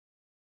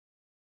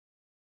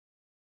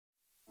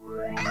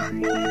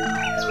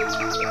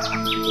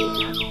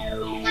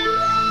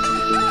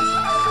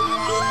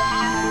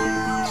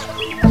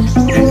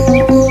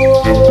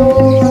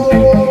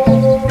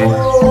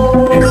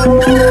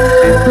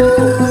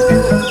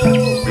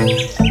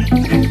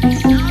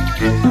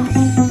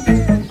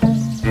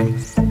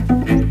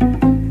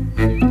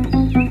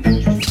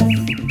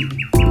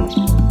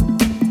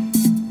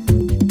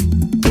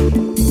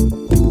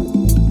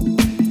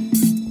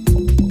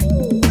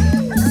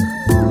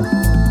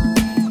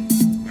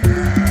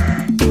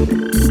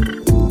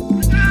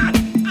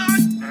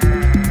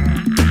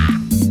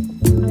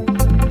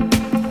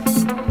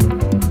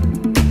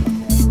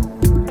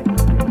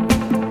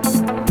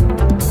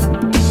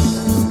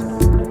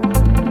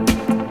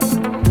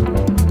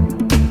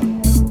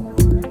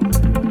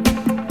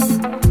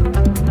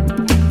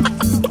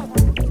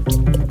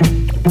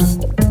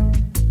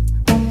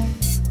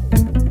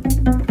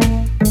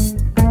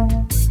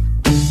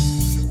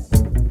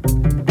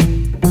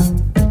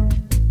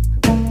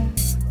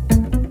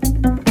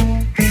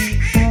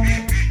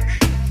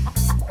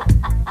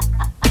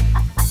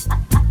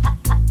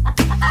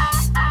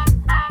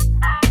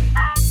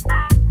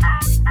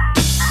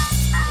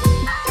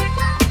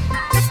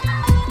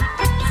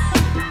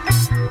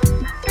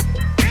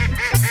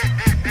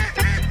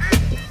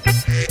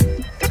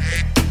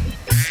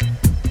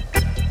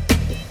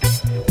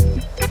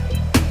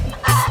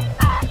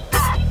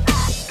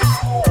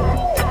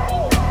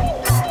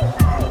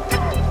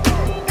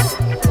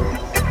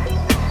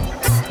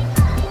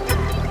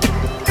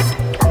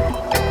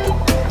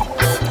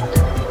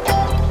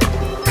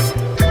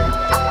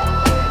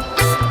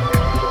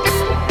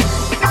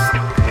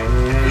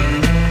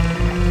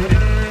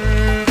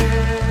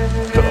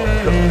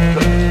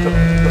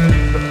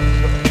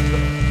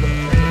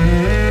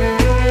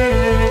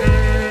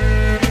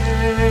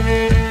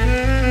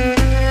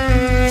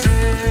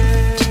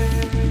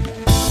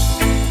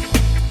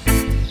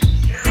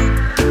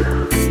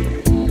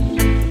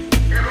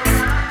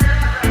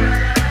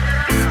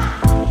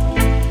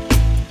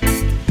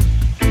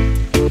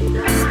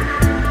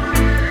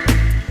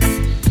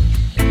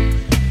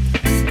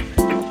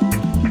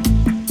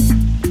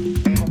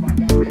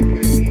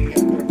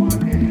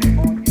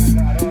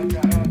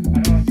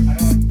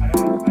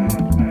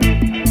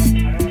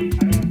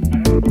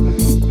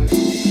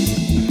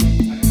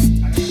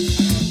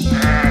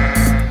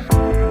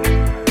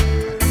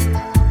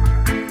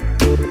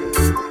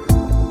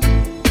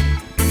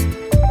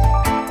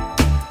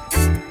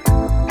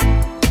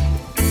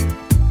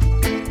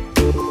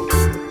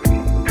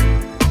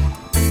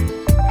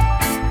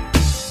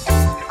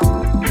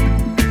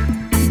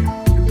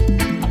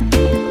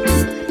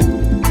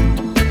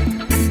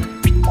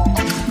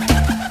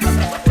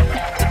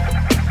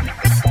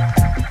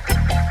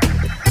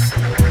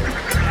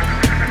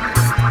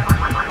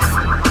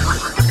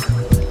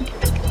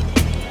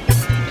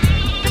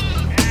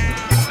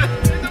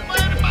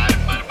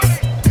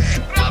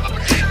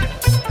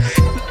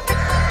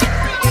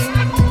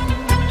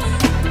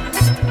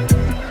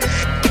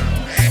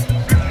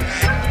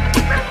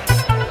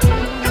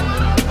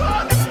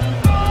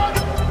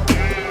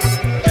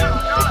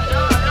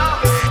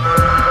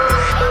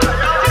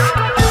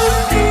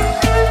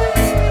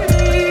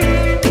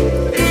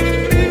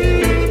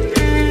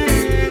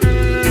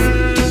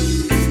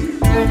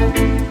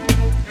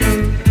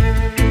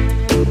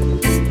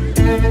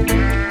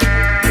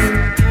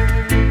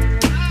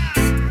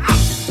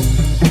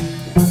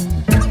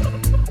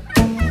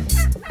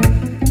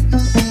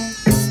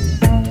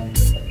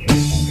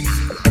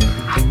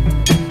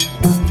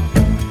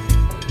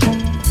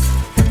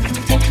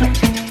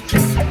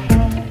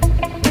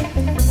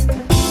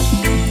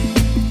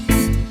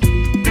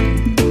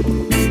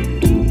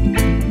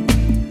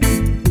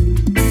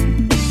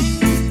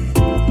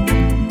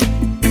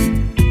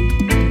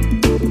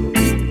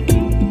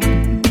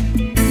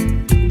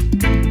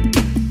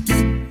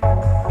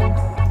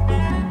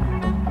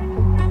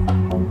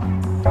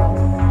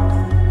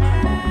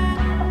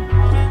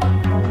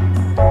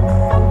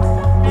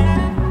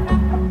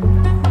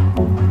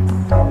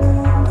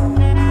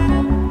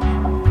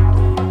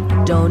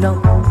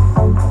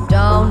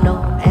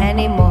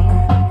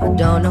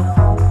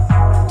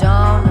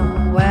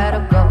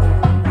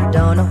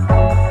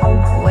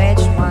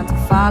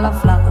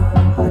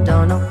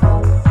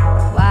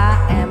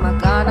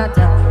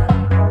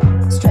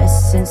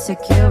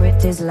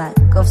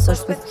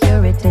source with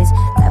purities,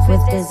 life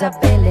with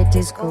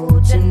disabilities,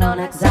 coaching on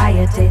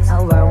anxieties,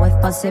 a world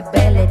with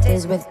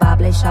possibilities, with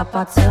publish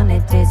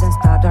opportunities and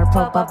start our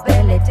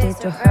probabilities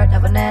to hurt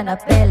of an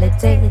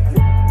inability.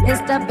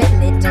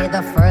 Instability,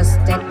 the first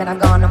statement I'm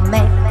gonna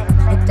make.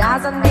 It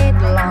doesn't need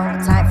a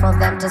long time for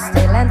them to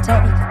steal and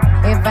take.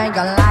 Even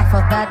your life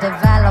for the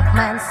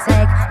development's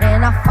sake.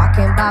 In a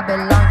fucking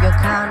Babylon you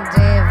can't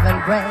even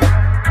break.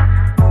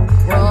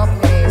 World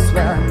peace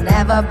will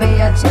never be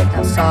achieved,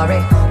 I'm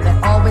sorry.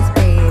 There'll always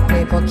be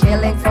people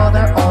killing for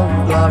their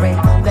own glory.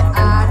 There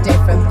are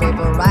different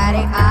people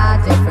writing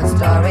a different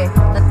story.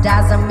 That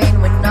doesn't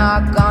mean we're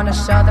not gonna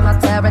show them our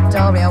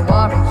territory. I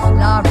worry,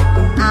 Laurie,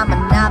 I'm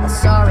another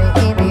story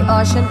in the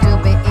ocean.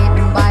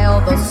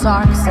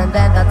 sarks and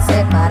then that's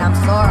it. But I'm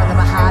sore that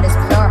my heart is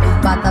pure,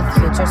 but the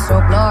future's so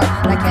blurred.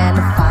 I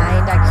can't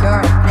find a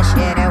cure. The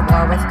shitty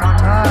war with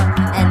contour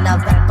and a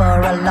vapor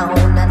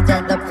alone, and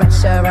then the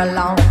pressure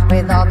alone.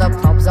 With all the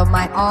probes of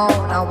my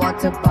own, I want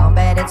to bomb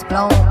it, it's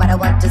blown, but I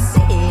want to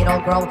see it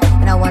all grow,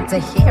 and I want to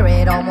hear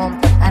it all moan,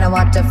 and I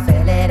want to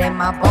feel it in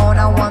my bone.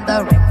 I want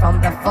the ring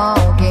from the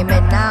phone, give me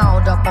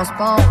now, don't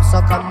postpone.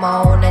 So come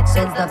on, it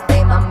change the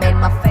theme. I'm in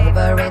my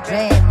favorite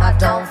dream. I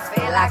don't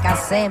feel like I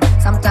sing.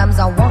 Sometimes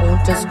I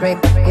want to scream.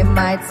 It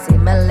might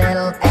seem a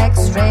little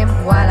extreme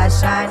while I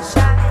shine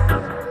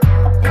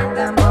in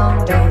the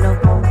moon.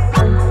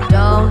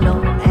 Don't know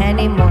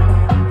anymore.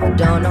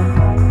 Don't know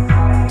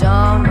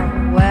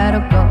where to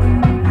go.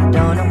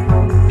 Don't know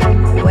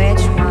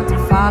which one to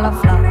follow.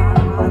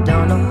 I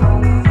don't know.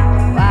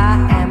 Why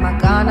am I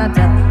gonna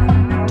die?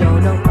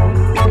 Don't know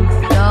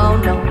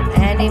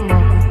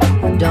anymore.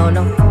 Don't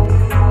know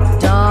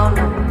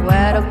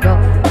where to go.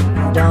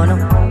 Don't know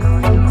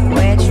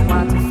which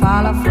one to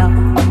follow.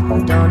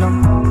 Don't know.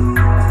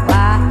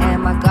 Why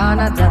am I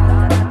gonna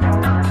die?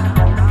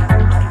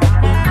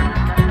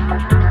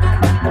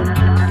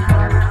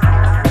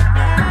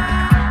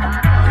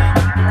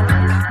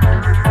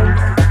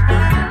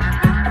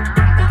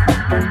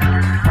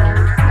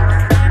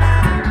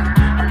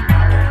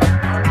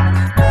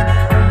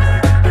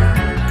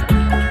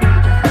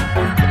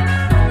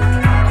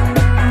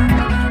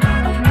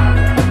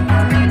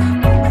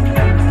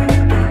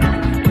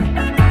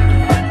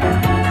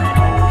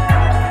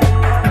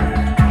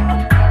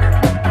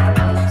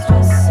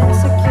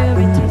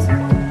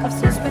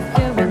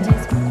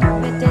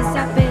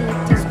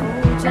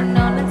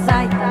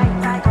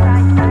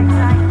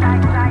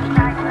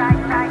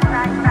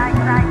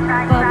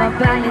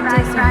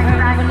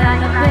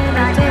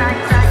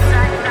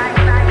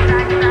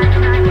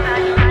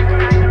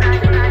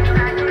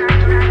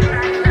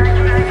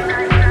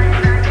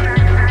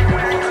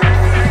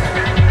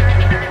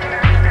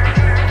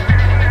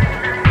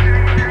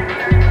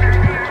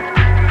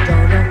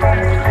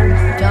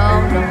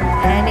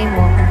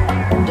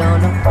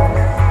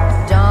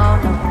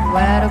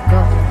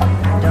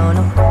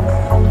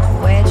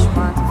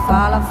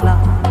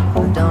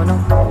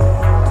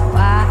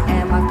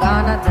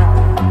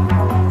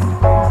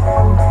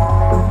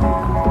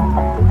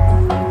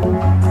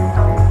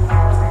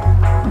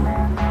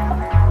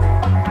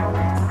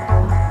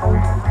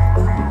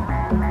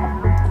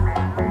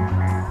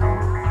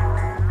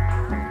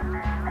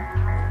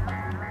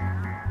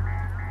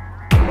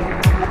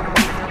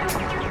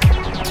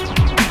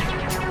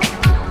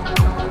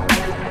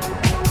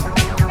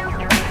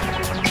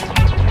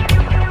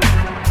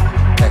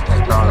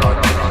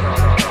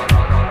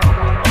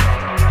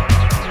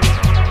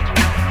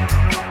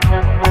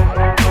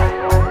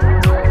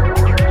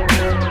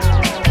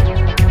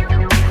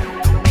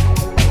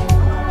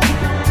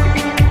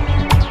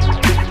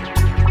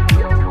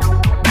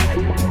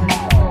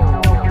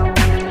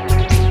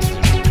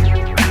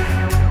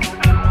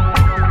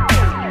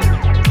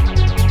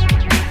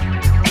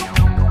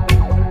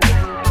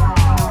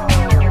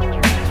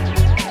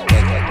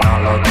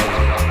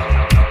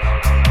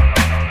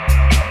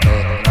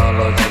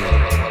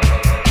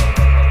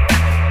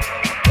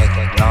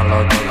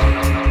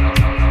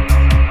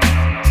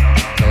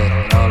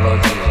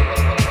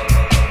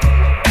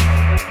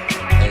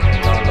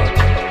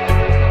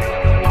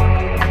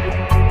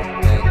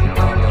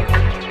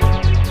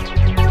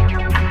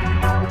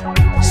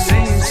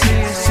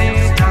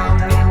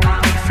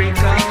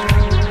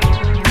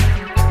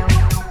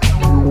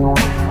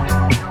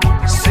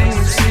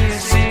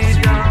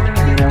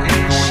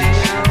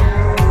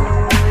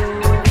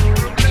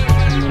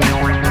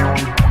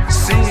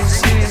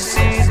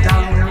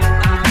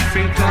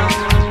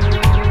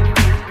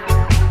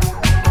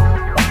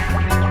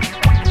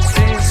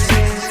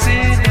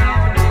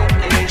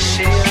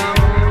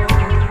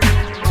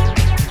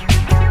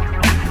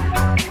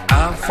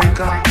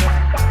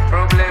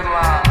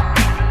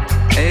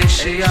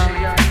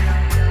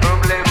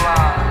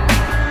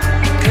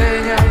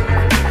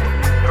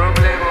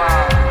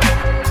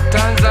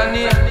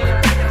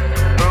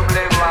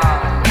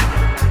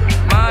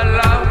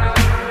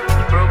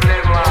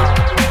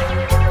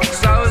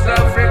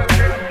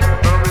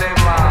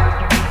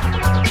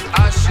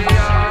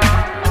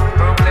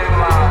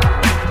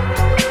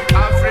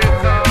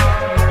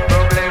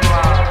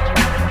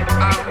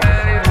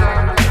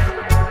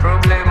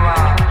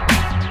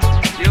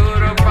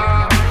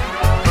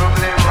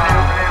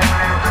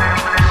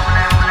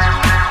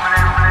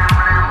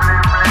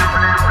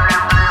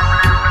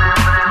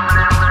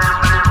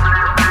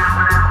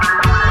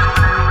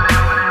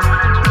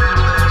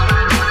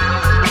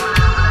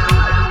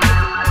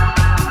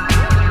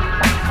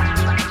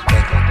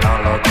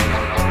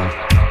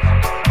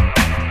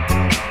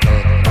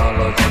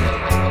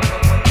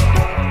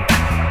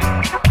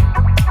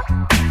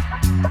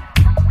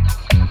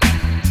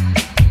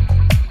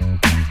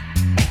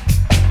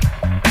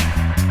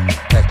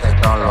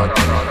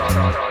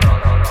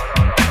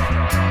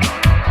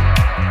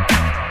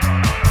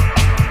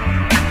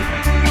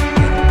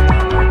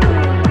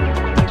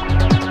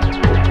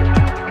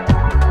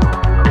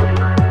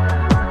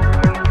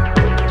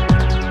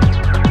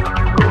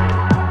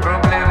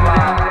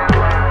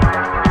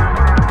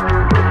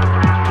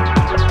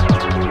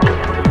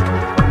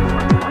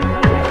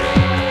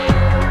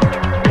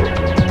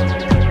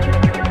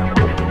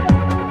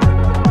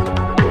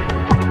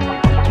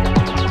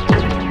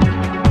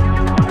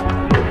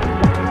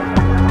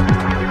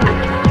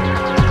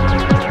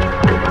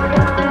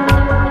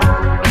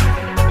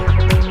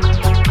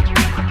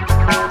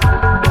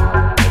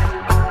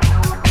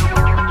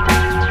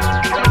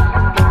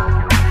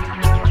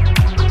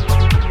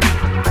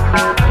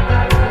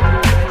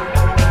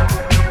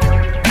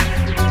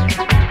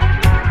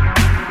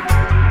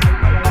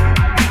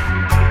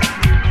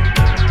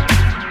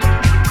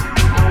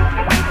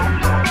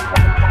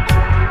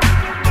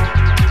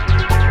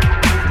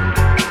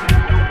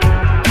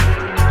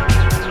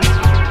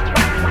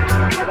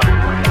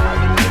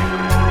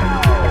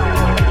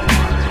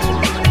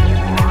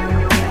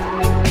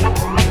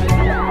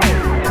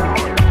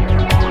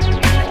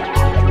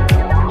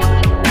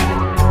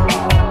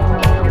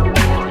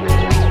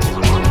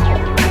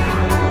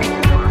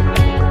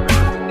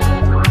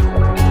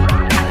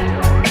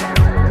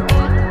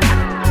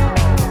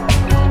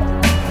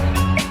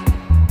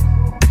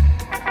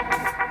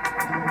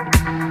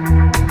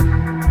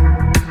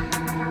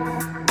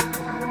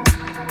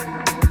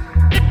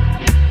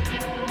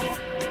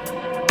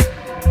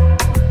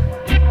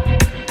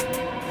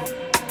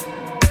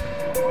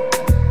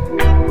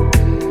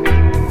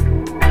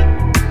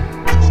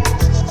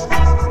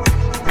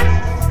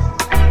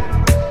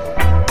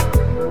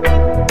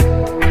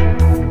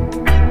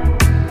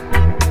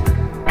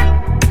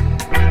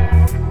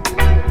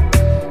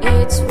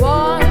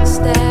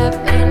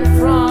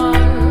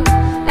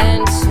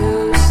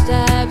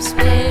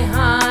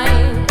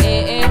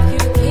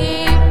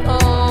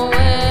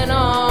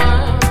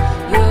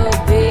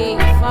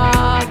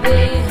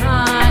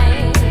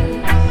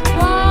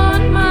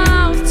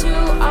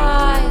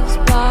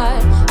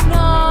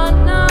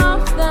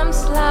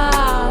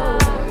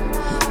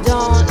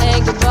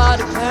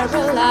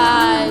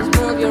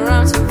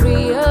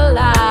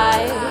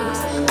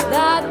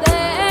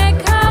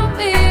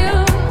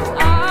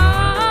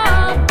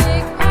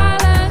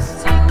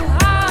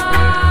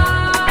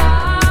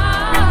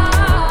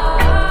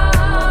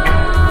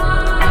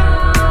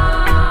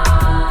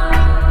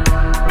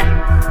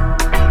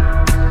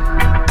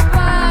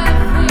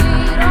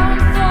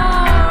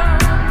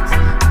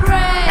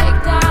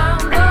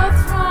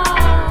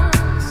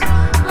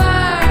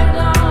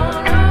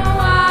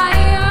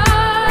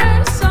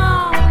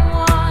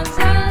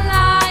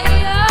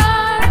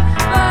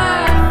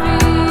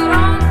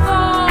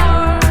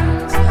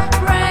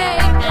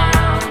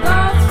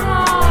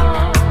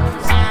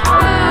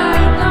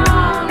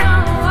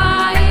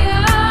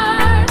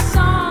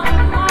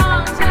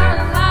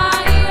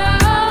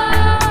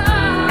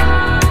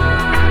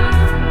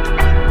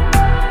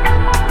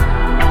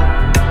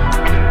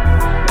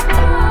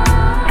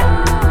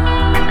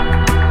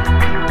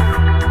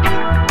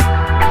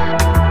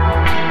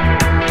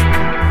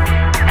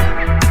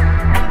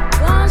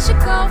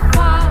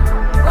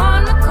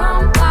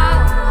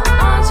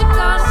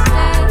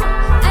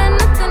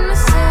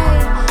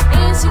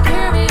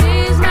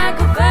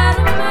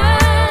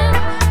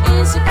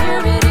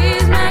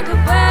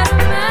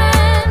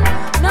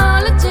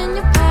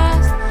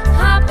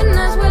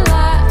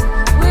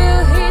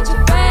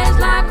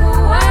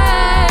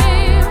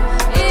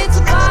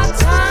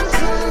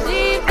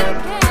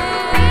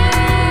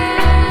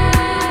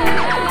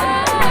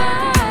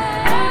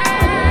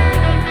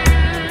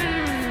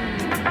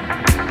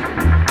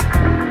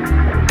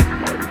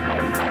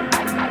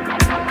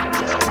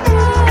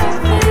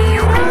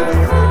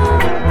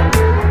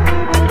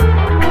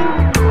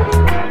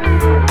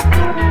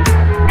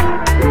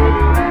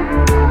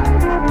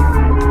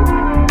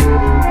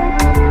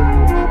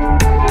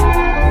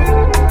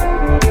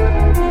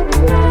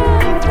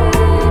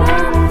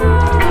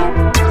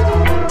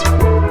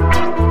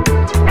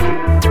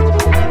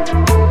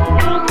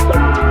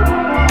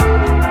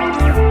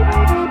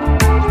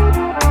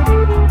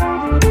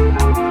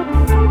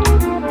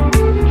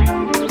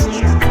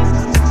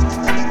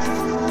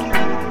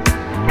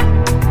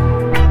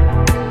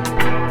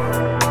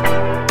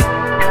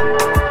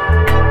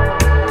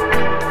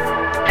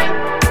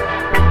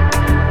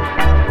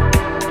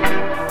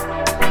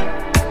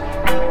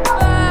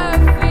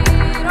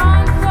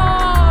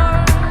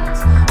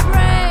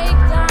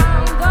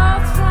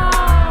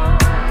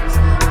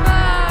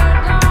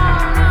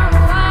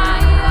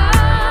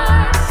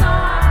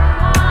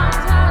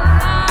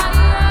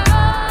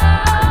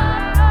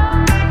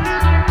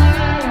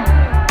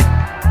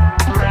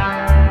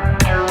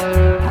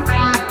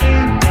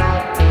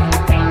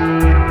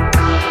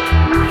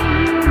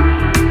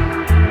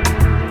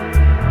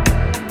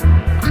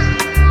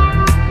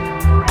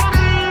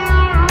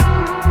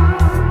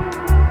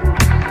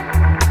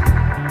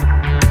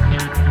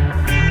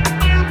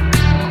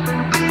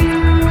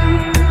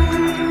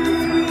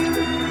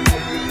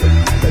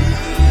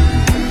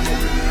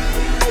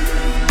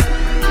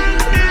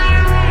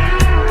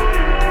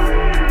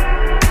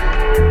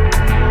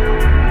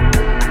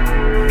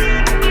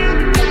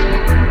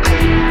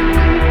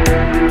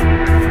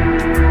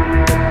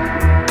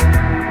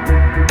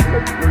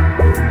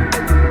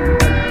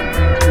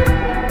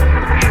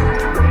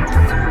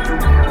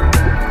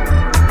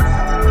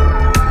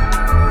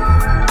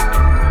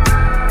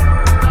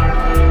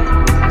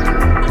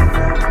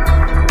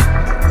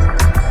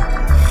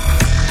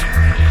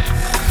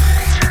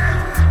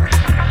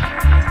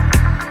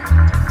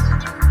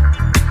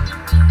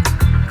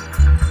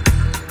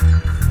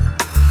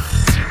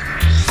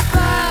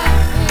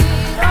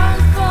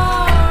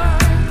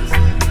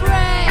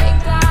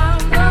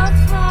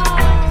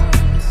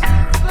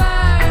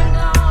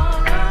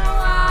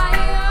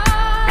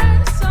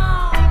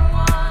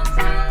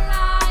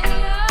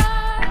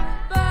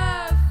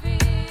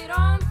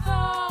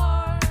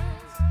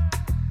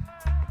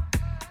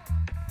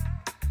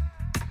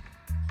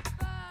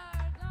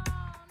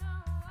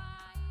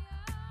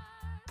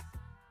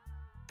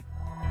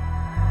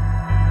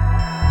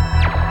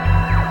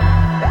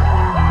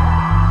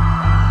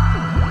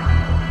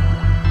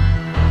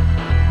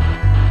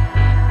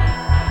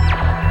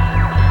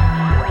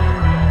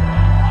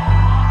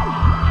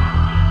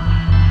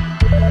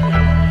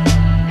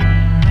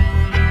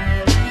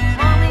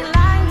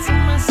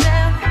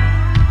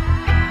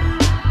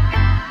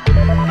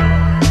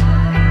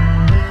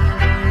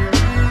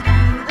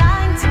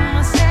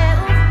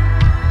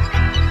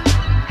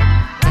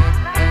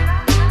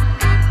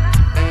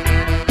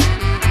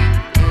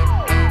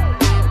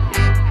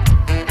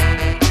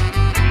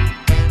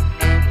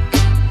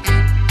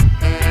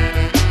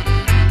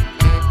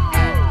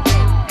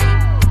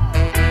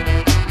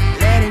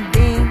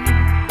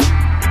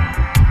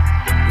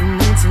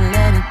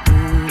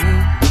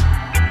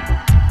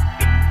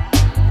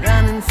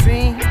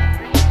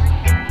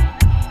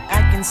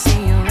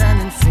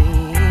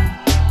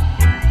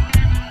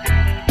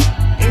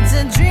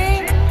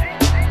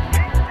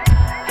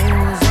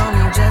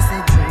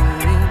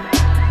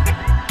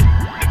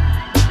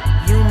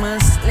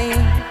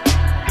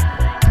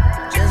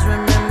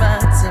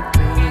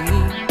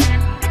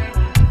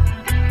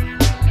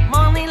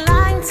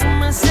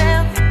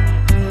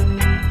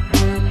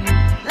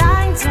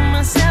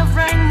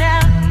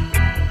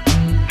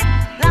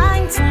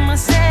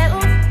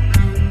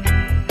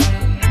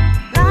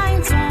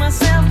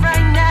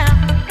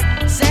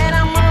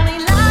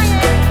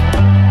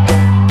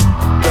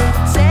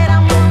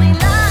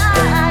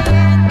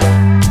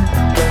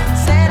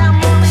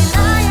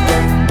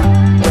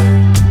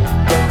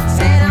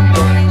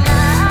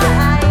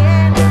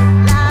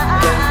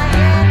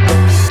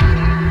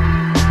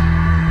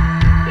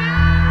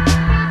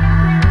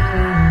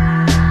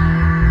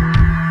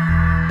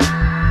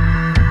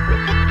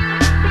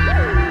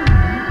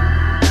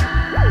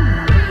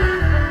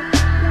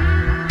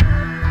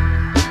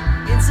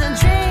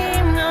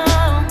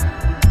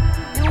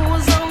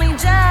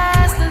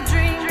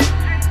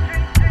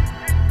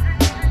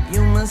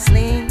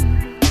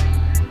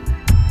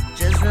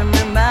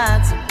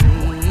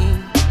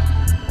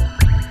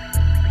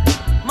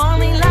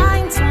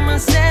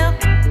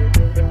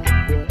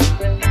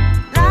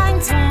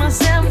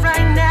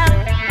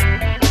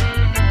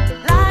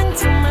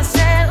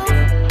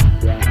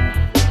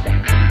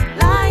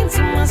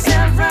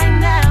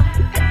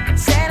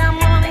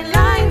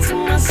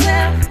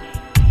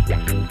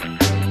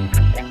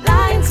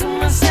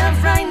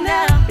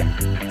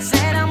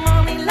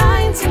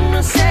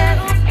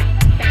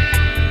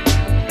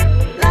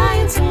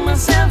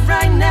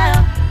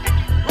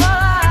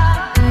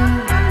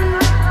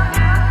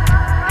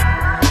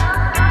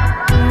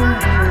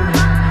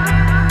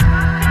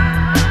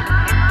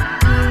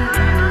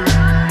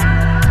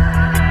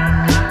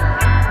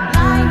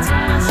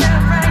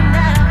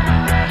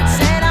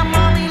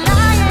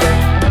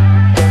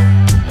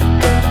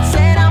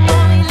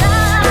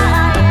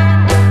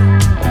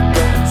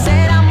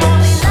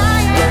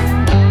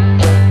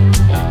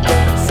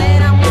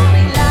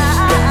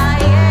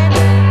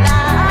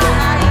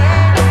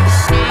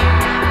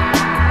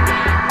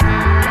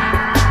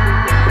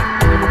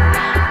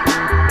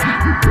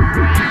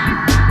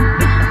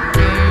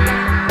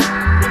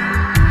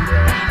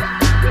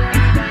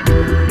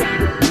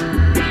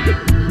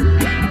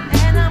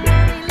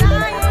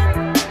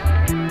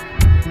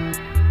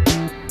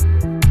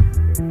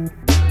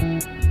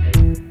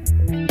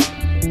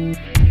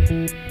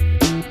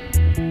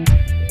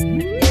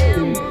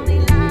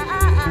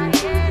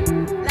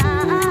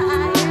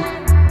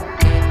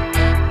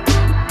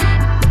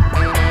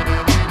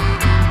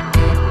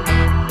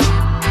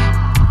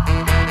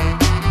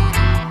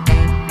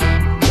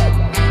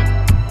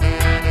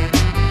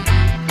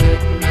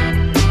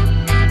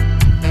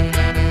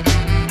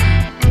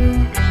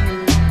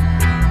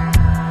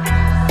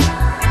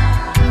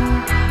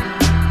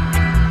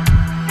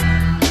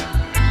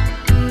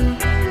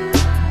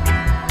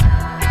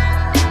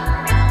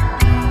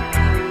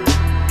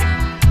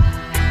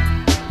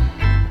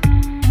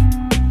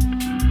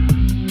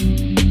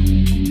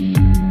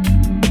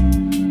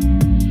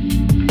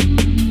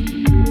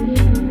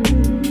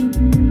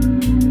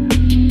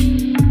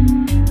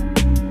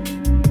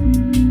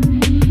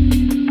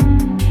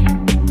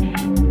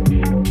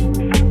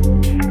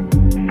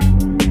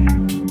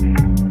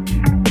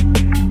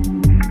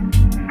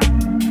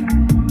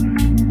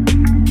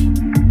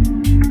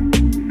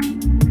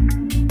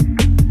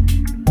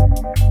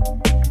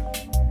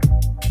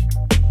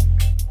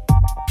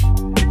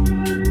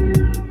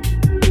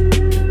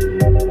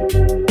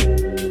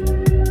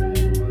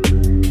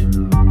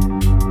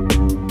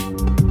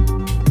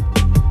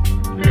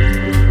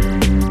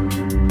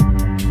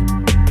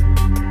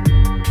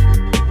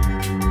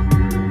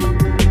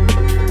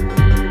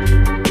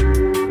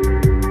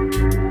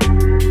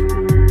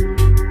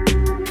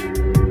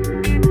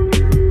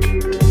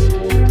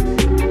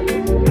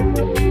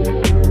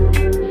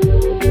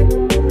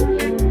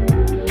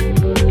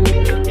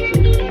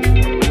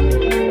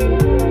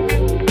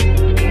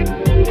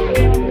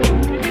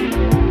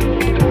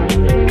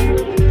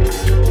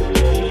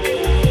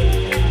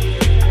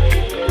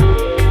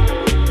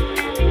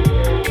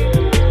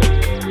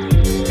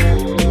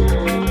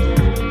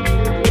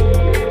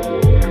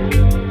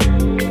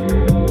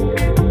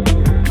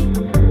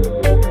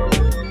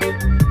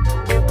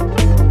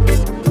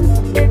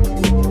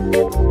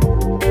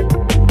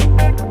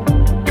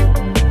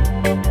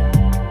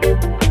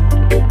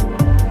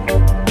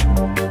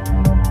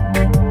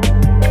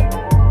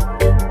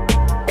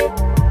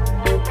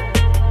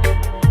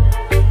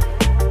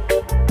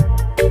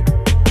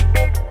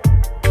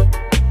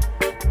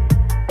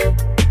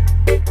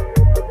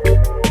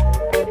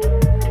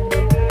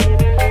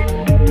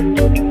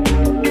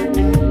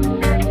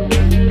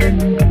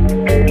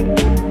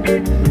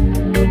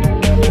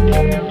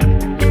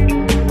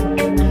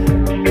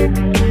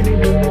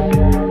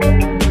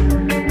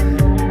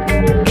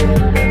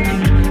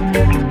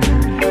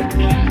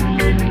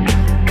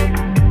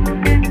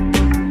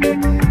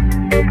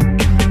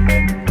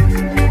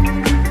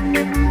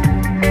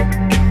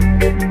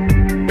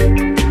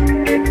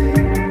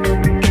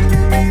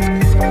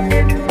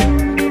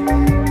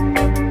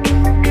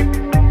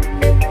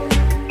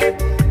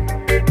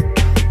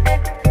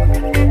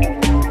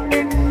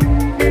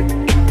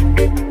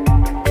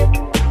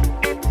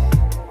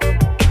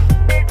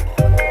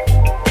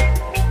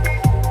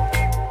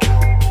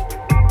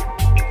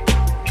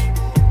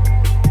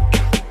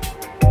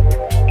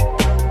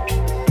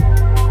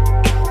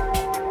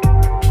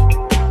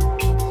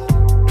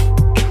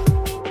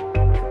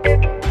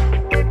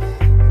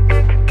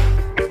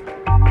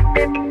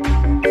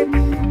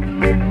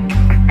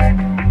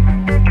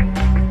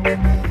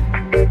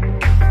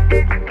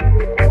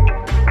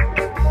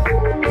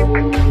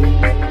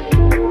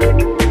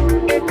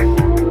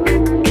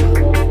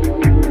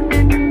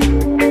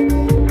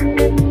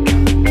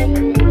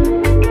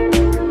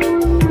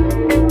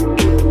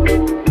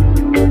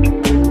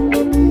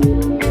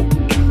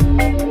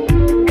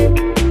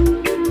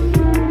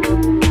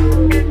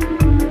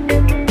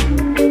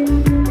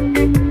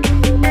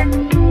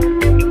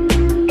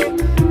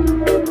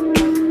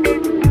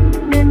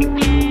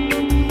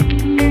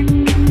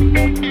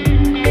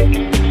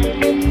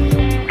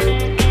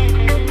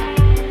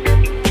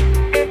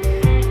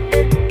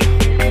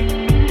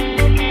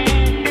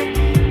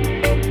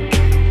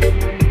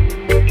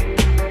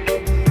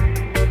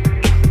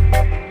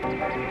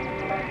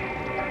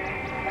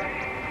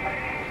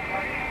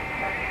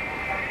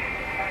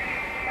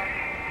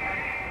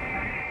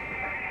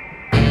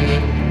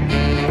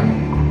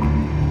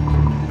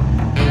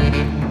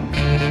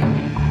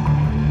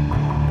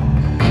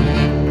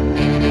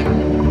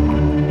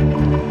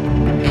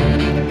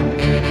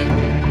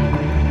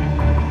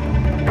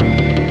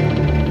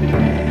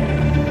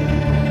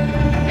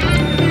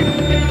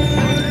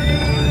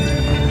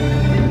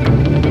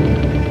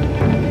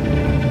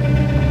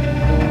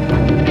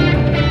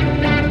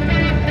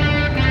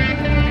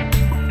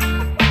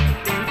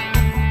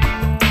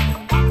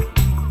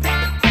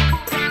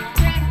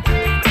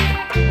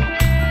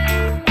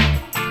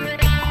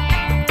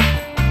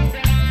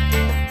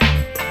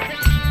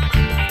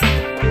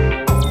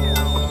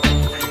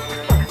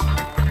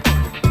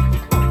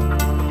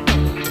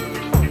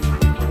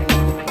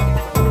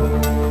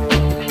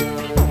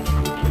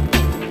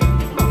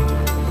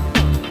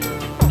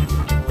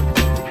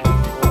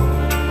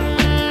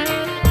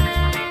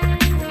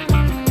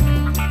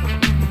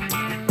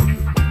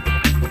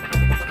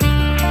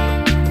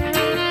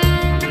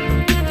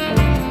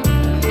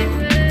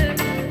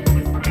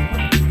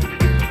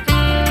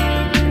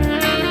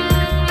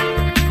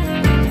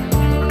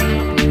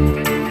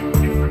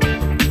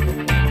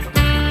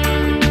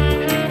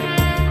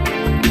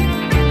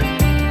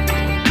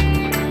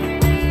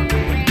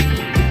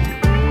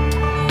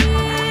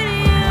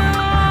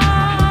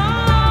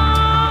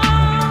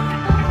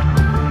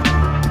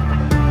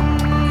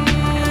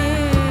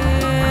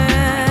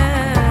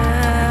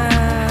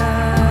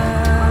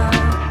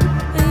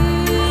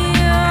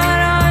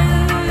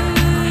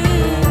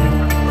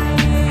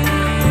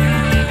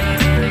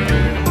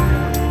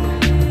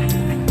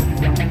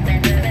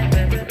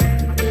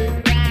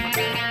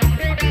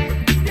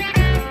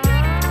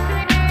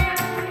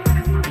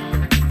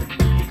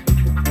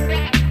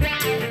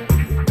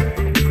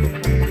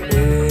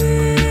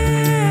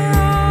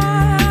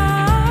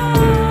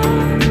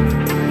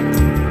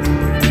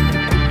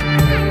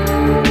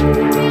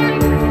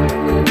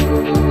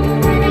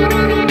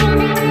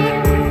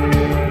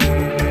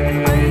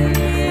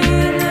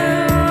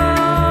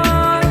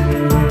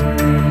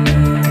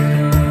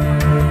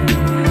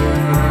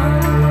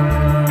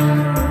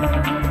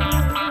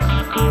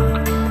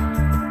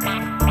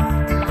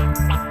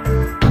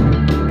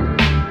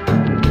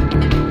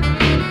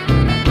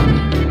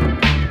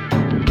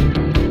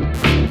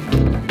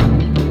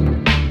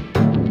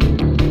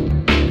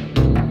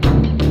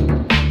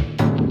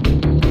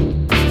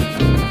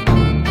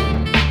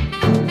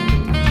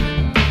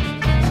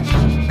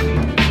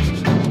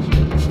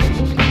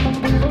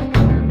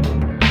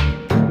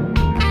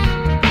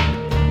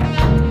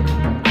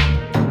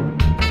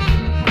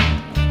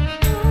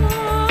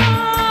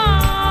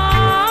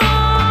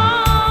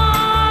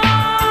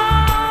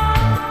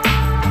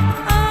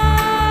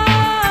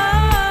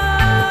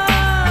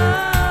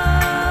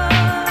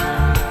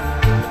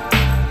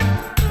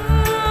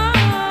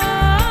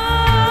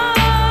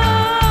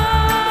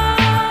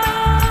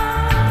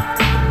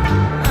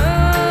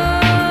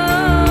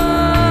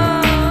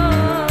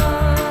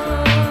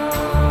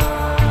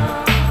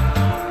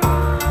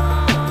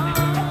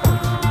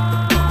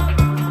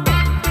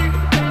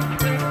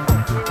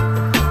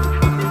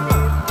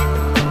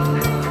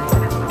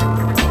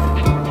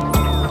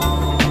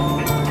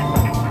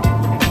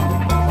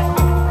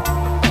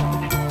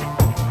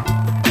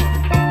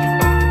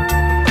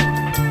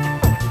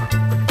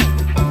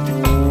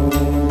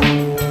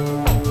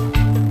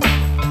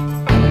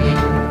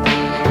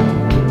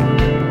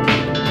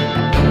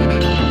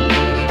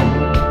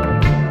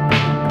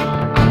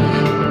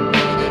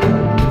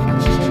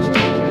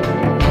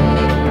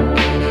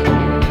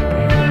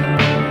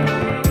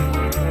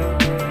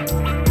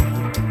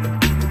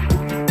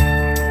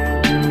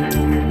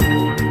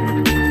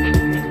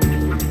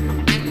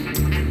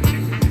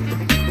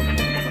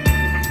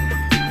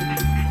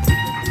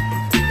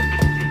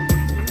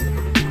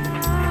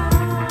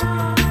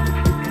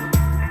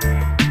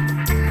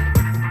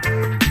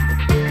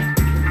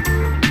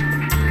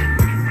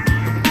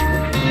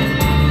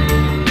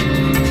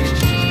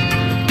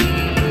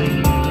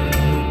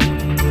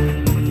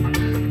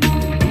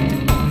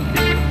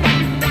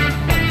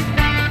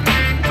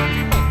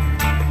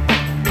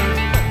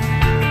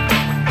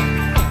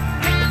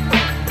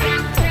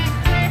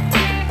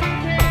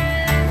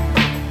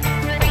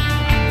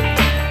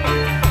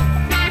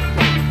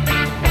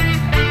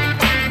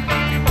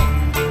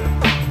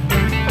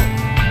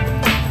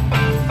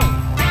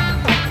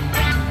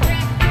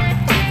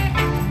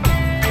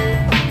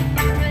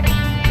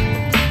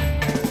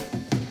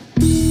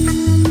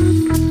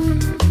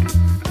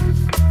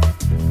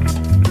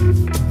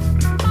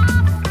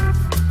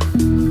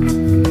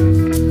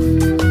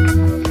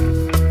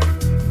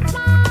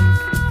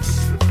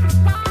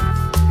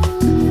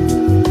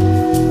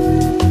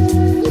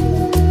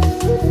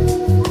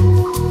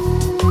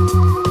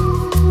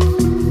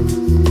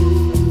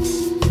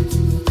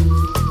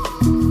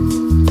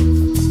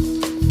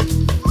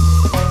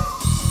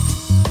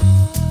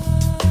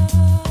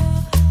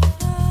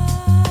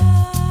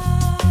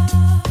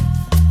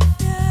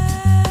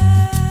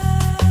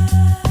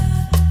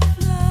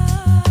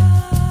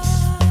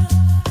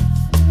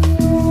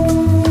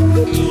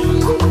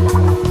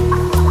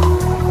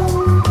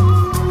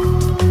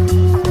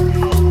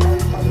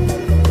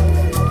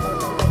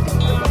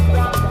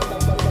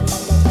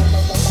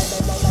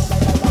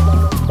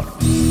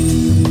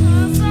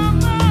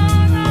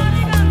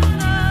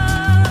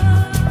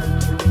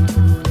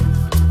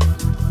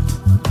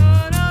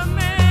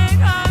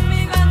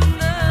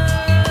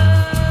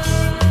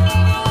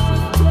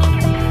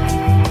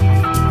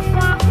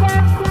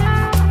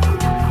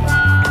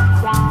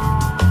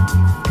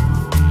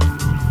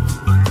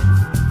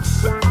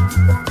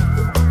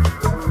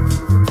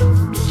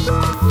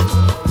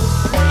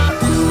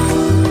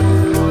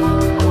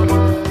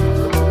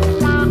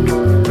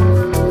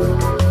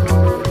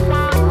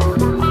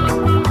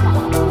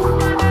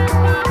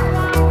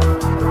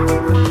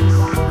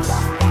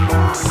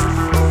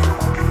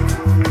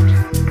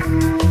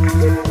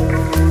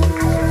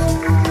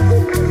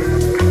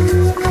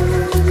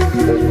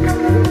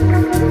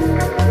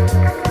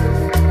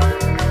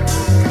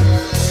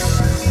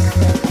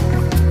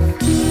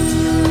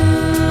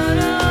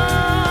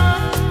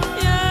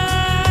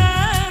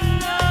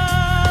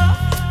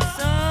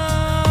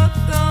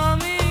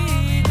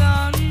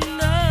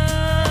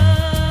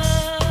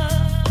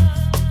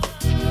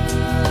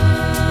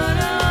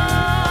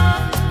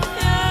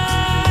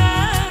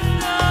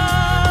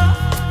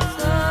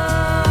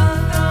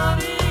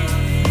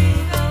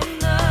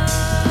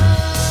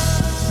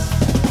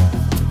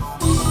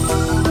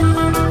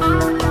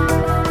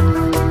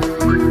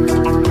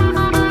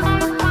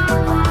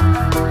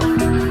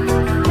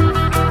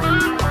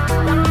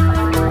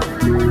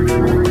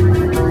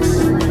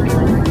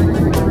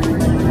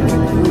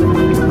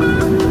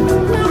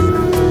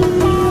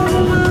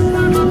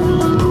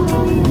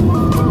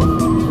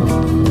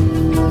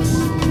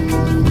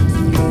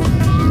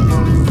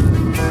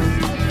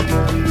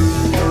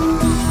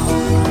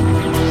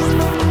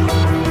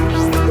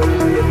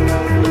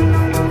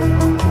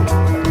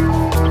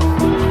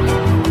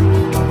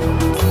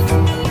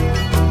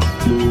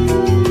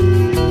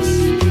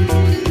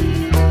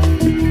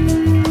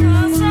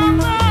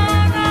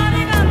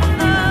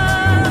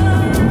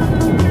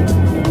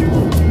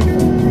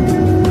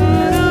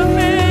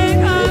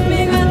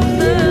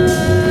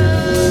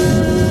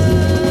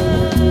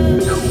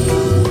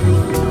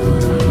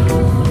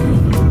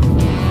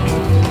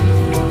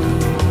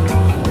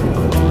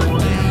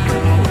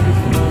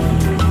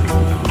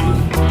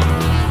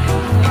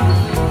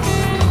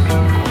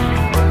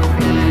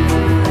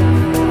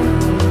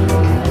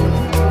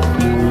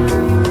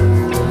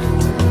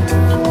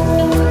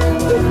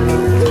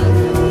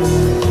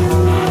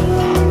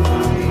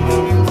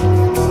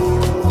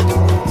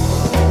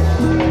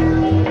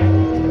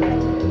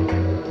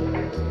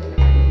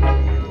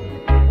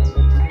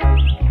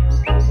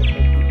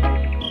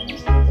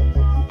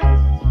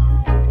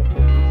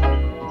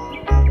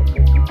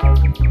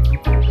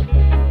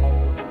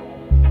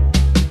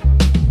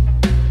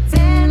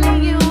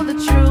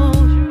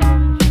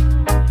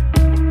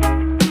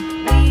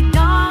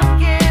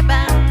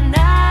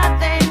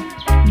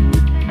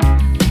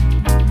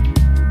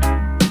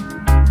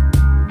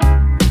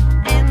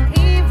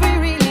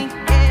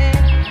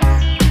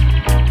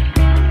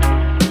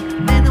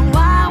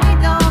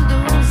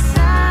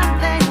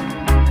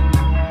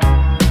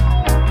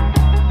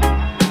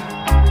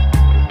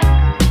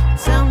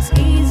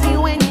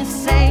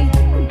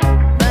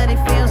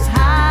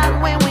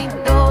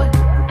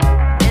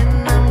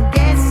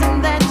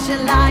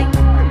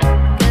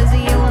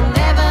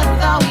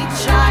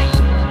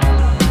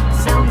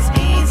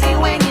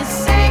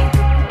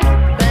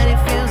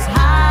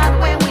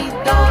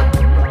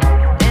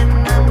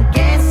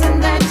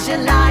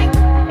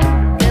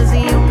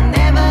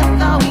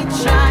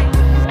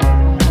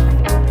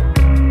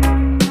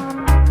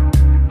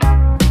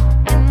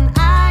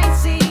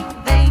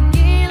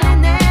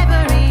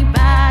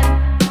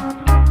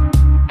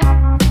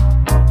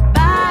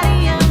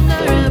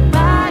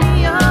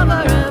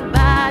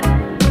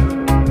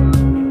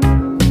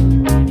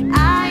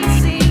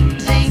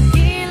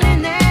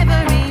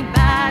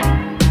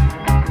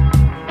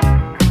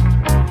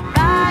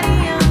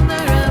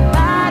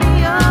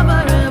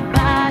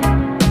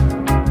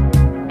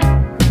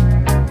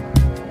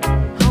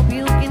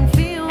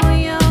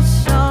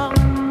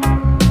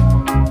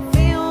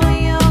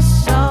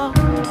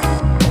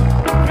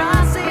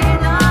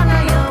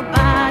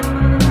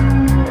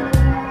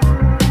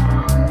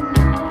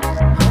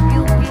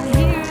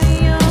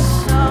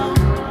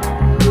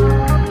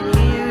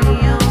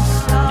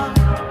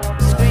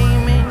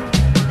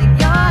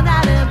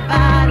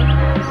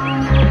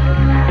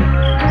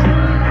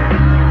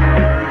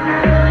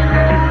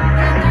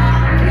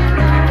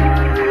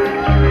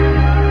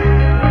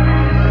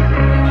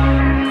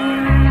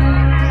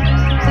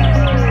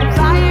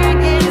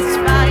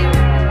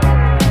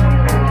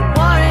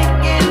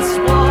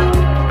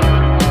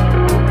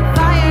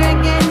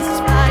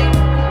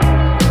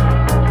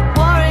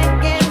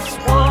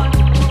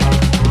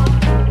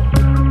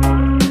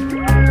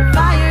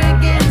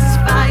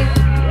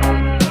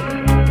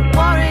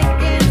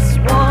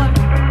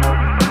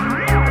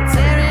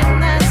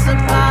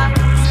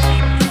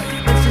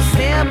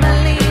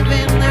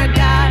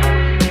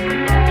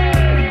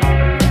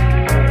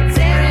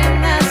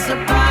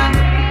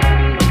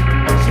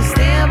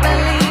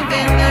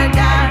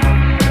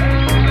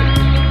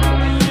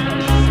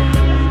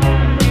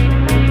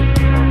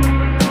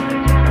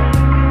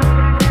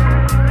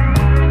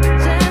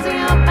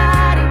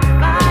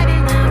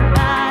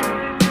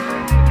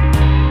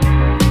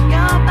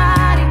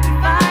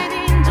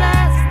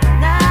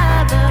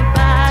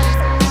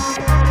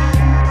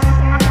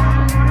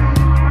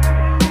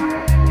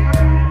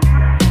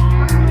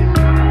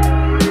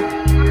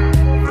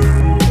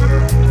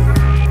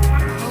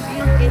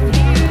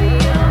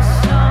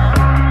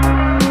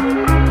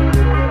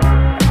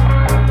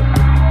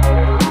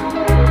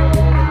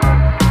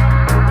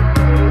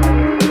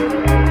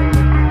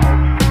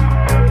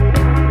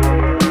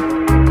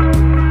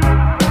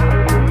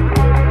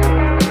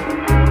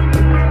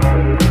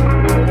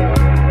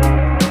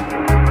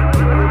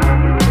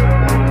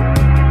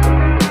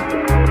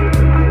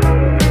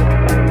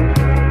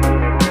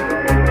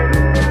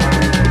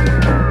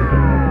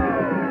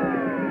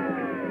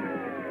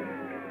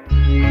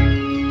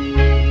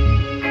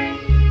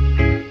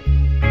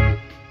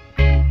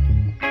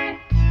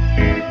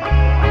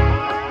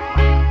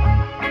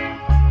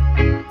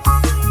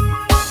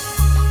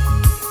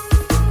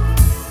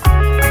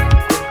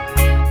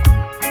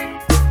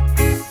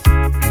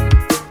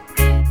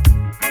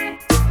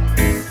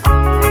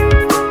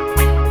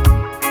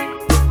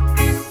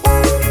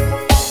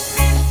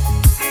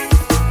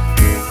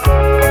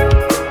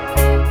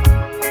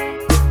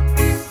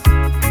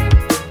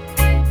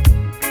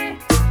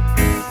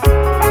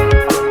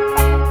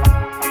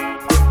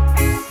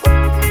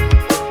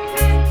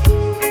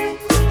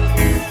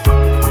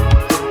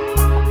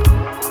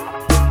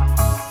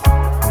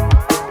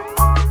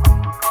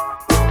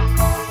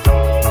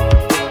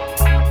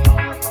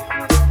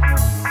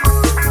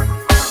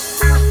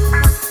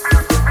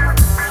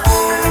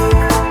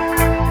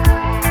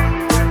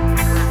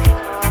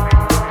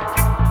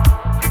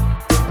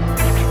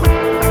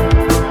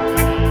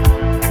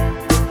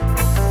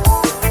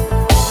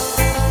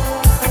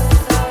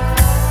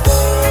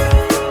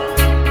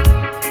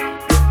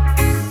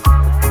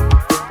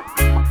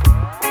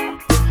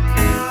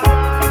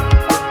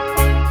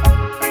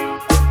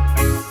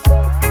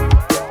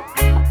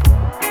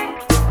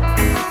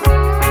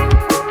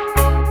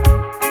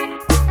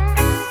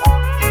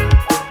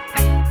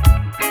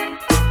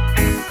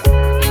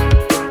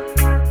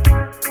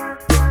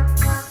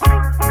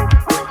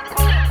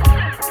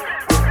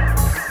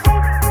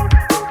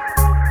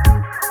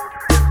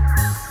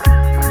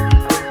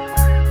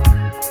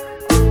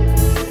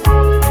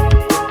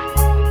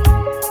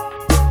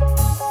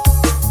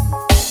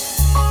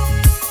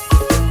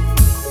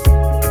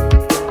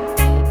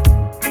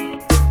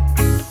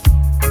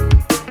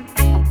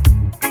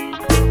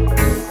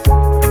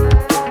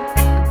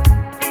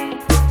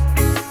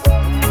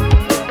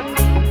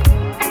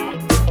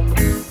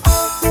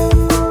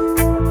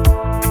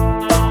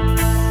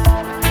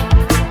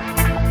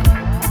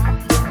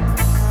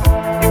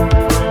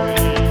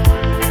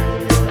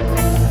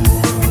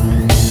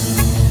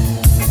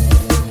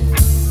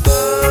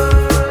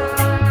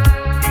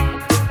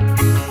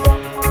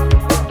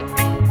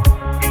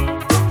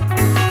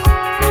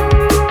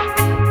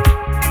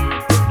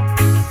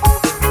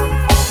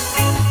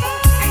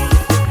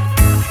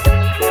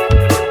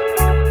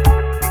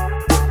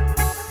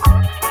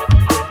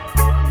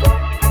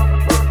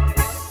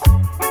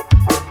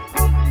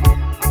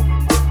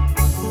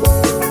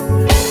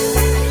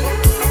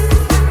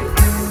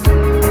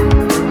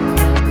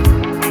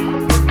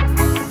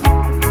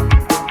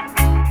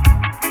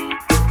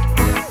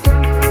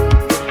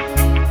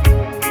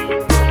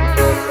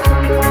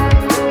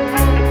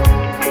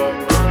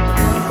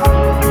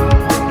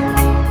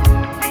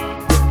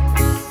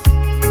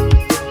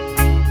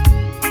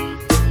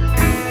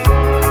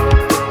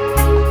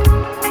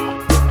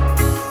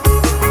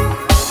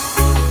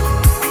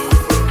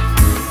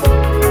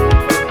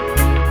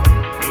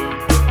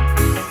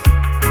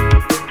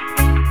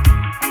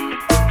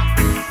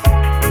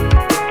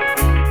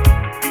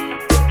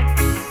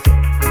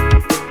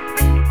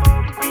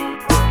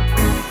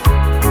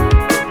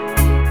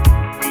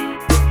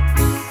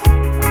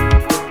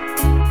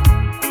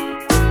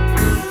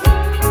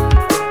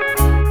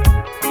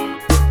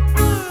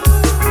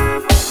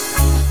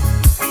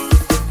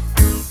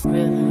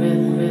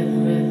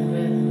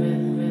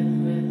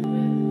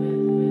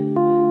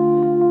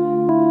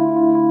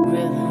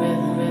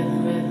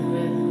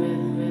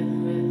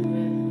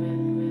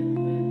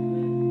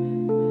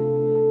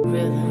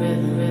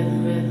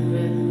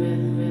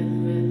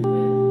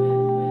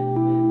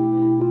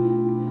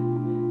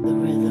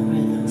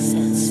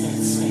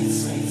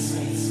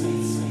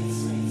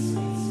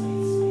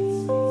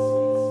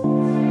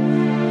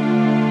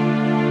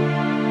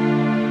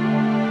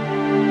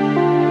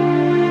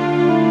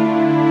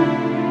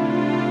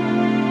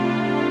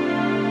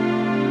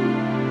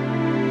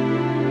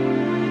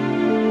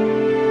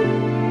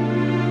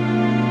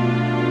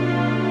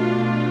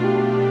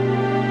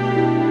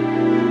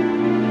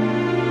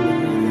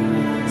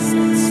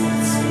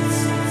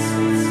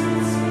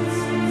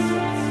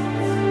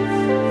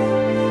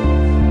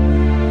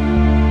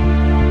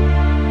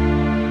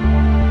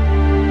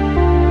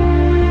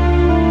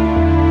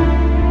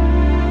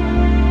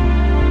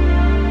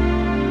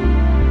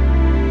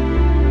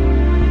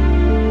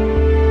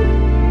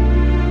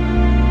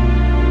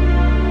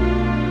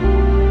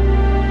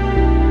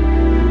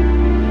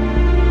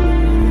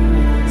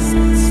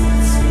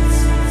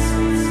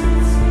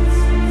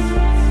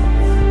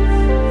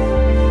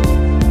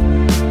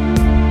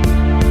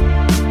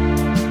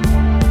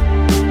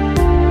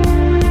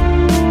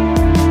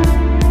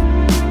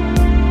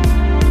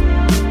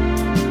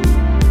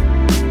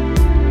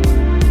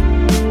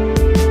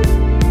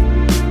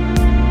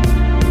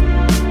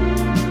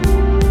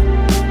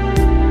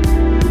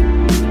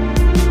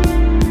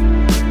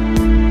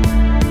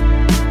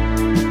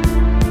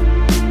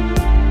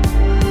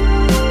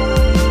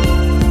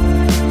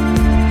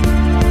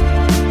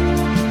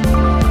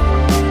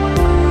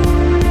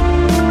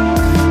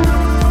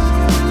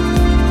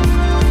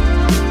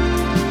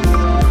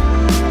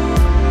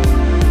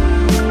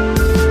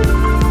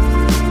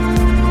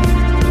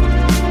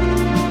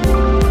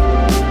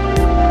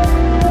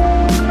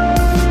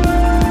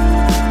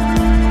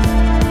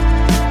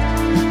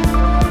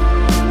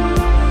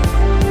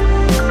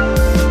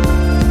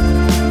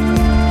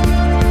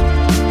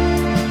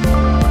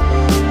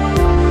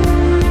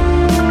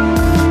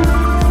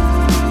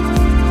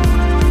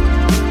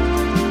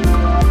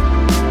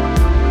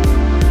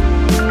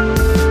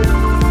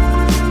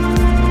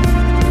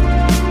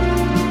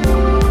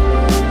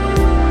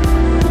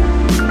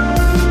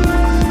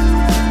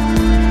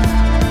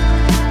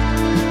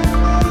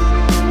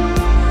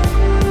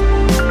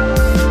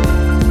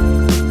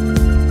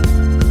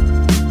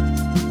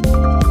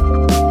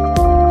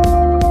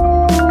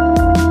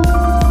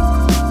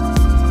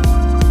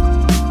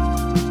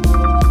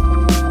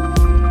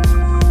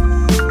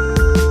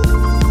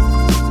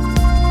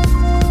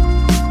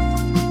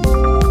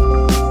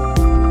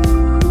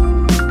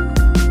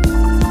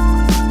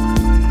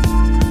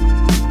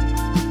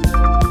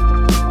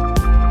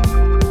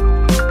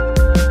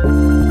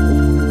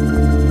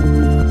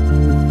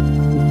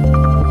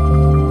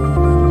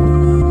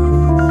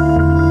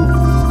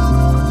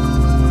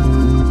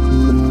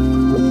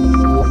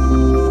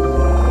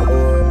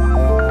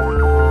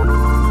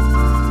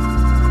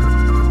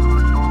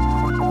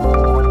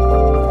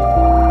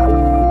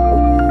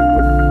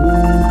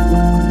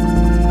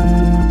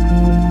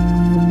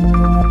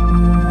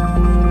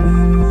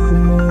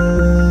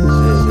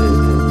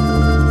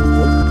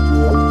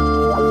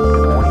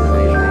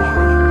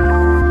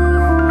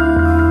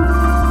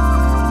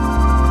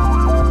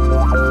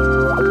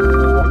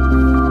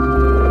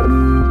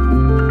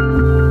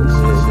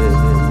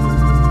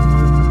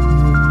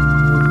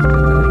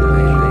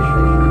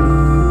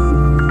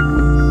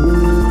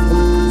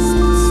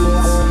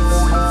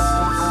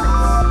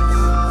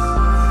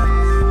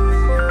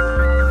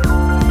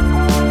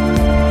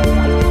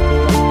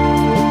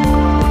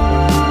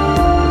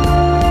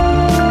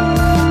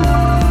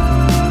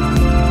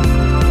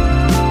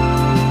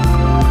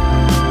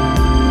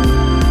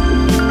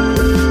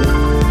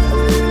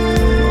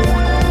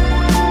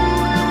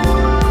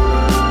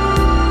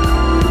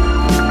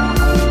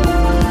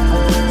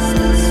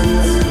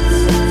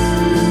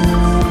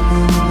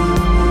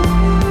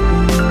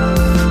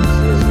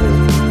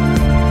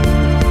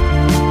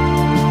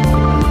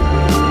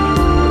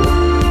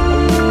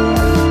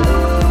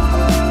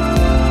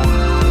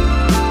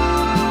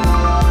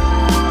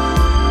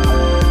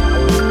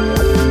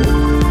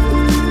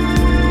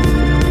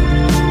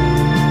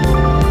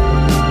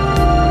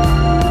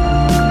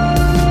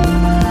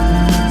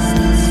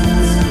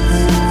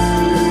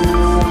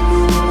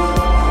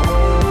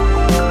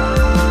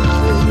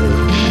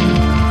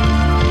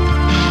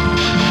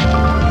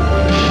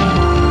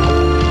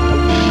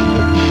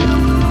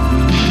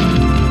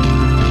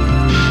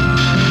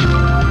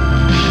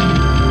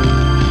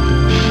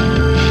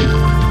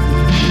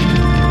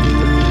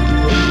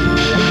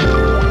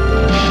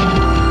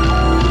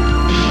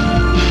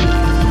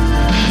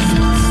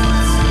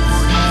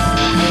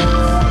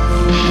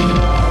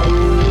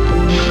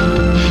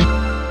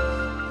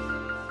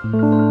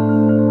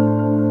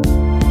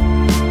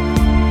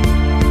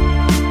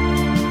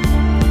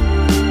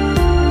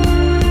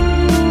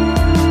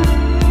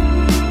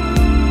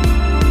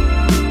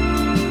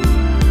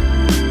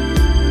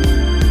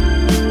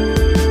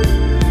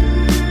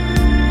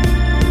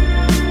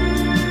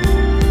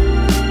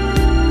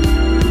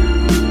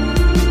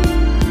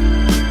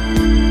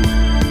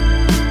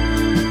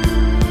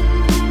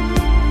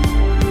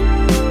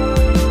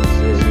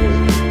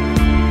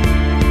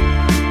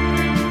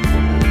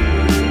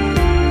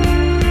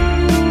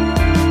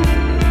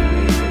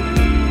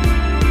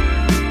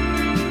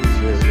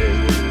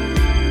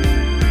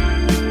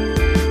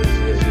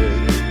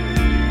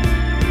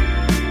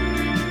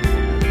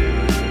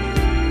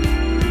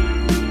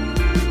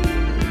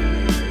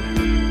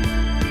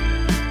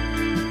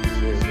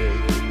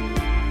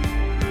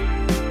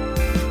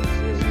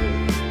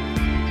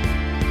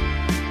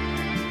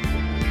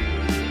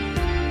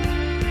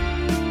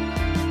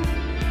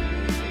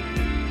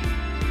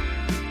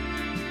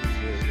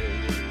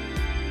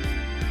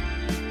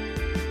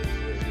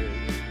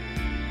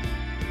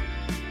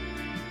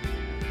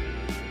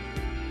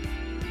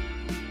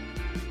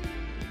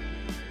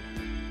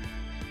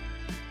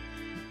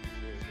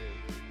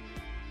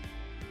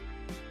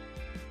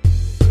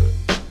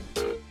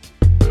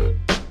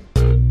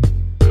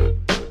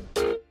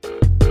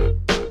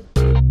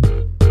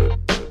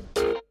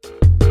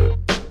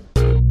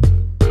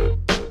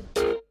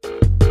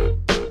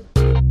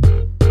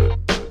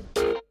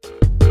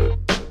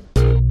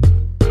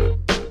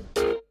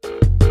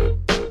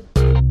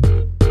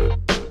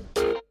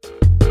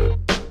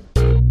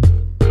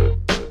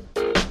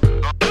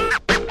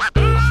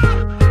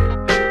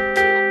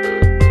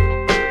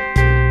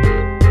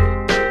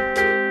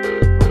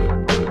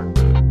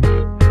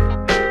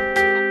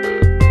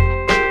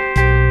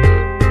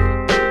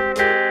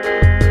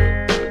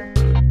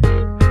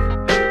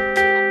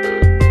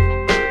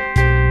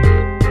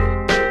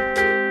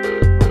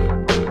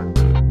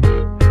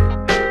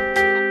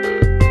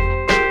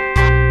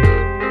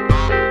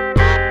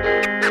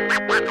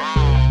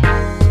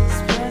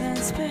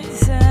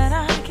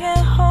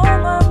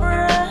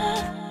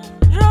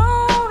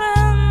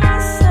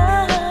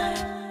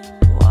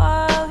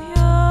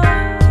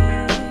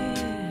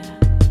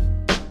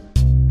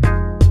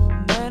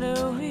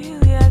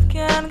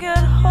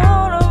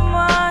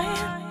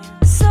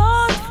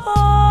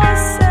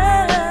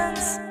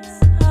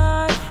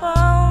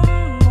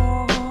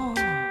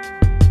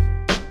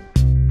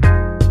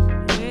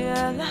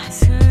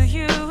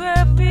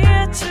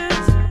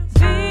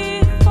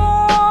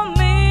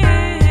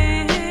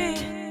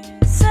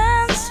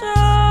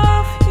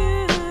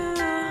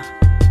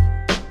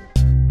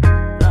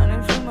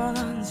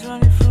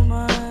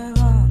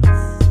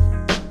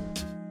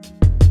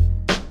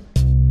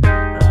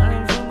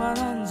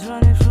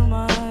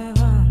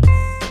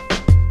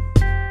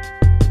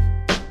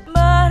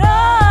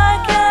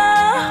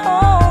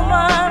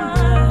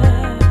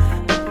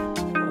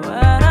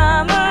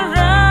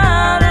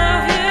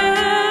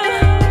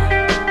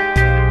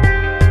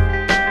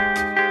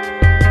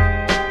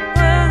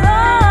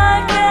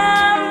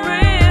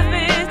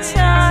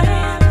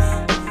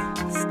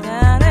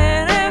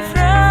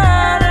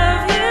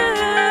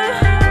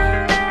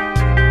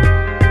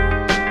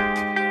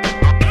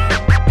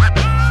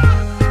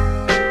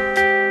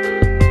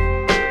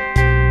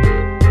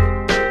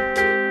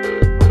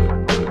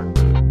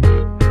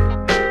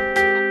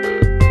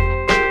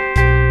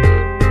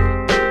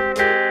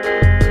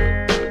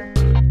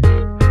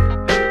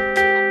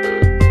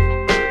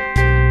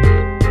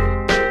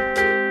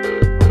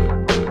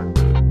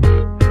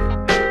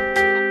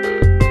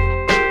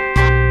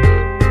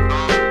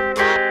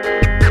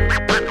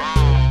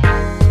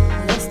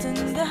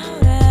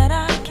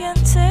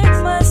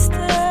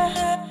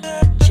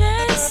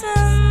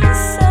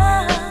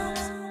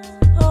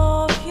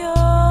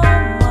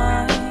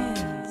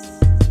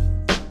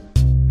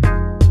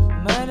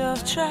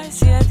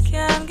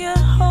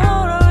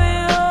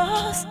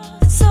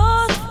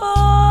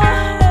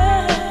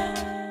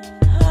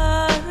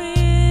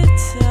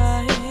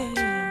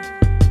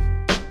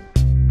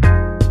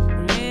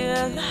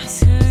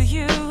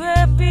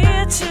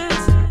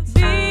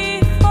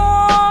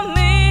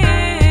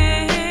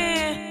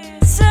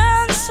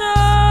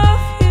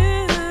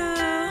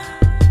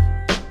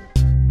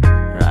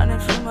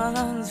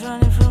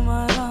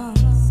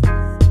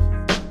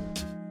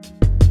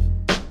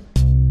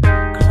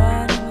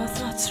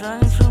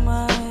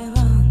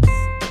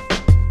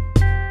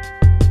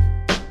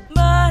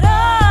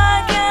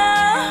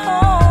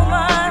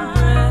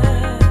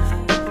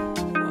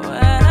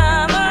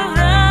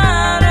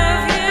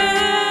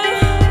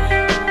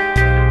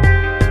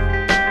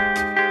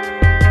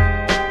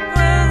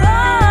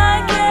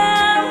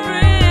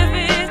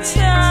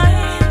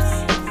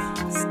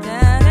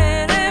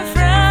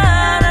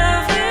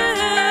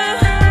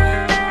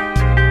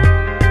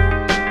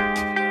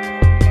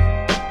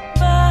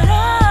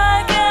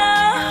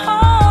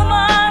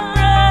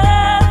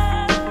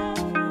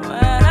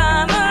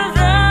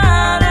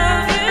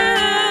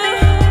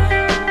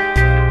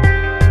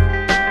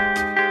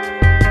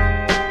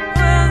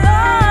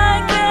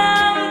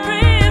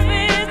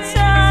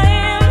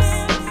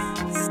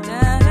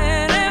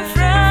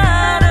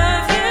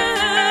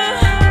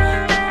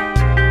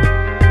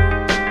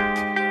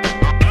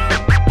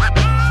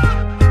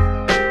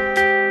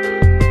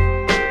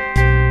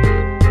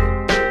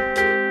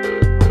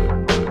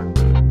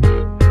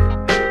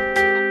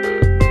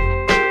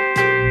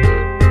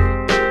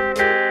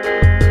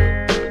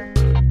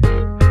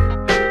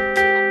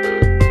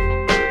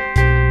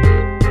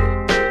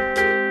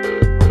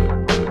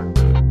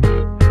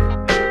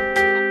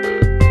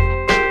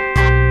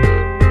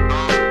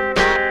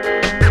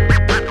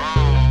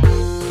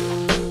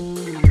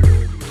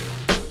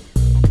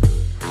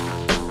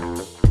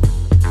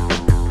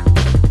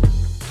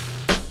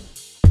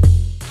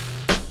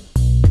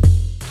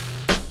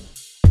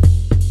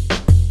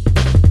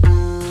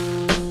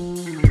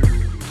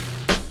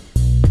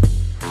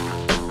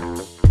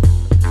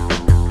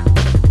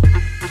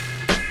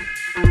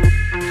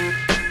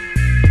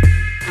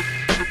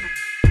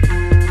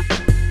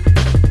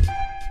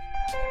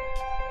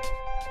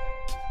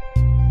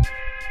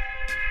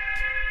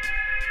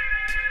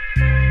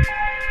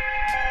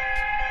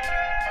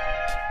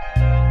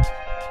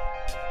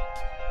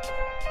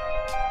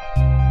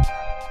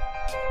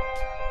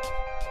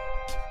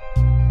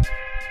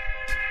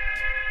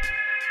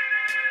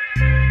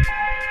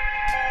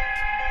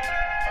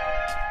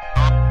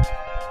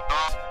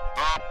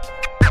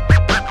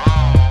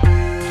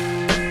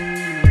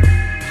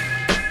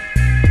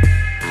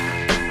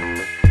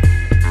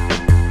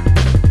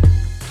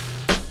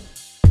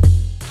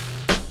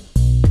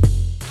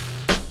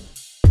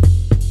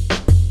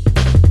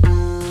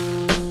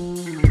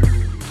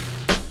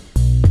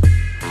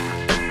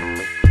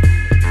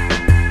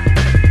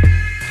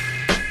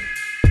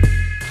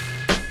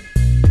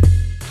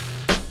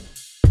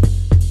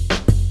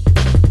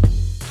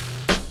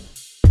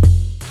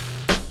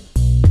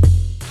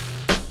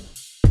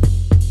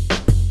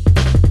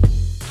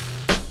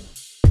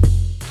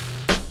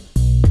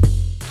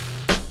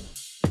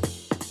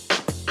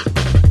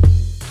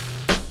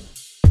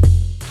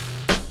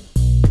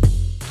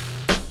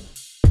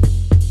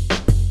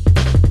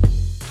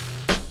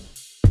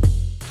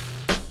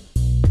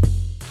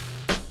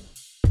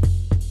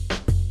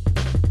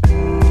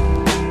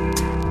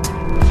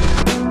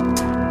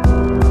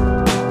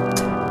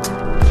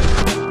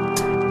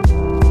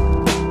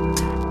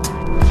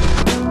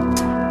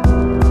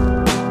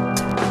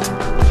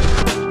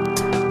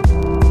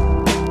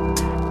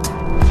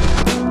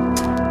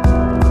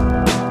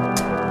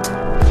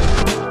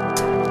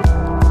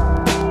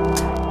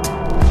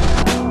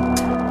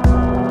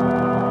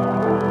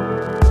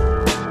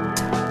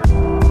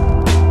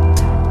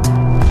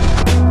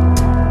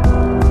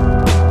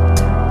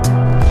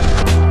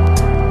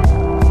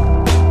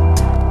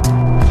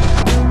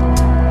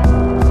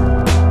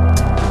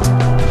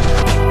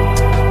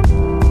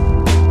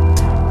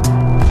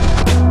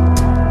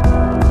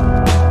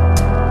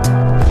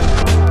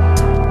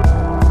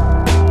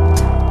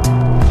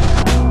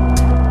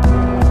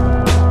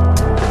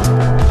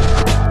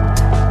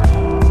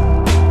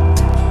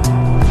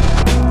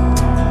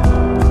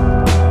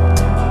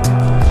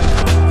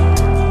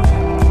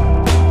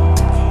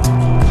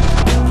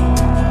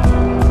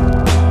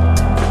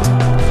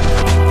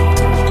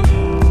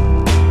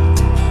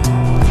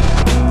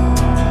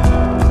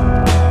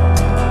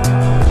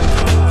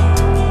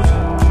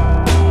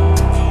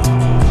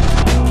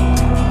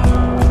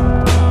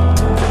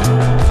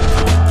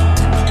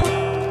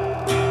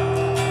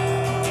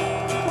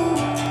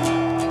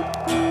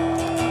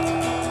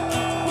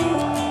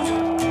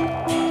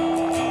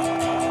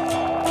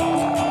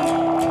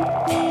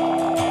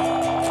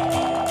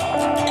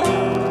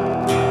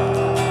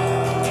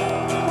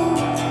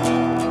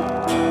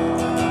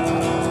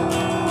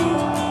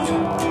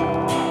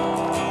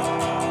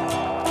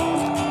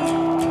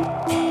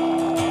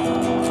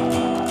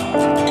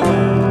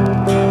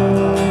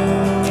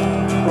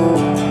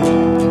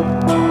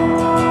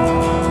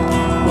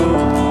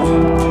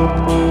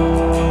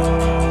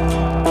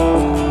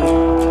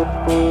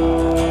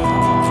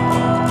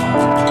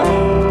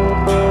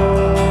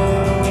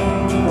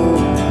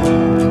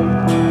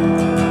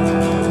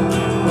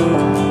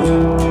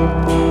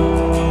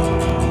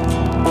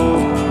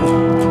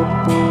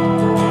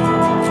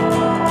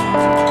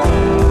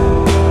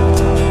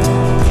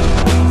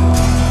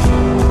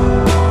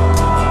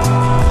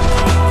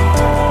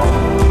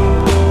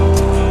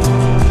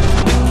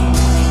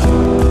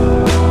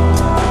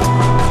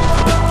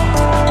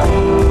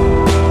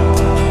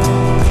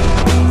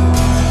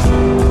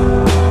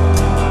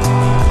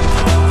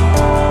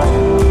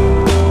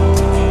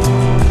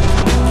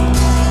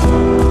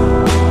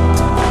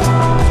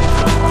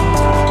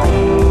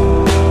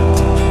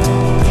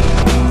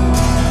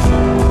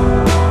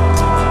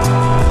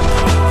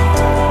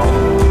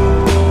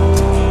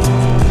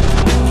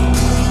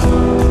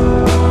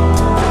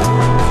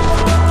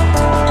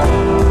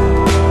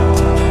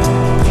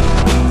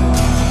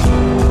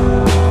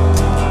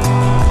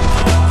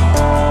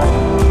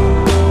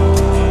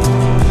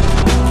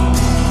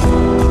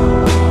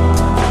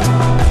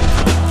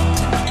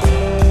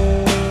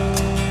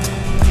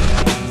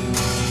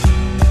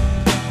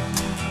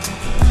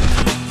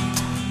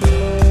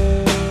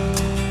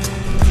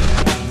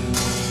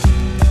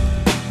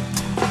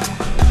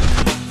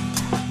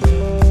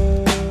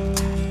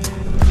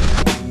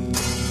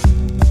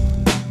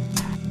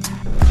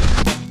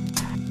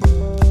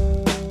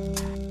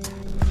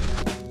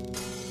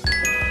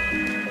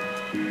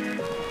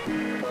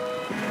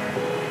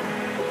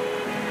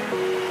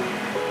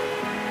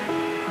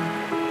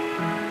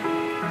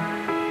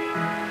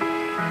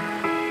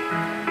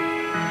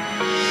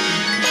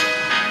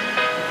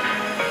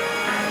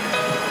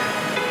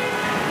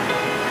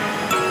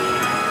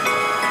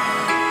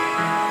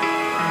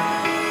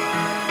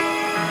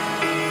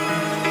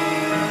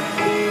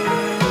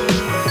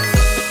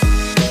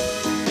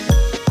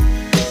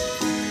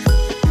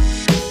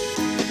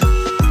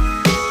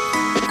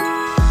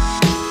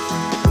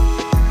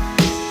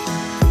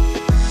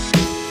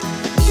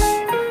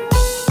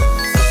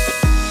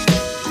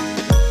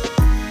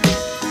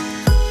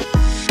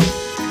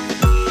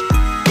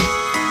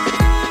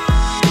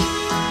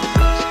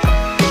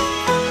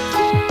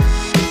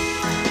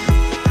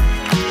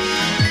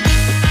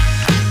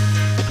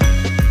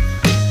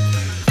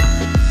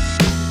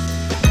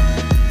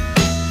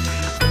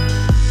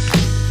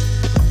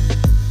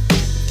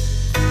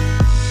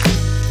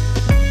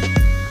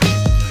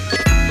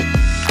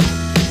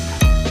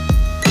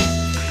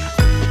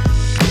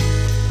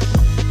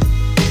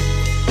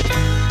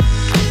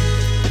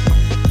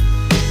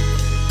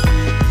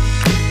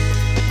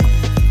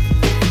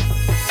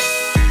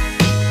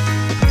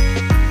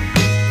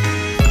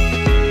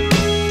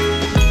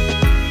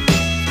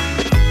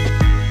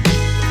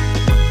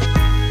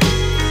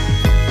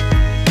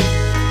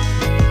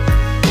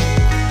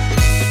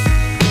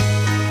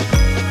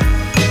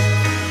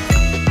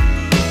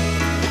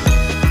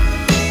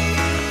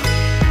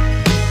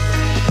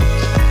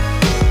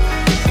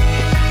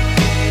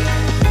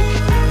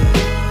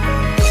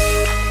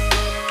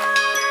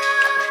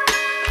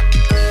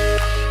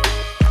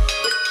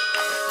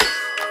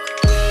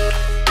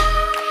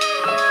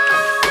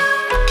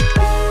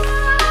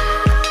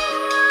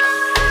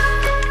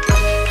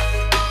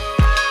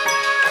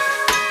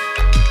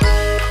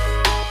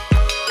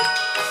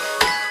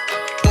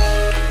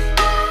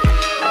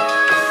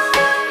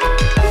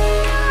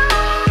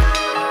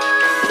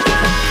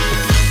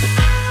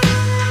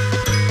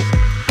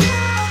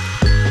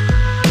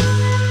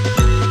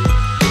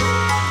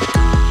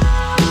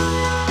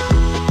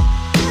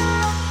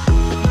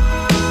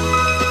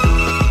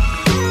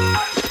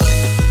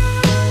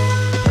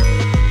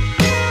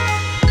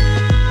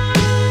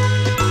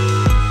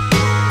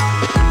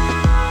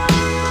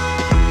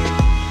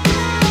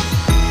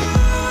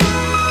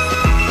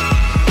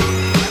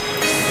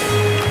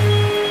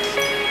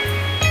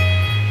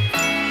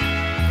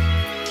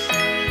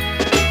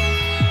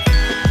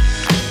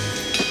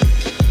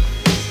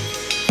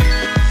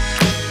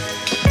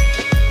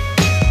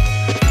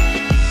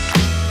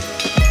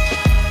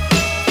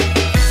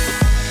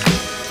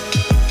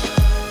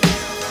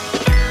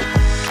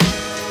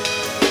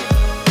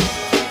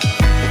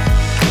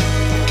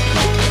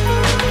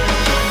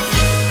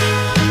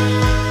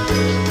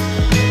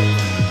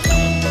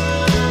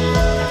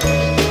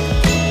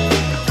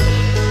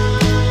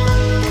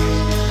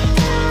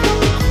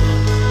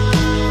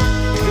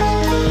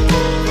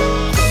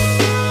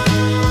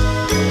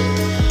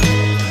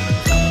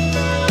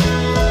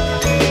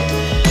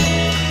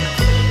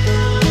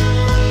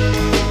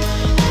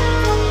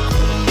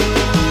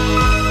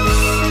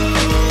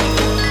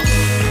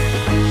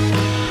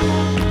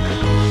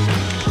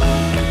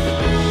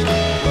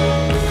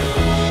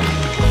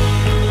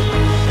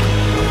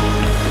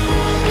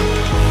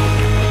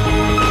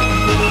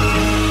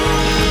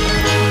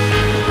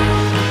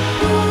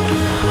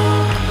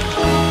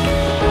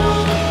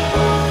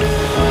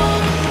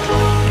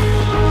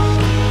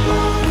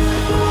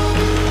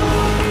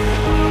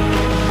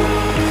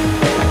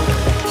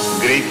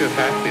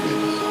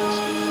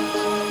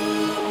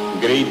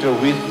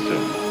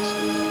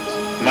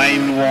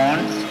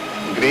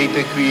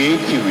 greater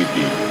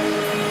creativity.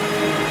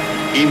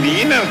 In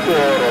the inner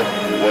core of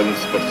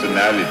one's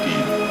personality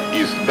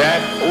is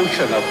that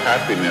ocean of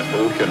happiness,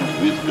 ocean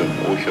of wisdom,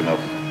 ocean of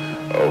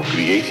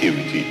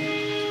creativity,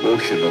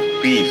 ocean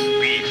of peace.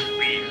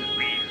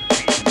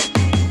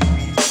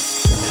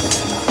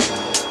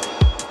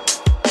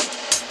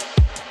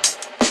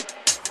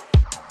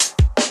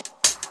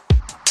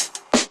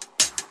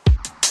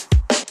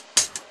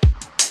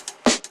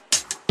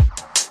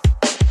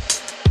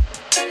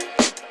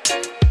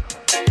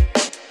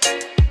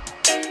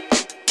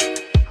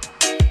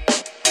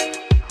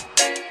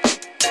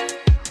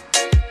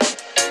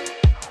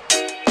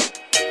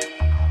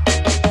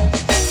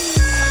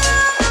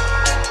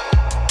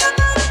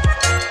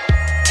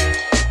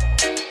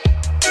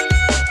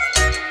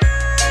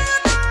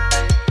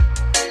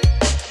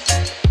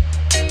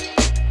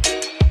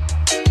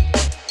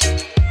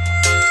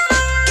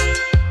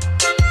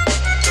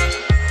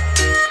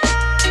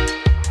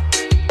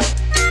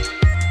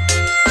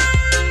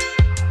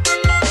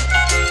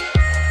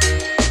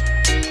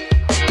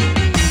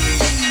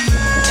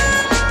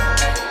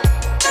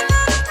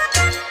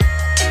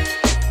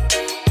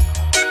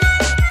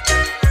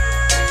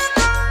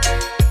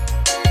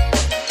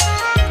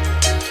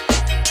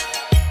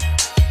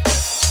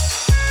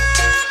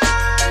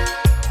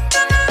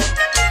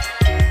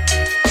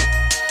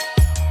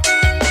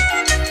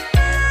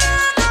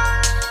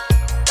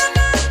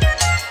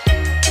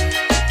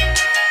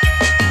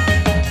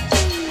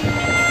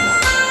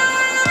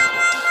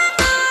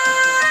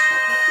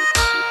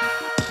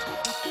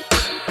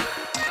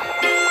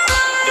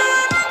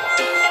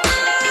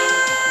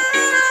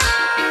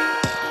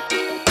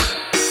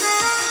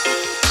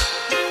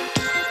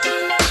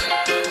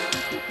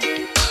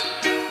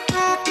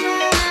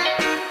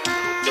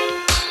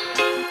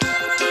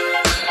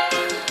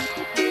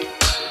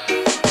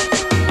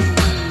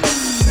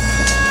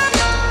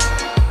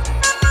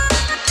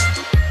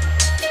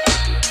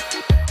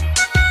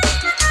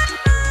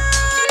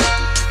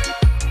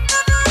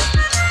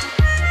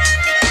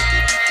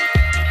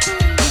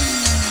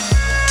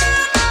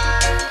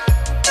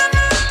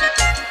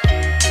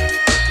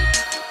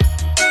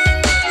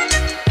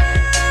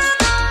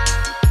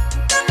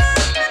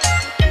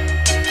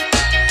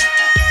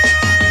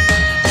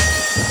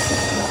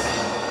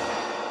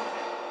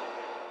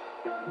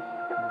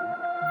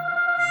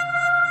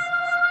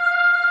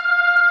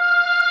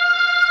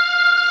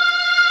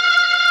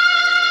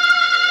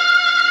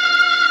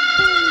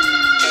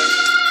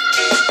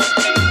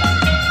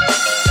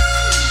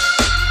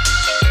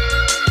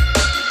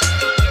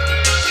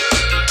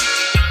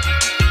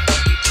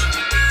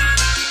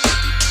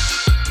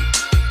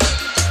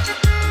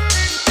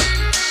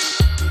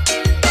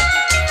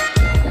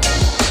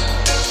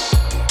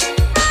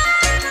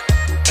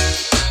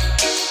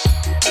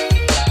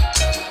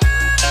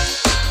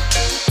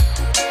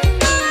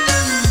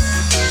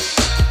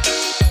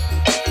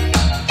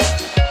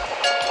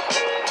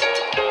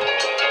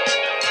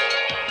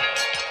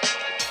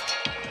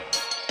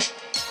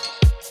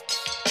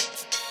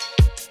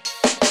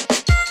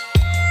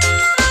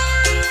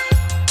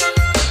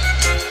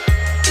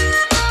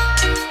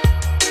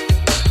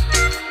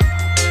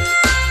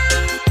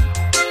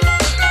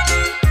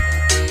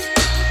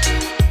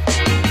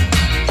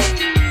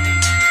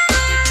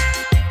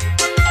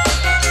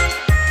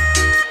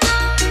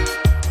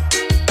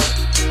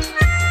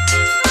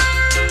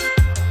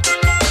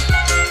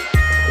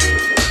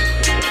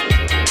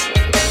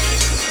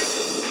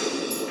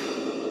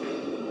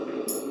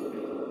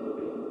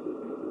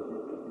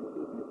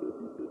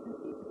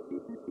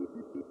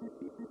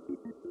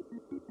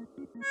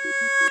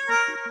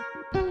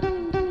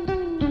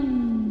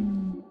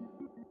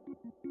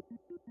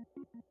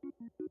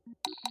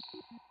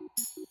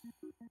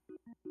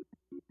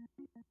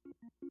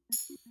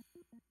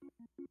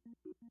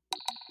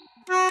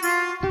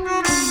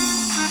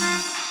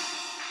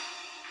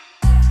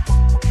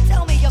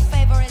 Tell me your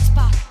favorite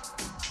spot.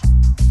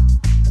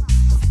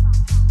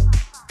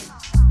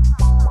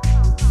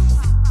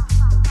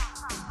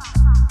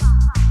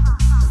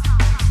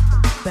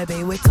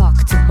 Baby, we talk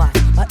too much.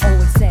 What I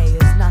always say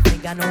is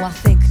nothing. I know I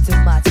think too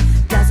much.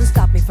 Doesn't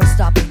stop me from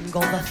stopping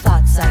all the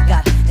thoughts I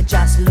got. And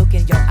just look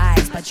in your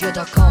eyes, but you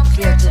don't come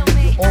clear to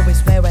me. You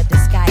always wear a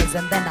disguise,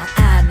 and then I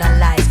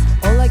analyze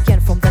all again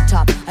from the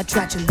top. I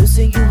try to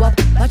loosen you up,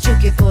 but you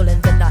keep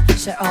pulling the knot.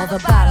 Share all the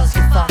battles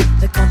you fought,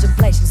 the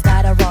contemplations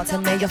that I wrought.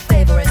 Tell me your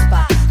favorite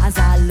spot. As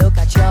I look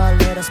at your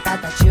little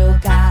spot that you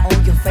got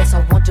on your face,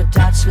 I want to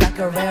touch like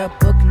a rare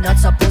book. Not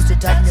supposed to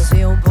touch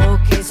museum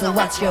bookies. So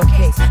what's your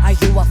case? Are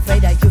you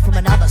afraid? Are you from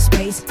another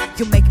space?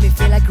 You make me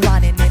feel like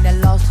running in a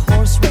lost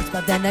horse race,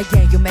 but then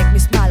again you make me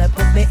smile and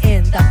put me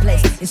in that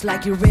place. It's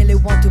like you really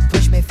want to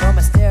push me from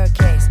a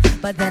staircase,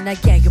 but then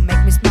again you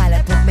make me smile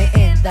and put me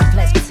in that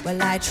place.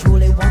 Well, I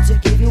truly want to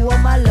give you all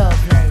my love,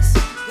 place.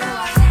 Go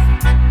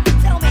ahead,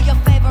 tell me your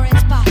favorite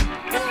spot.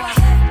 Go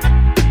ahead,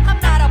 I'm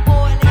not a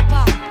boiling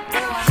pot. Go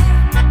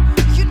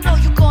ahead, you know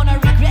you're gonna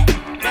regret.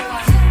 Go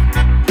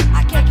ahead,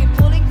 I can't keep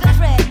pulling the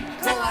thread.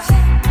 Go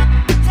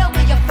ahead, tell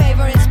me your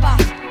favorite spot.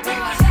 Go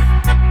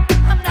ahead,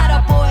 I'm not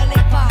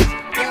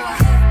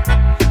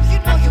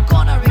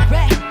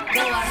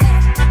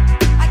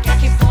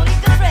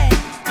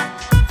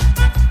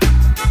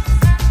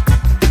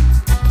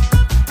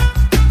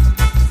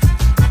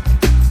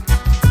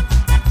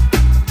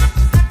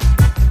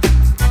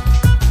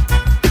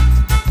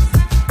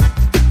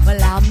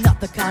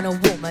kind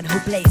of woman who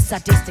plays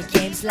sadistic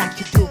games like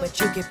you do, but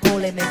you keep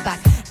pulling me back.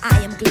 I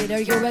am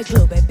glitter, you're a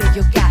glue, baby,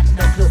 you got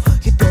no clue.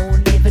 You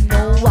don't even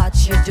know what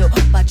you do,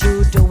 but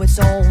you do it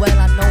so well.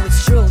 I know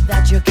it's true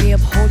that you keep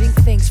holding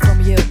things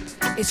from you.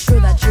 It's true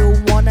that you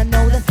wanna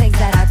know the things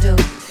that I do.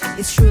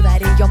 It's true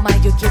that in your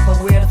mind you keep a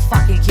weird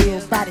fucking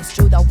you. But it's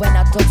true that when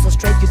I talk so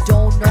straight you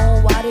don't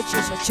know what to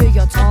choose. So chew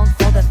your tongue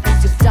for the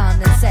things you've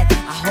done and said.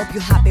 I hope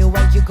you're happy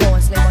when you go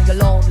and sleep on your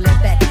lonely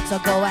bed. So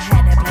go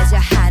ahead and place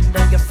your hand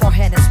on your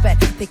forehead and spread.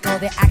 Think all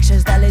the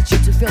actions that led you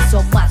to feel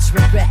so much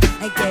regret.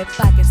 And get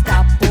back and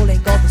stop pulling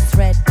all this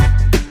thread.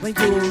 When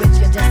you reach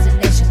your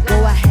destination, go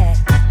ahead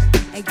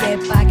and get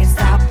back and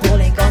stop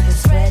pulling all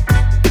this thread.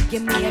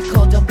 Give me a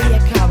call, don't be a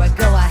coward,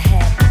 go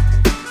ahead.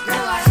 Go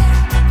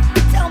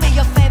ahead. Tell me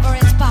your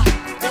favorite spot.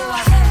 Go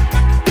ahead.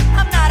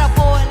 I'm not a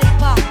boiling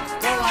pot.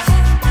 Go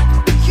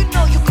ahead. You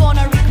know you're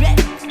gonna regret.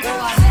 Go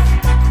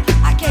ahead.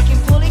 I can't keep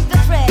pulling the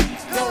thread.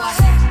 Go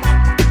ahead.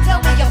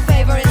 Tell me your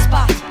favorite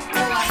spot.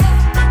 Go ahead.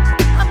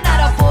 I'm not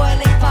a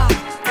boiling pot.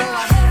 Go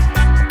ahead.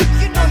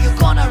 You know you're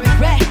gonna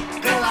regret.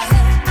 Go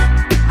ahead.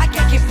 I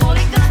can't keep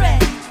pulling the thread.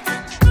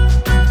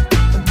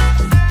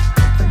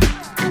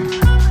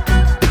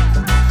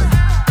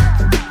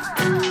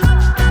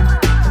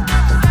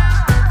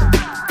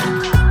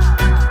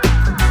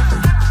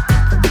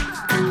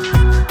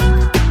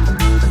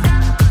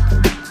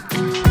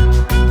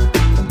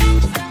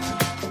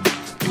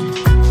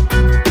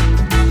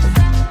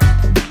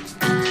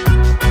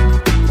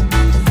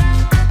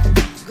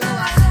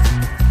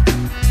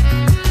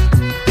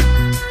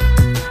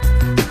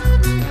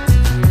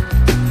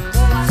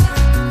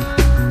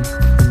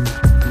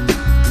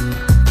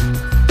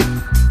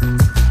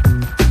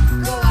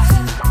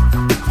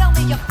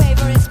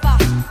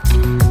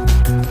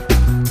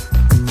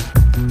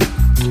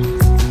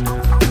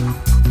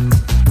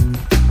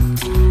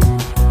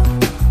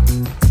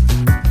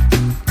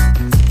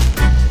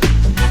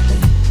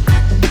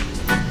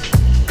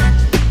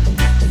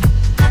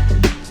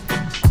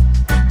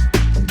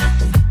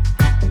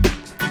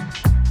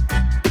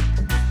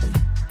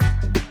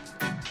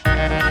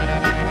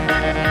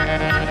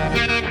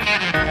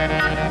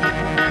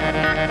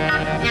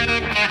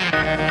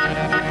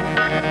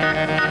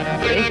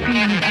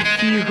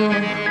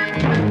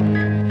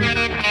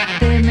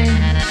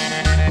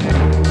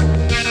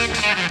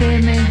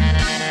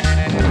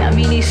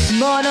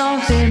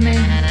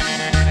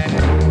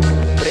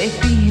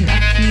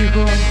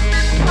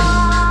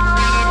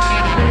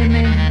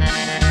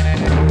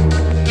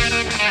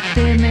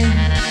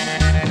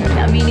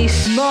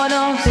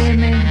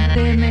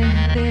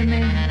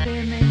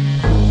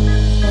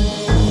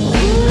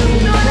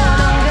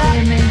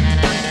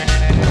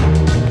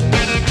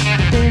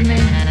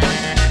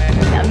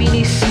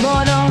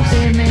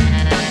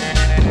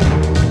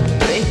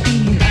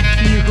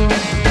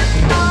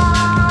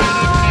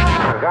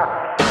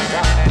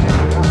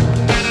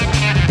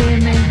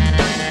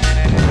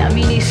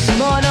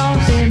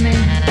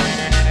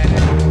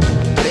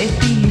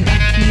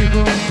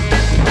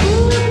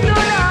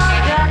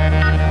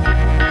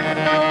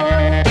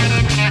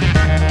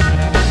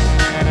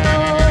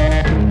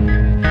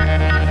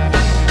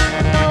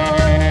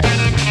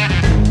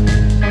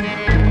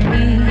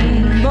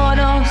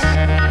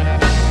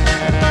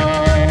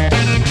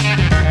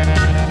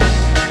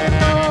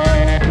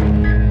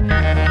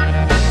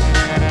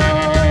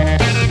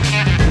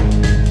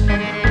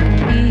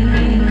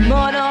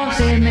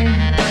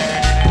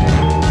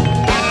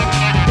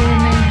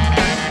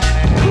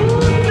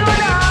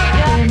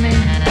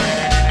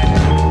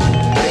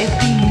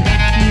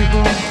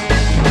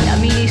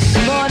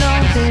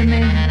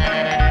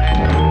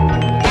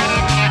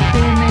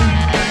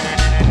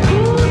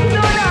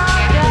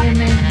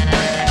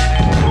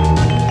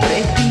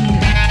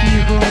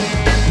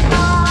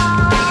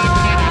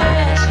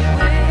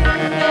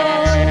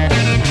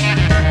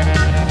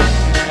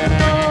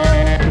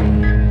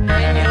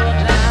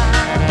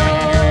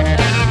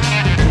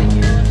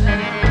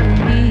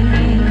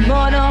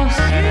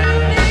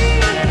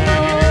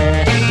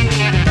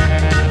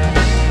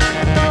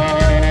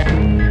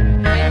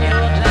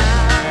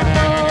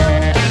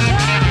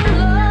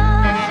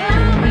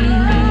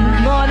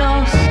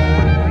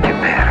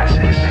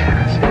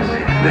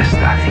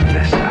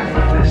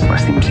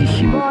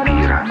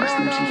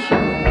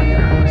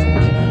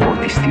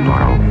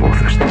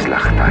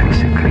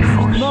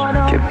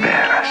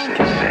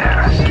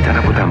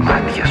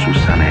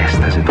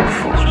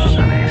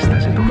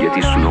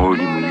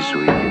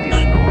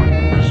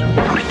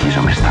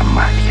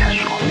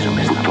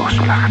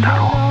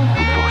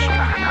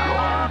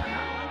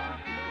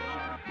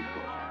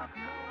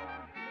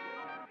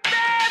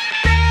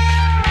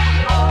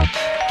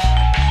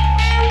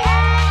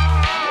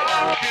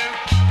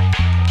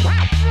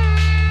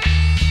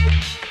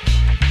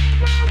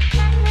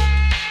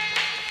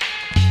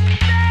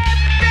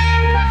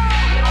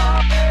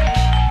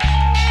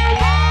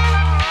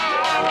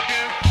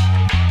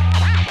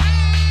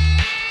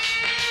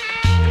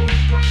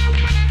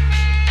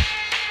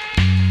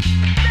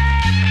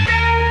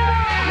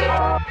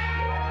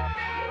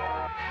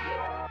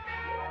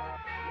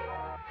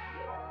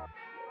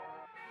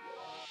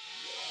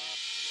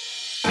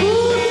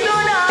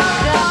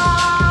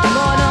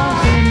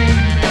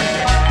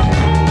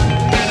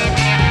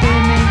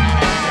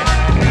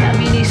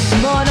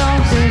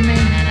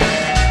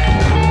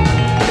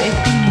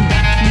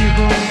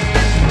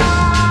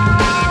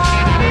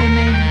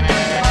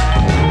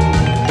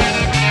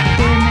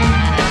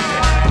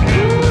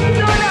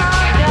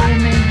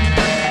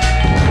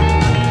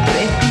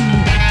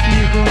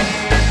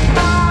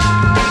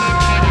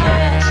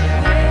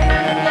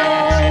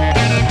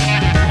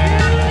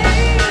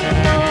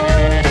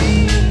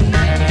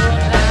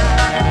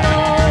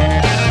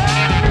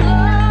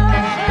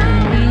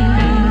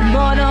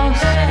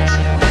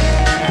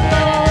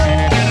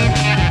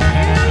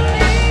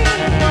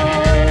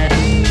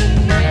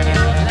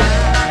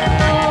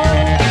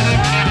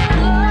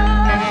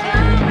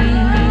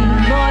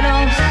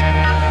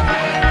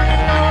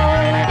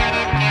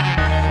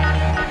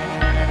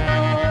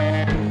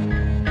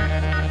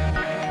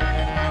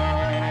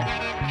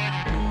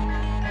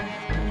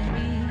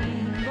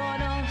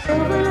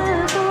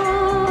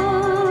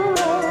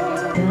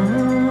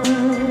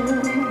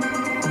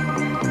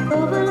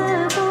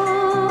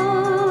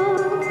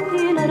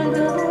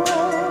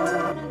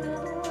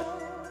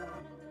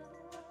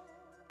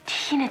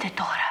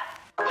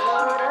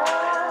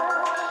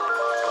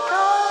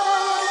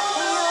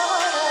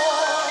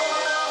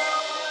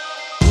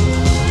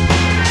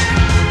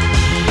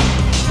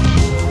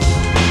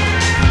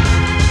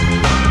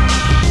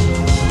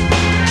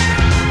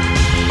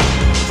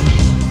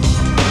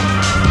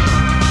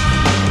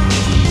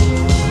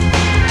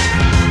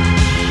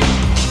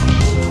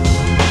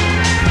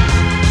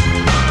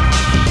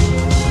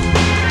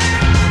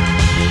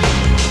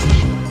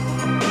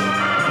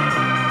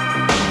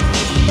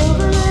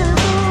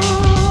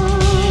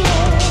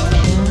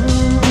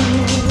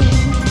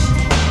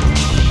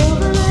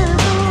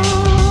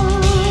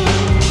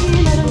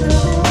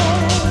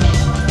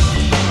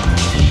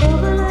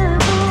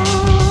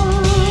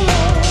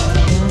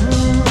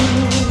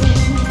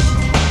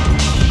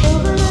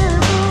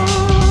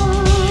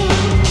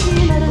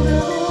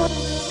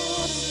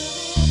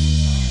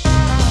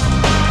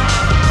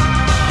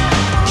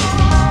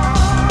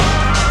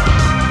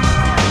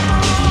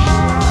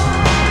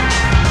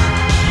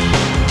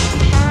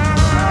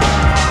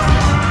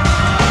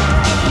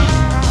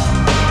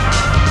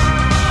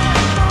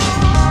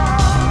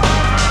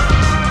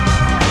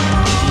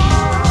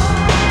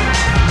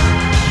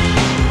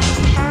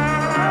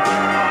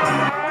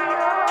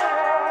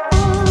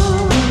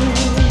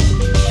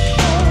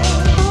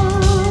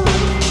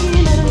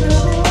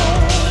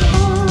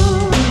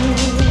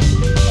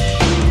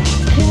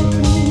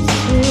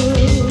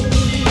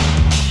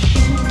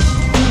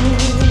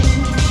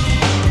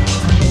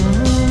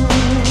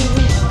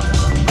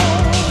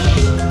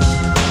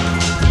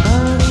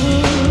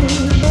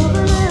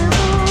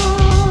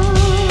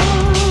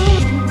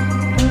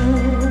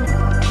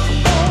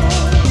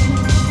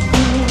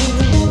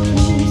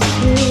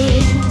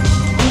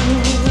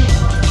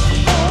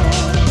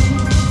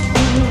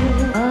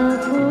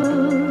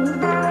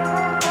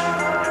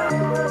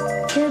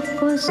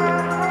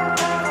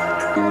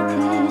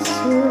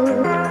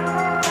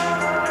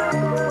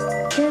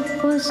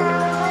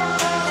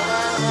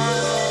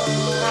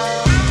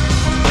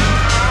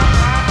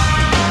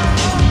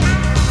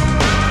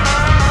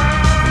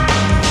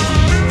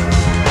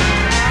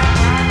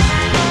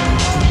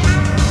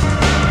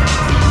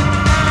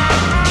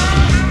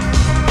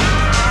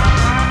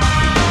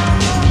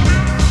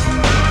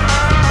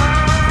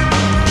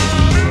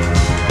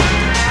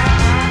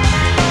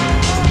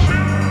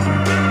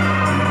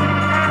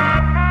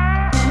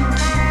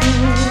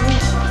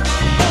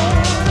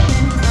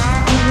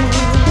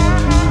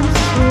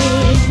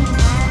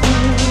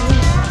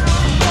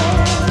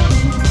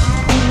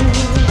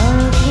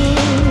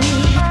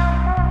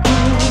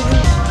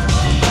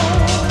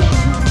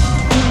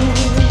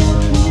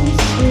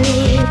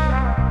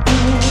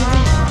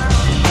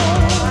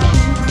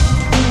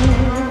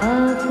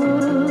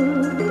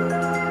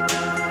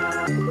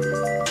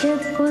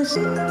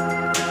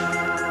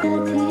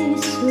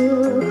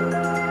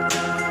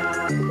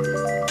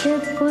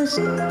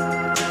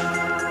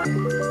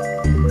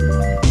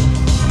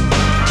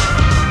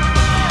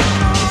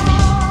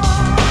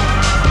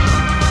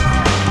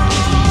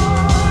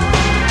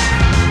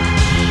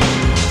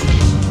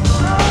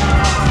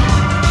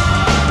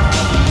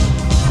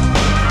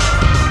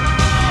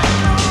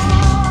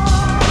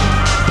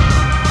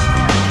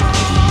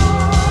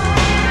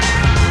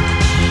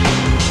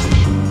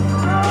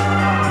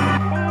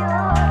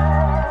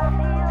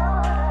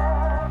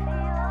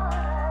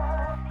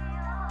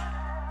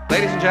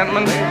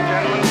 Gentlemen.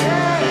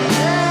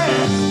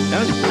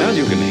 As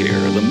you can hear,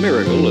 the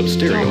miracle of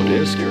stereo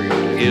disc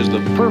is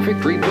the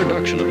perfect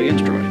reproduction of the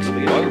instruments.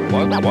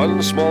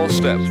 One small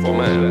step for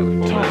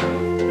man.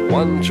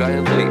 One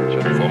giant leap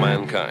for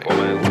mankind.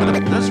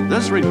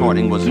 This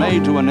recording was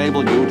made to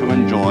enable you to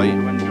enjoy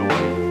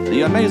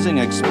the amazing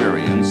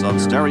experience of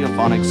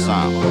stereophonic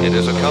sound. It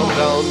is a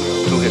countdown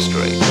to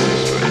history.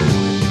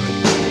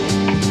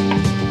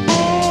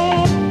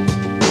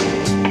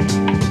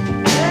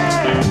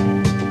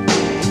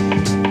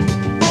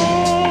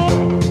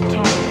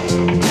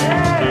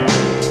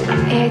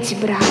 Έτσι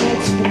μπράβο,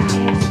 έτσι μπράβο.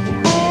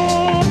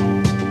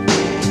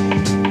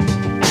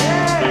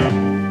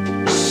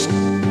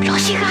 Πιο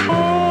σιγά,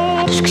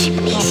 να τους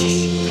ξυπνήσεις.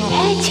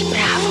 Έτσι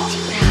μπράβο.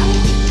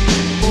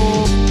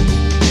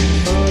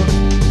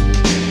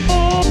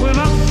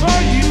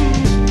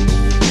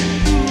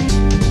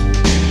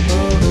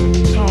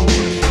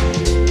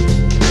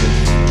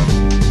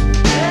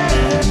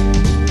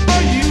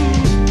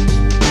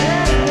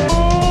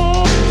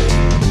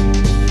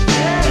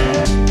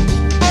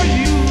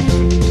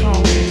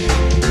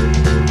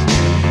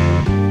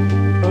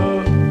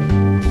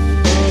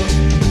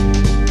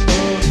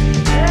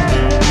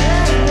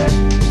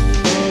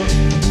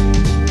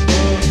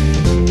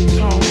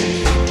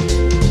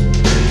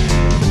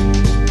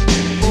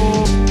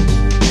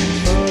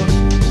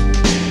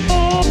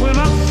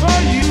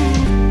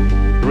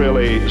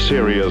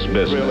 Serious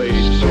business. Really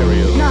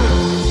serious. Να,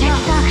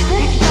 κοιτάξτε.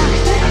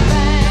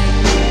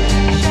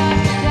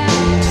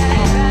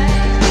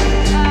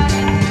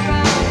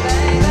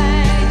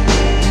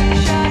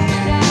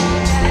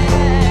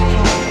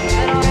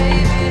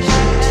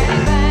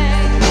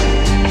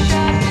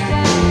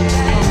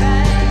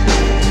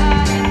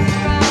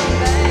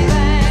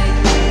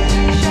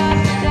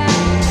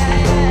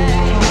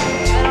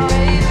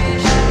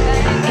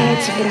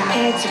 Έτσι μπράβο,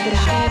 έτσι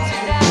μπράβο.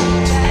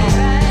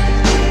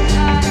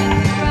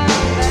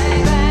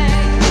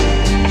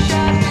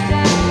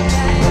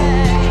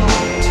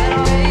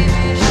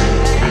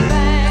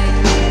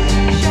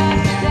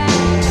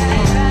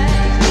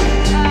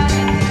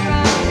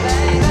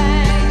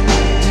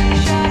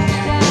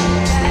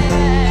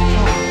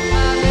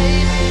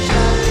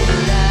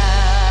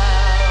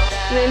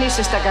 Δεν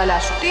είσαι στα καλά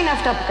σου. Τι είναι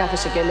αυτά που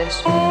κάθεσαι και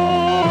λες?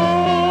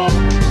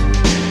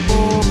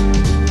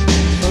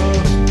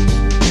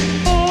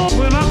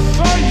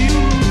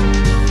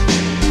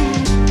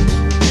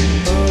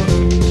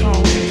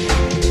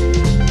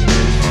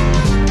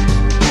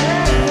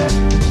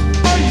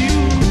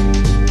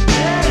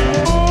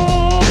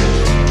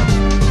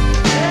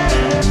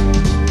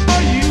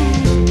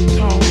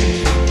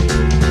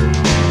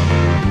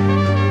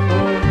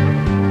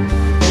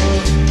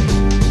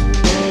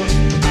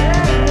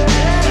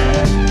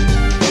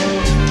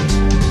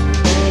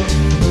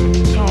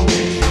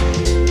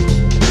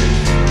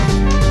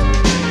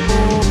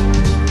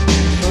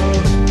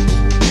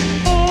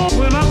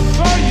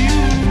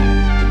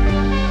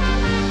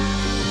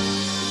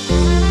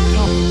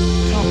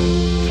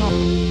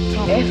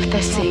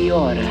 Έφτασε η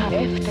ώρα.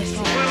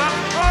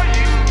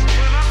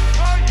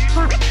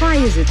 Why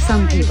is it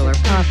some people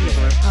are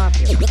popular?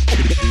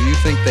 Do you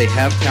think they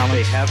have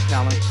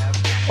talent?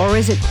 Or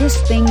is it this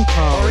thing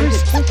called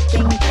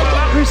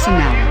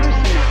personality?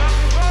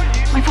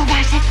 Με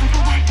φοβάσαι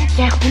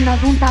και έχουν να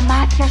δουν τα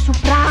μάτια σου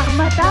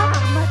πράγματα.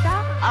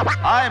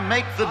 I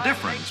make the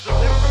difference.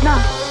 Να,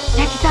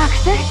 για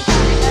κοιτάξτε.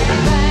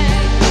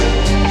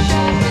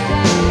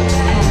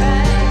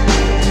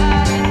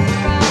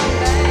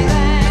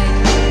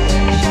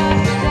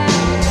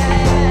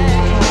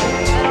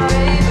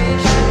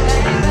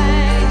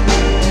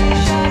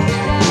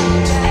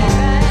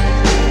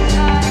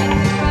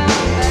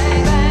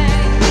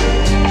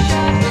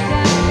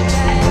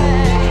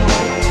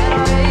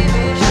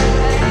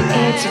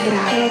 Έτσι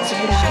μπράβο, έτσι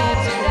μπράβο.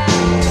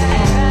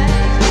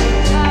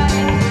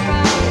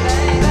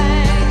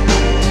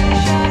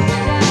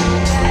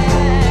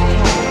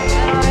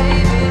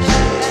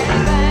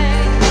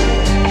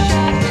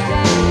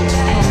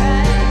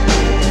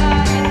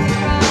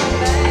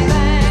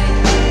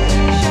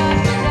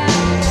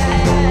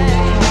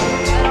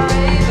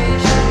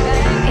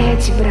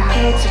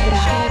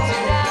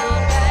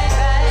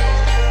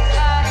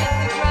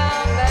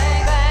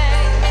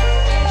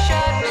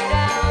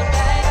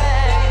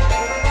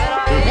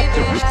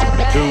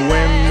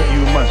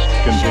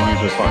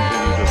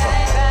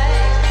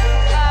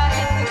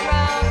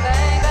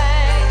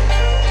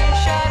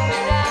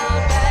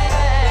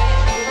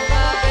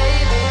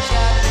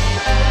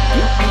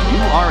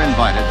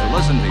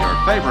 listen to your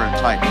favorite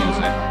type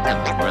music,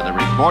 where the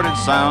recorded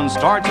sound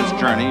starts its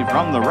journey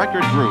from the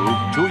record groove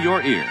to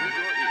your ear.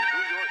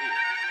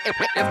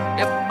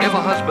 If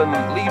a husband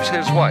leaves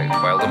his wife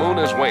while the moon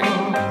is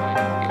waning,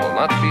 he will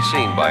not be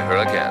seen by her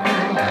again.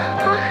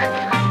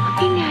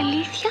 Αχ, είναι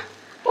αλήθεια?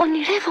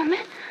 Ονειρεύομαι?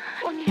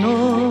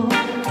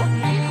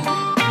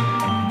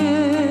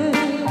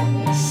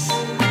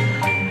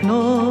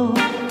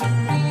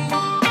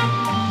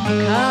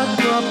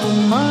 Κάτω από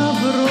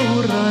μαύρο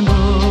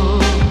ουρανό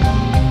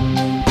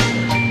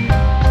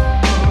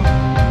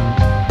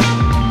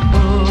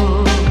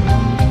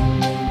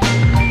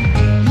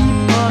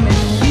είπαμε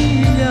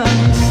χίλια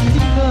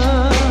μυστικά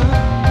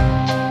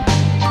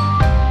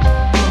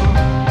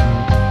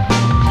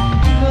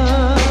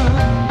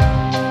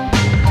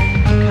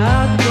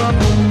κάτω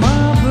από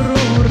μαύρο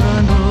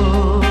ουρανό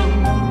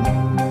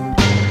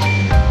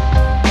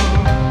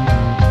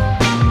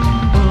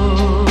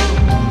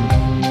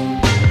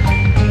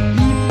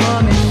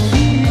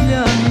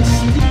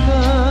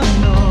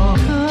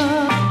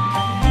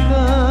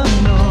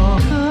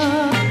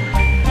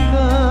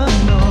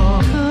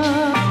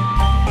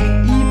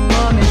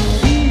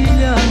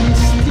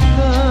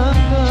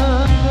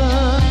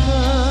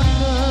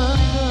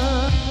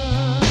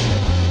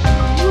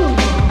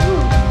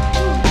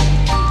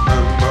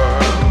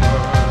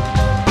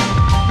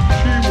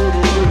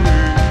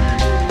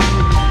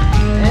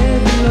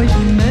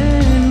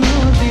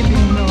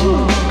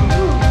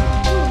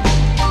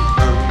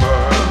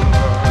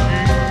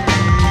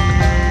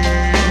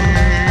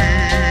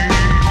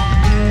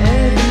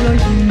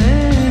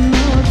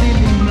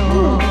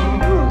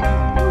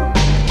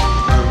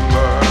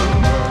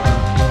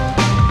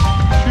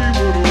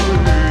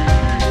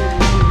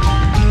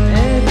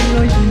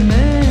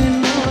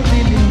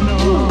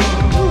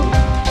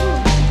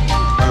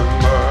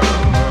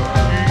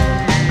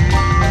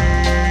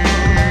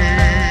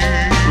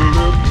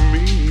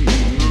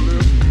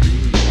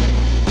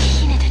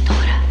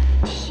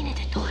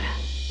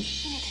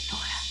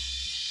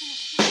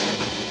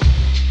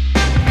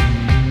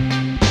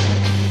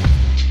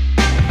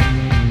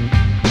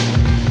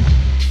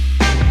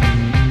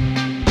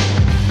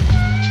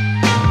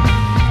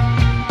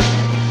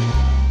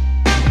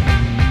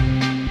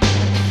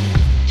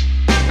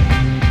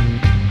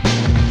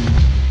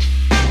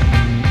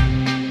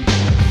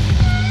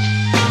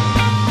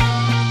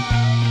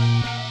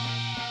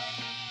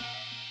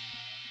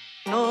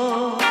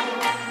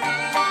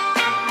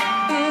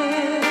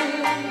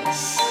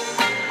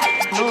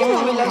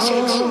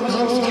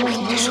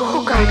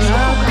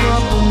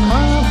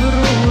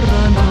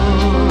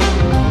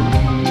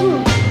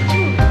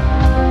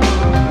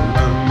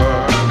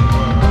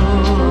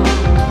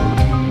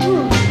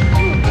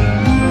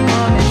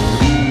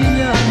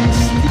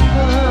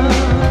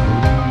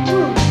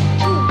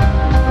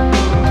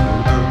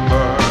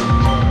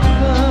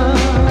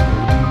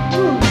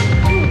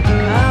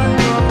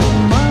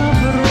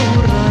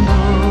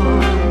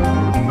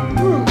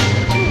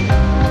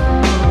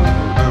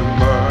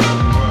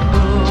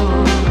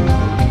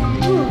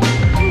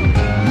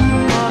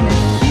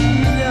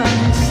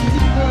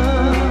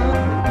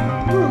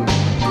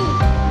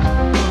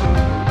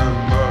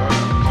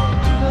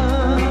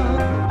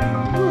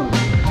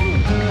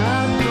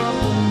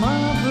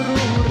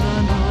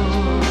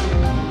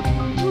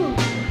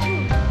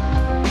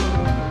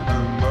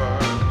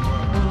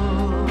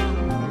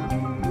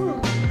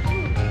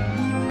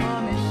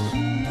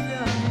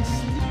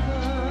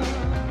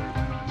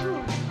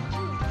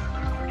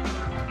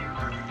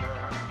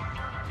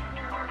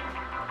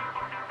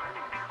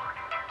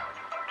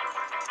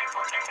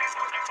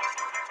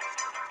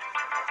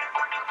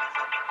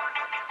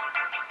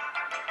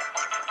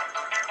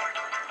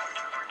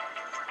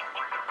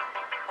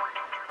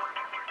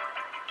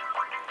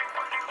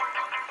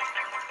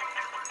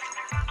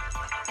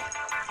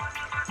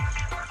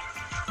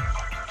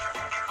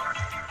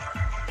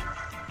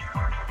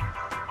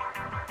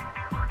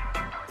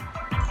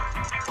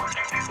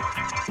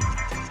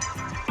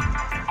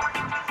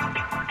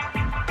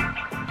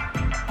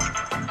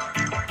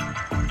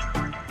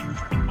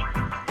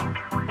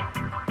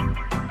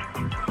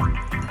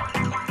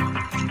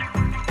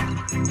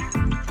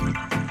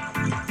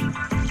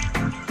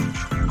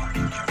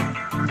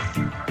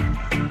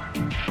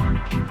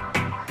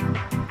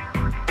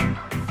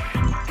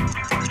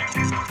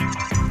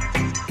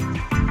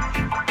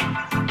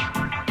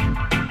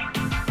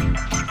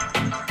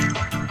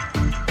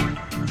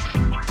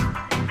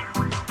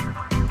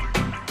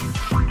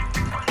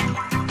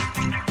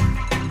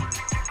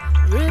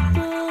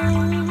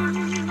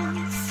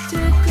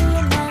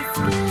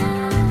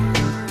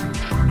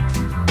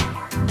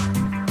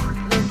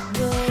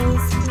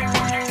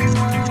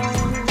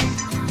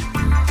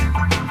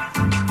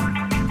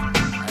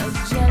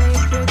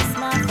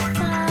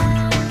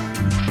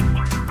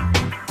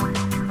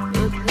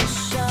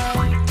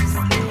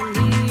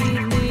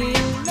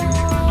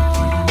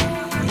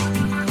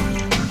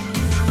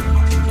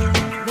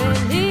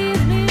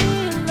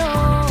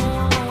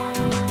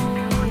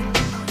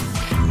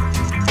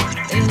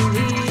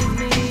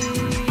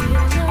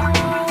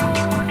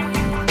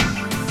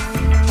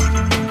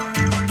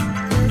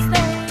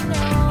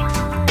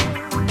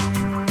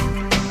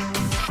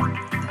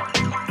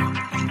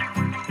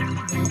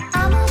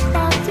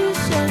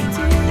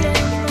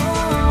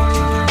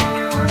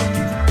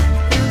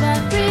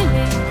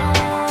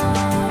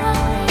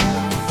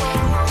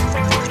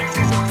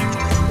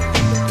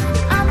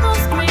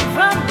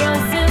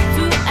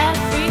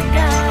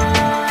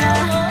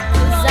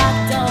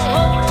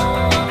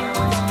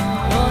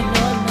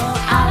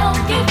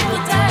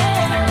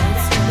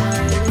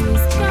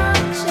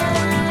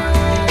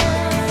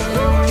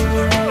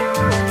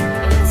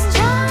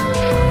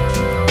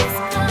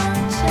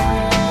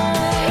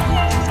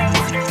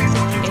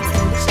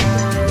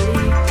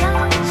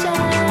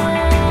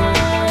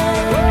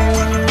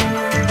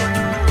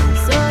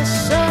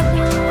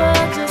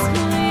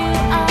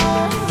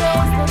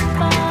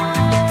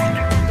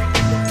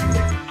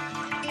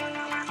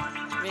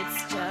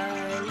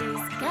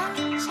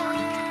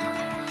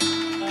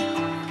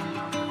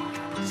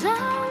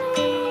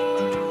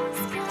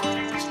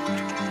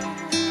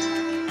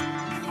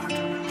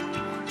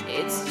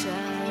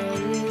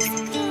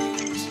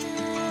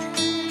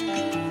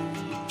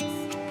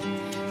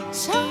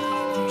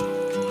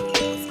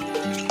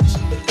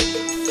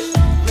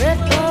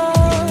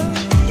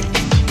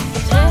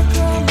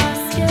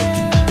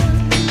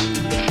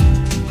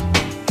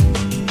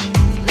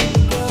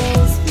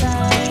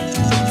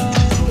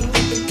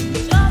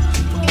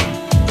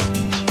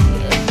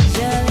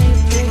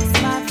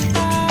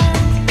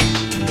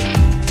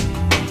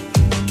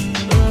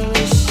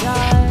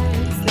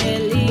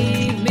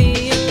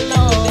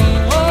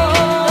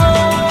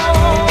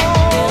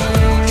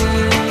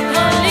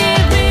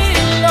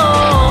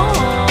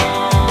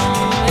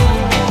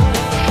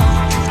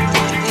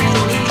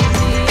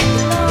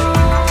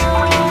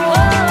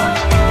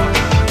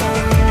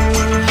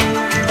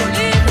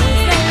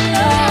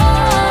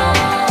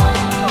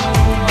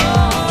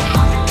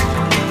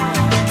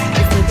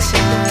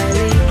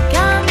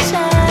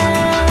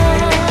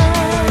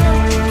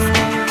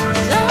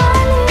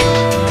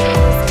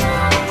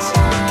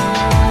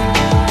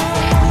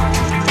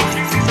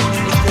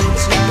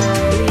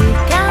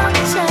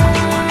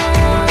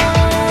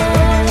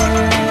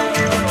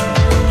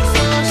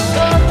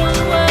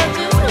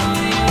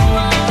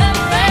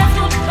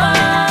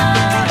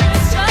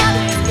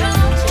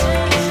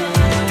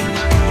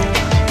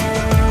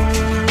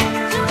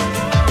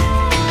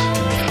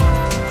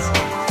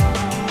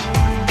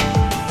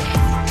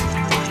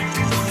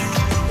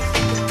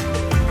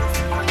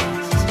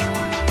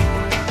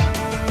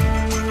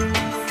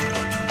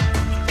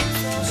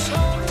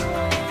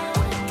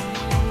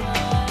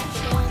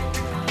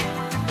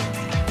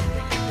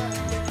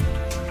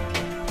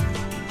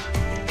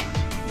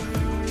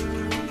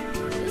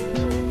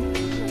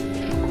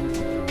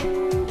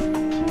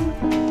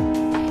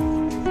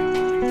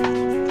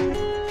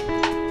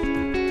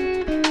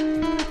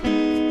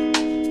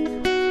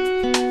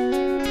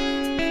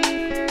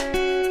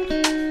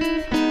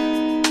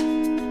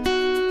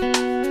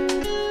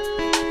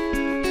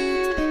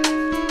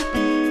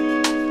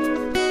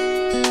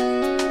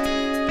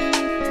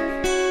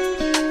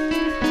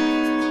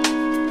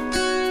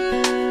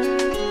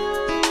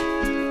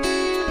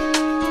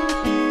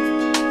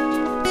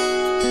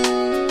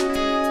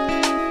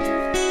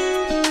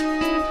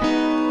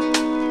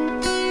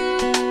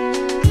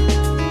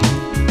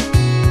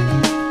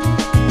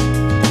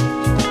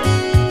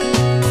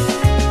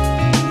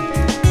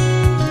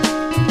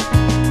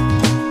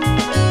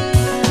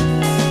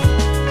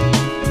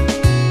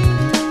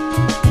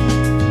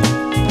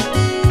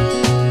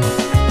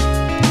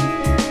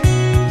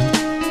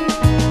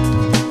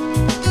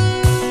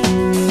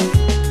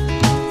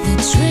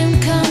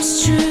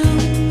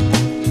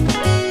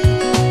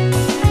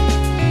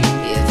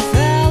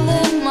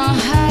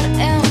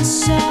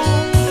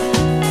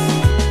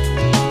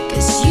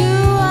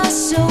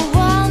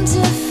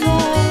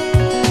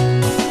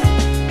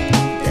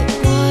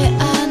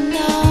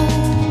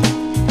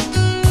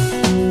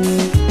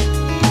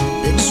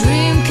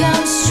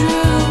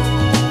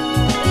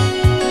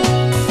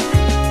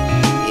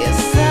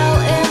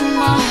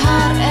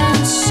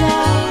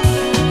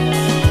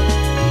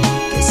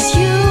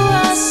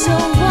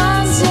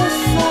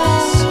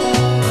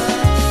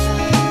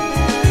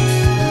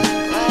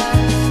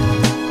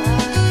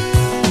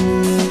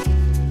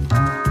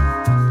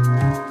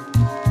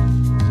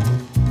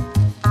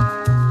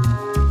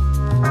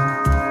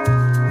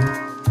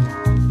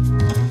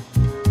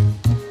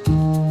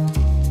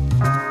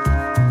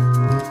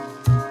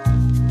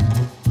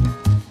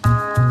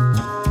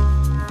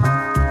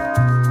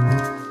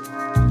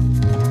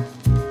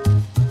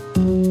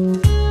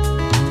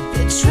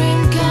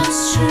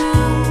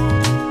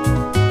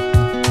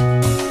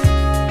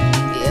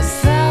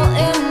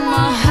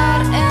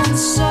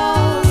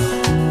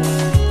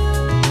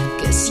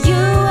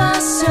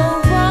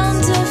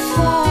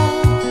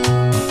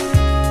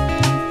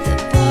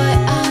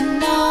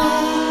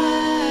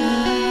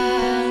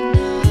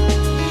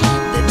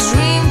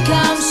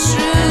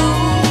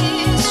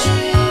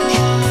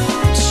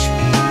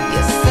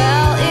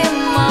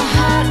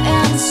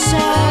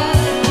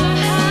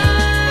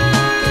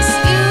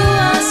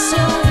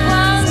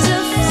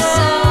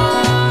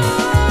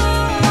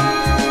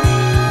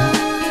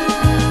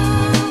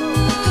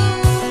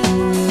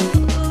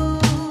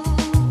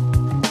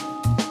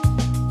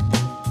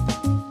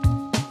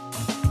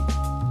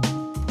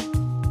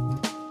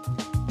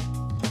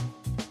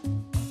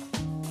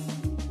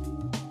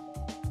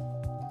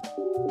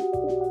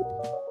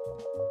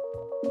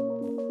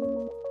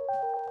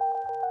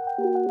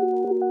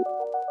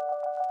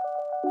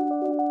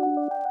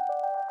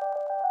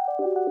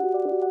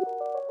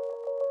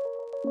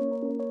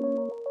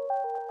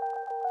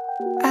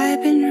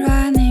I've been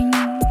running,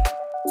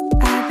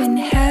 I've been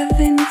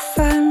having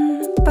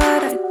fun,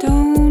 but I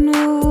don't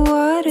know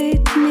what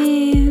it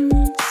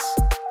means.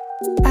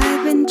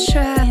 I've been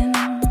trying,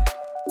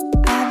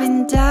 I've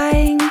been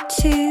dying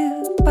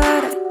too,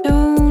 but I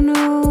don't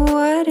know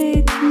what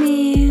it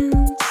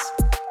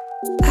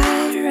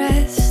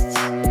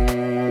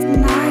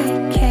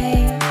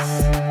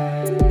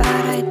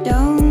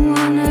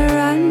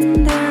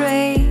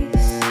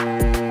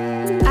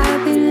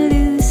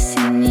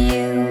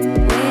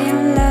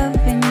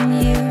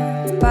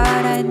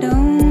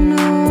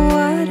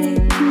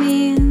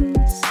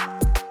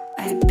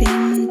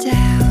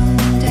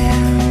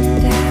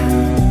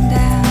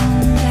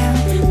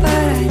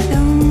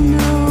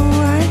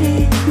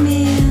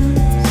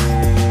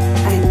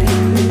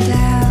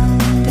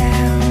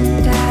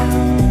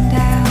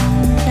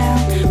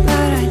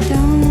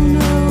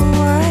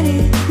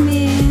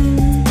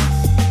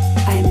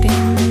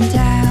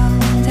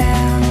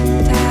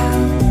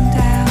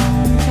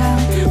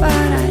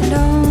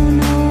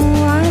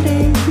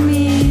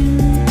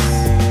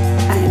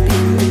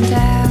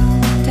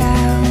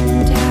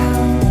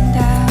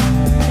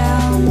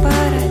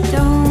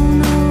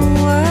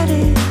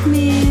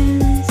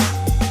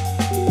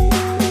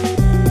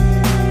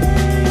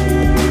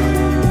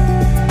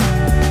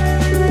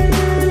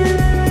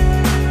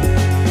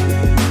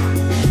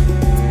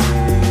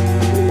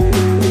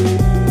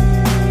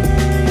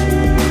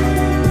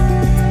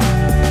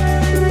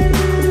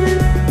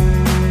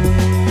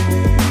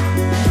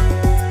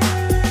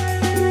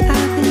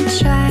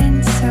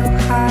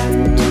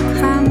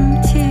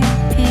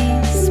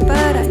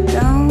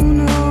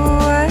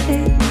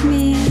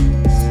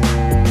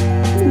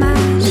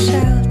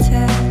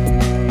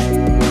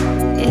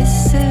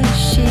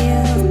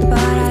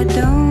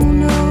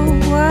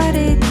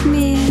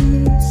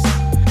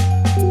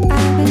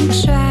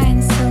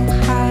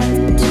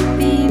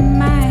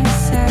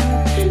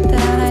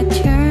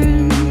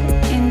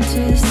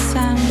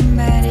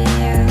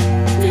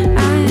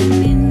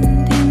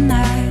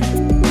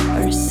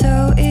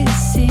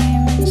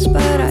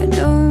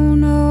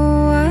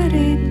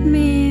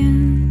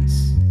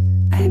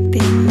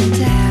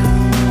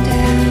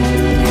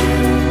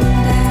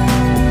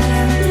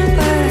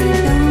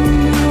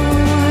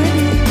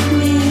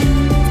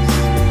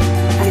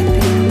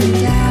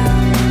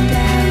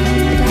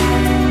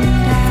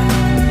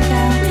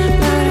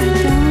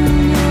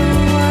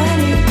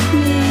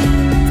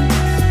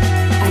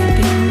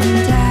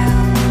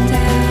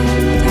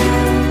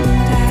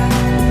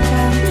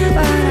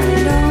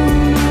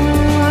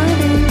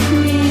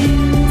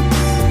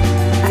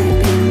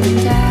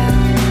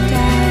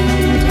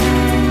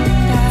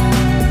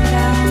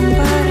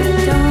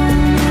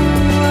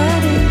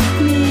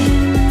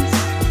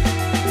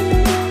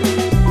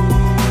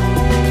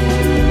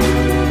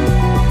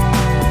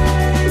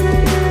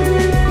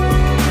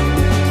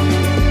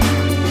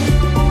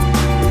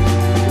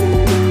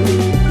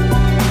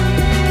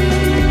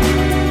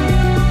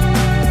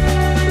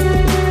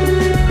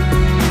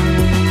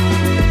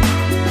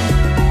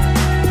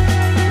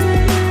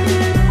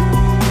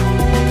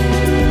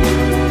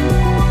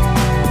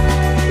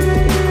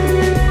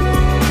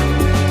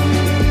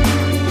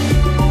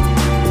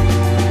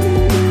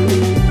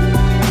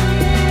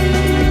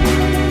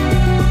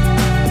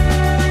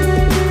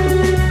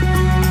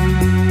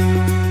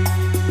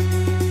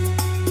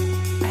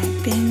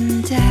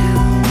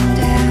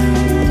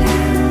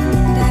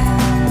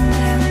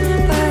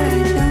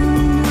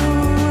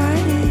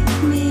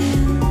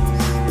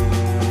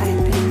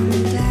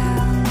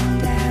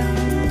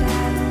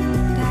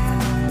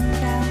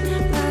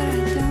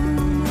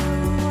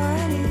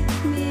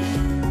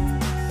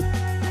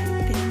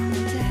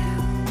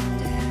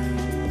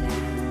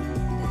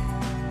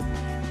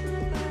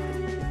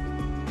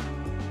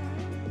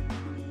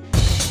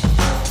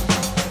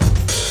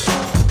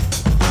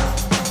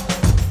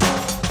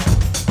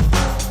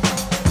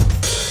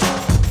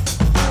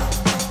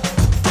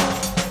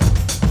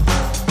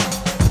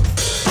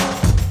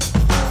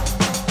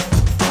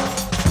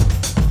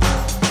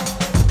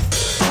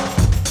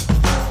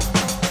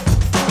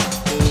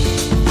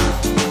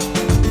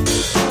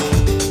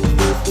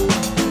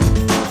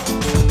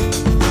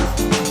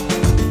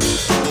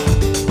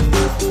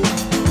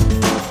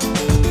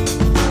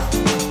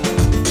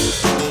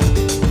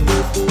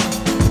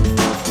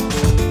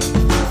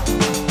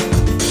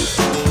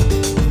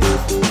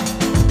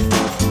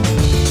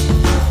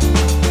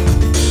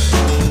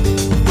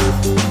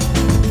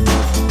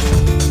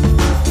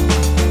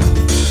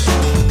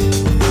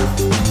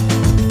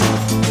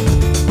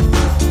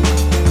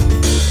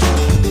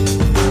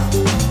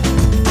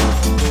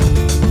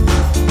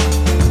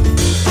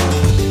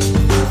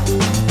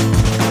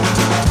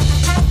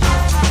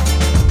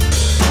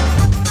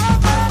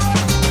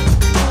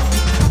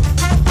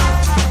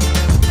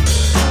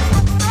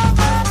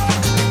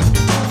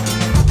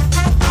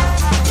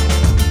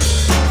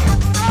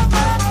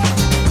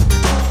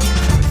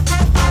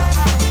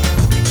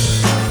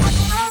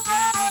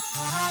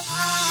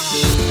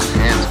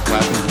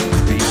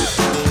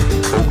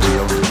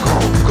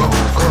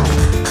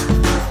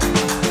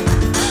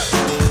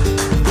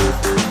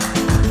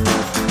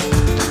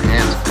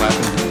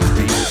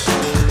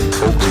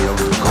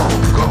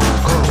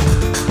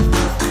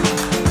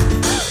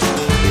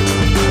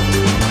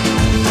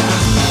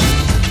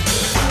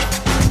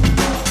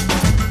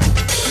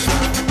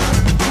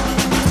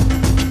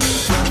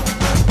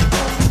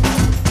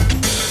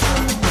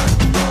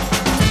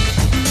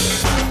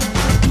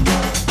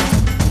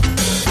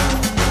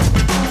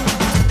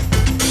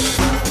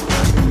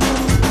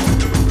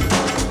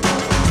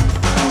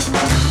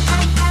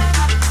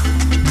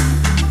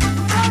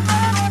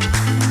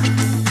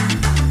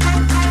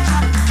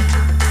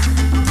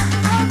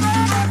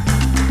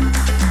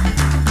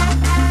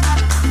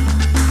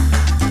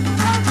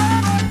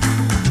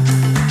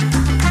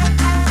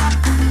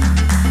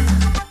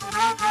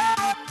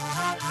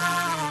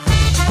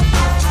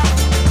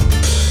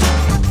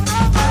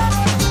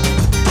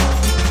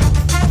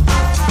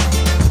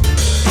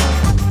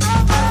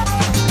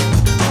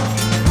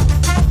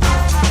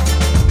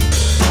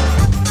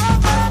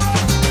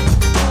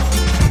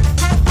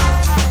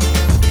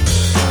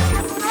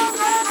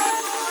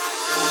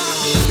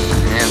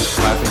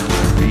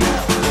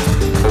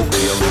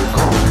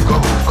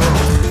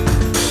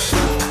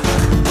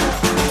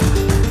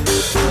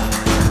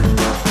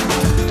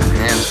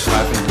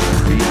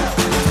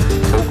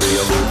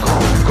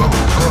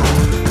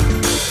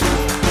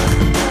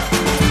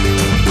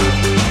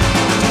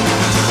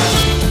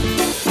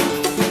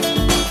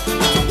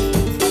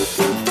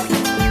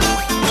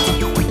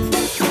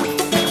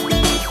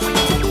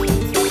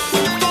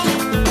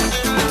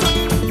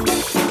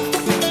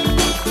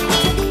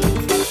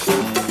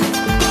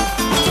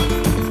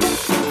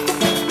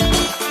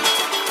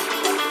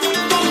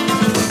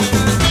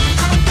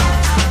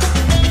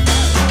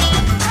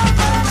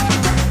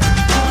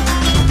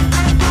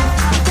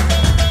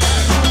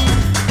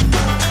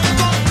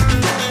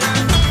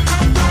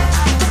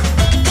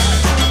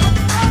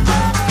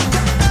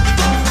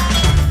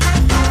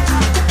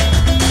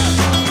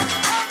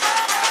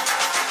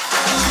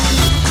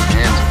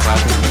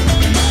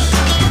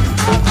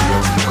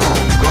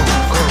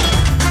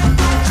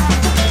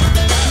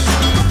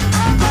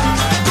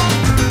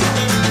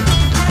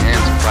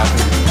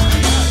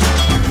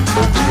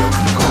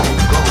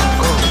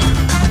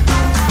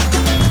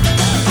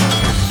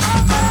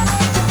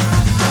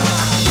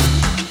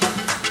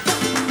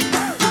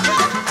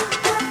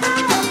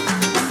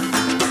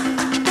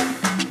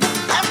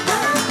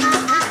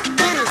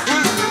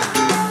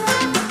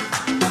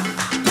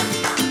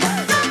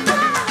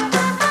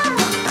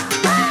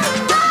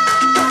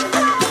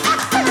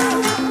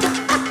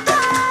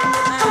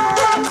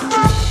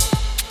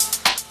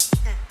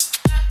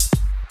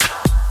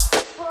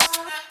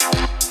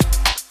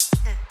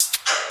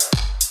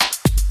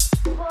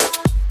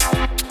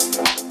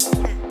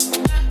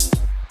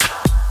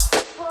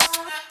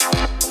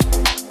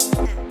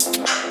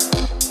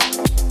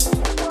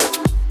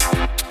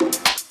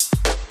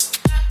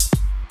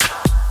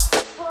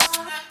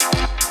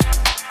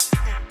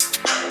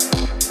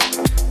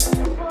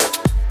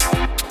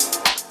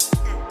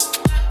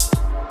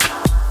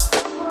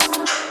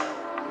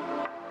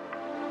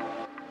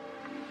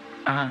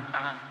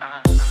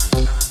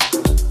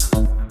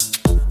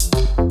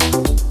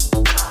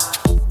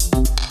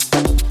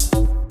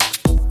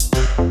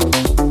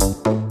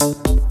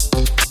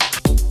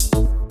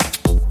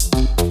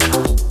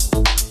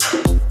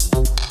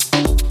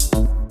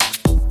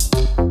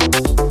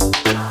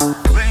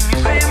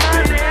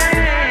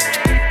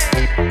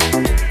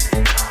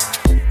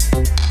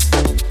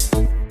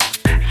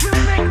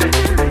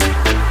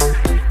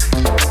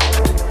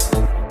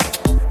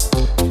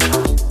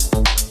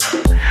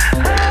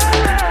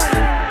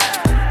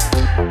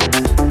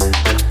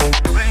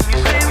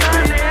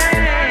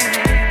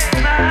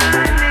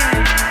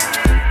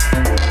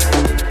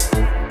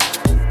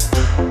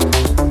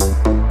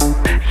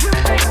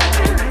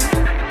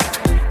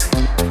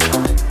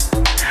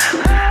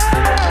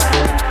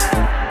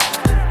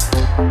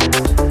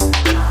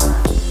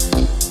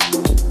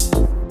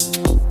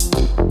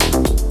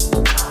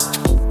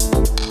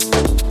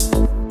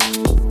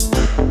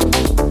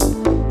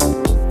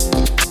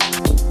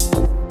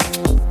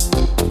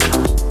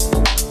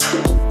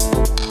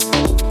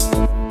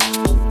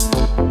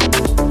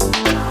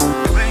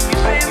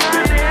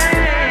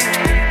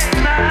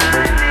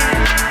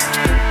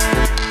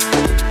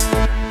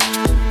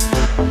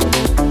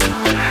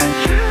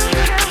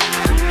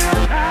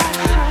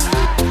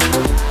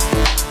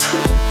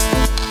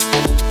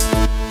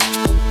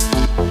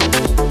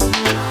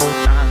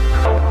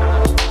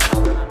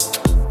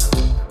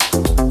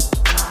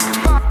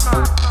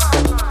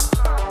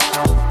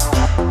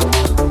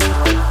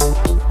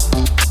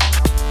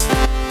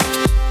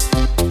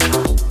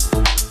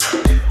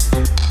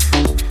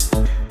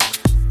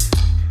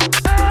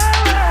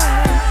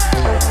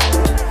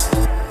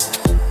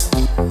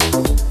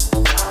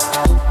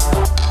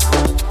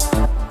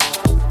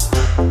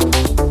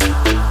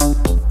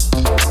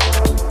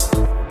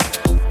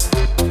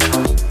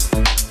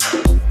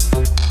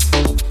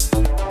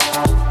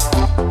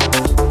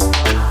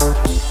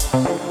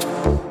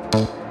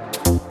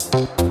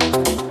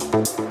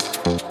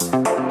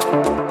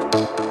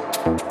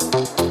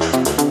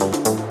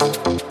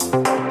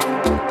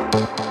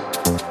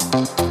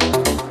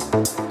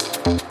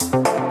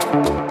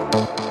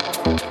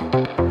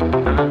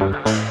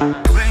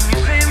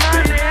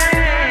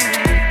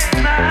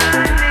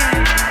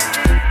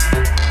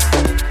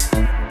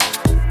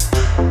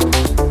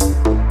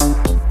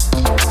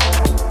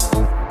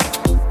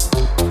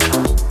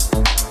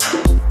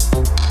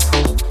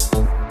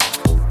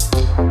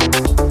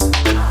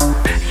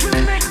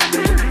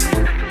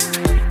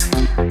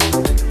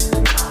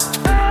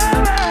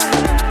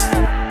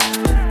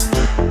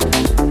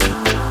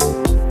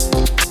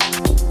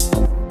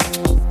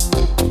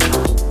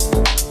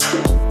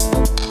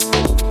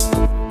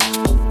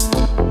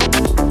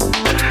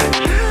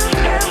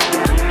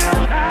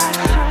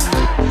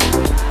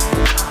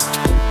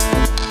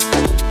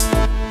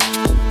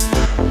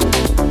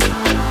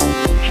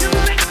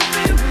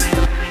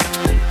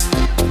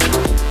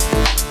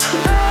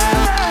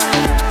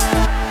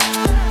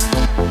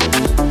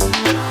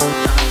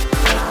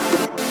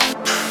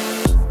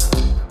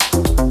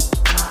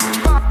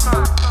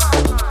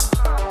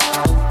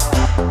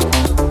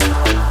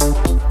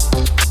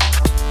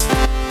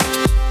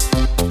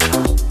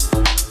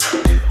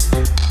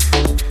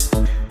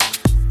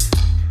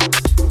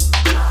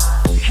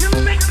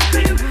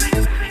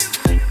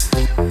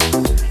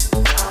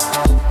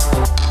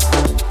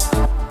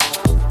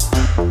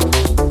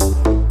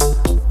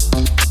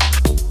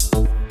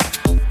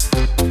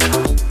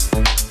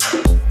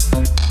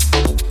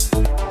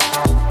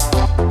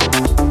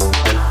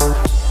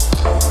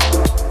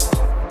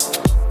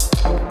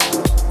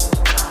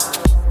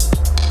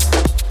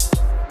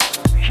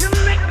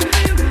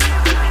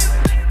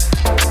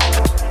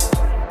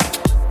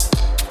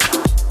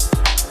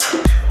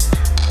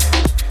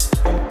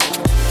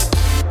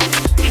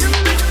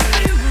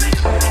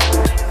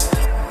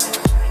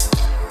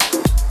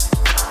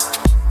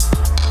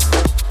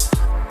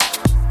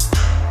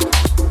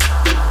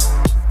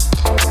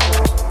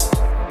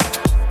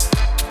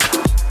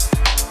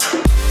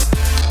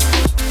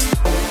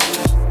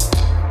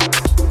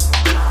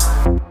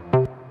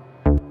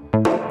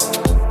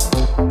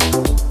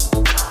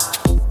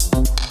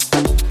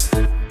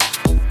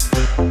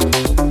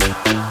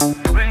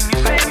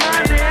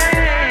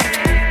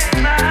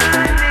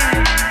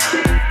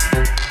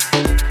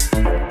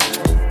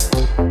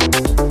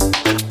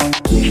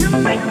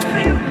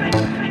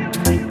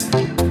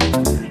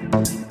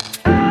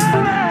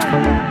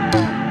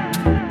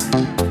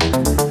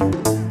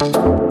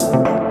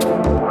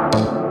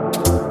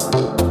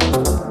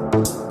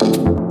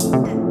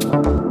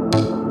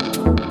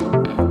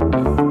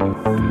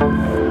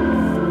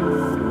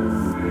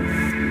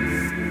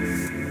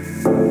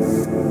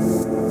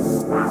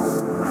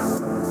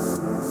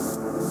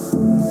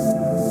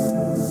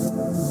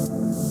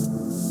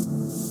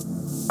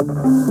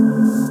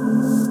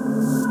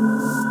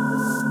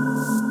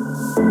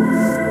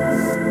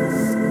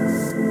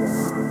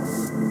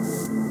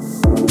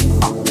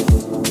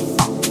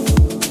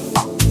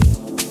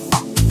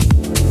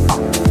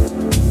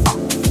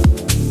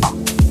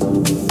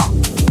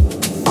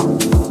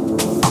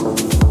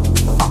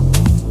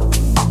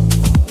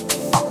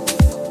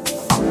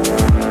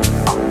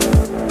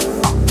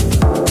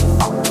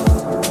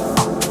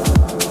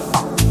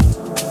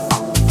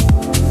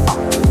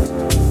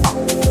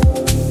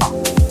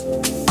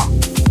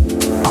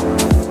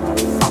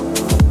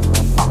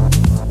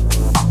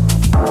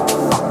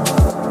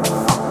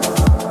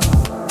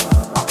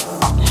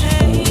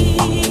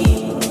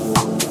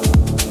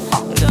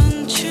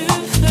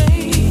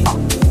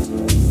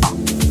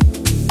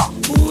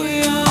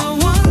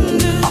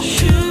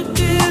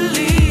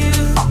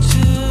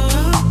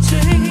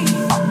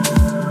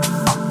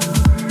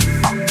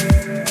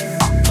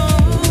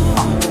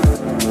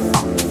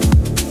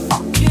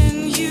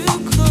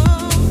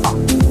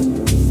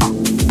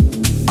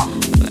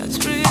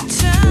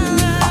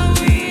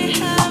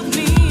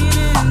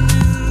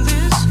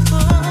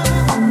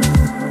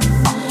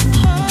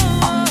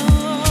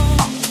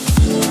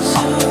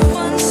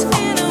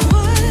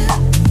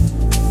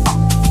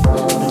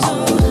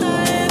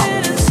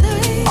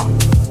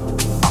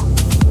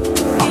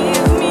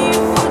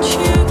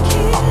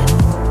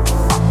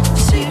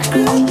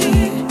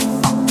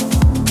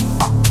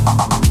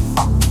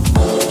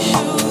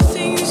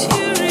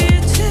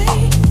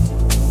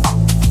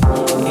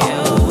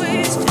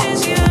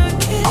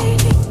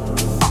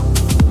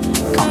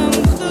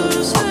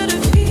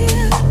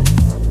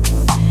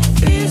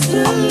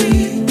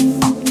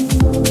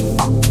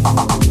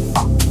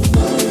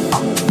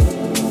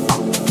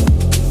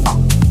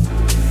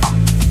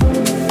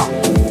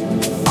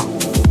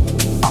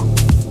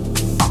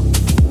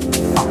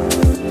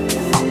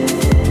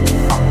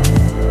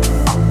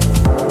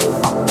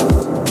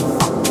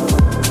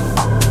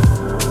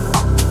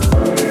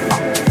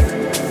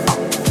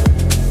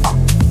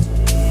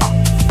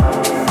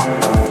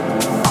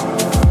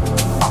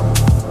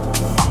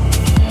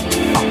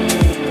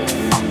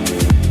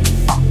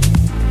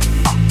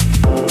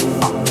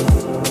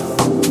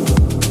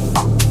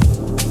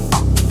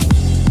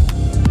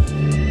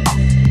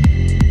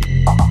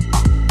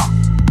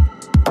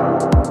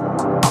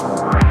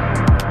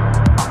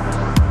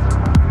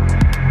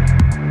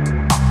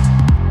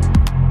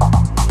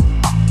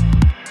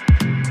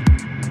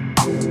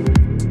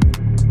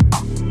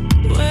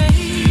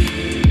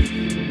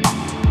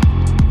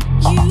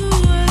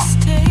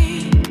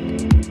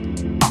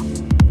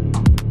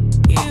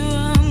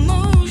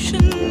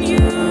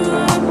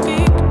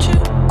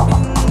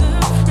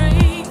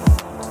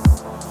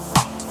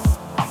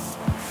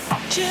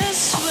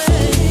Darkness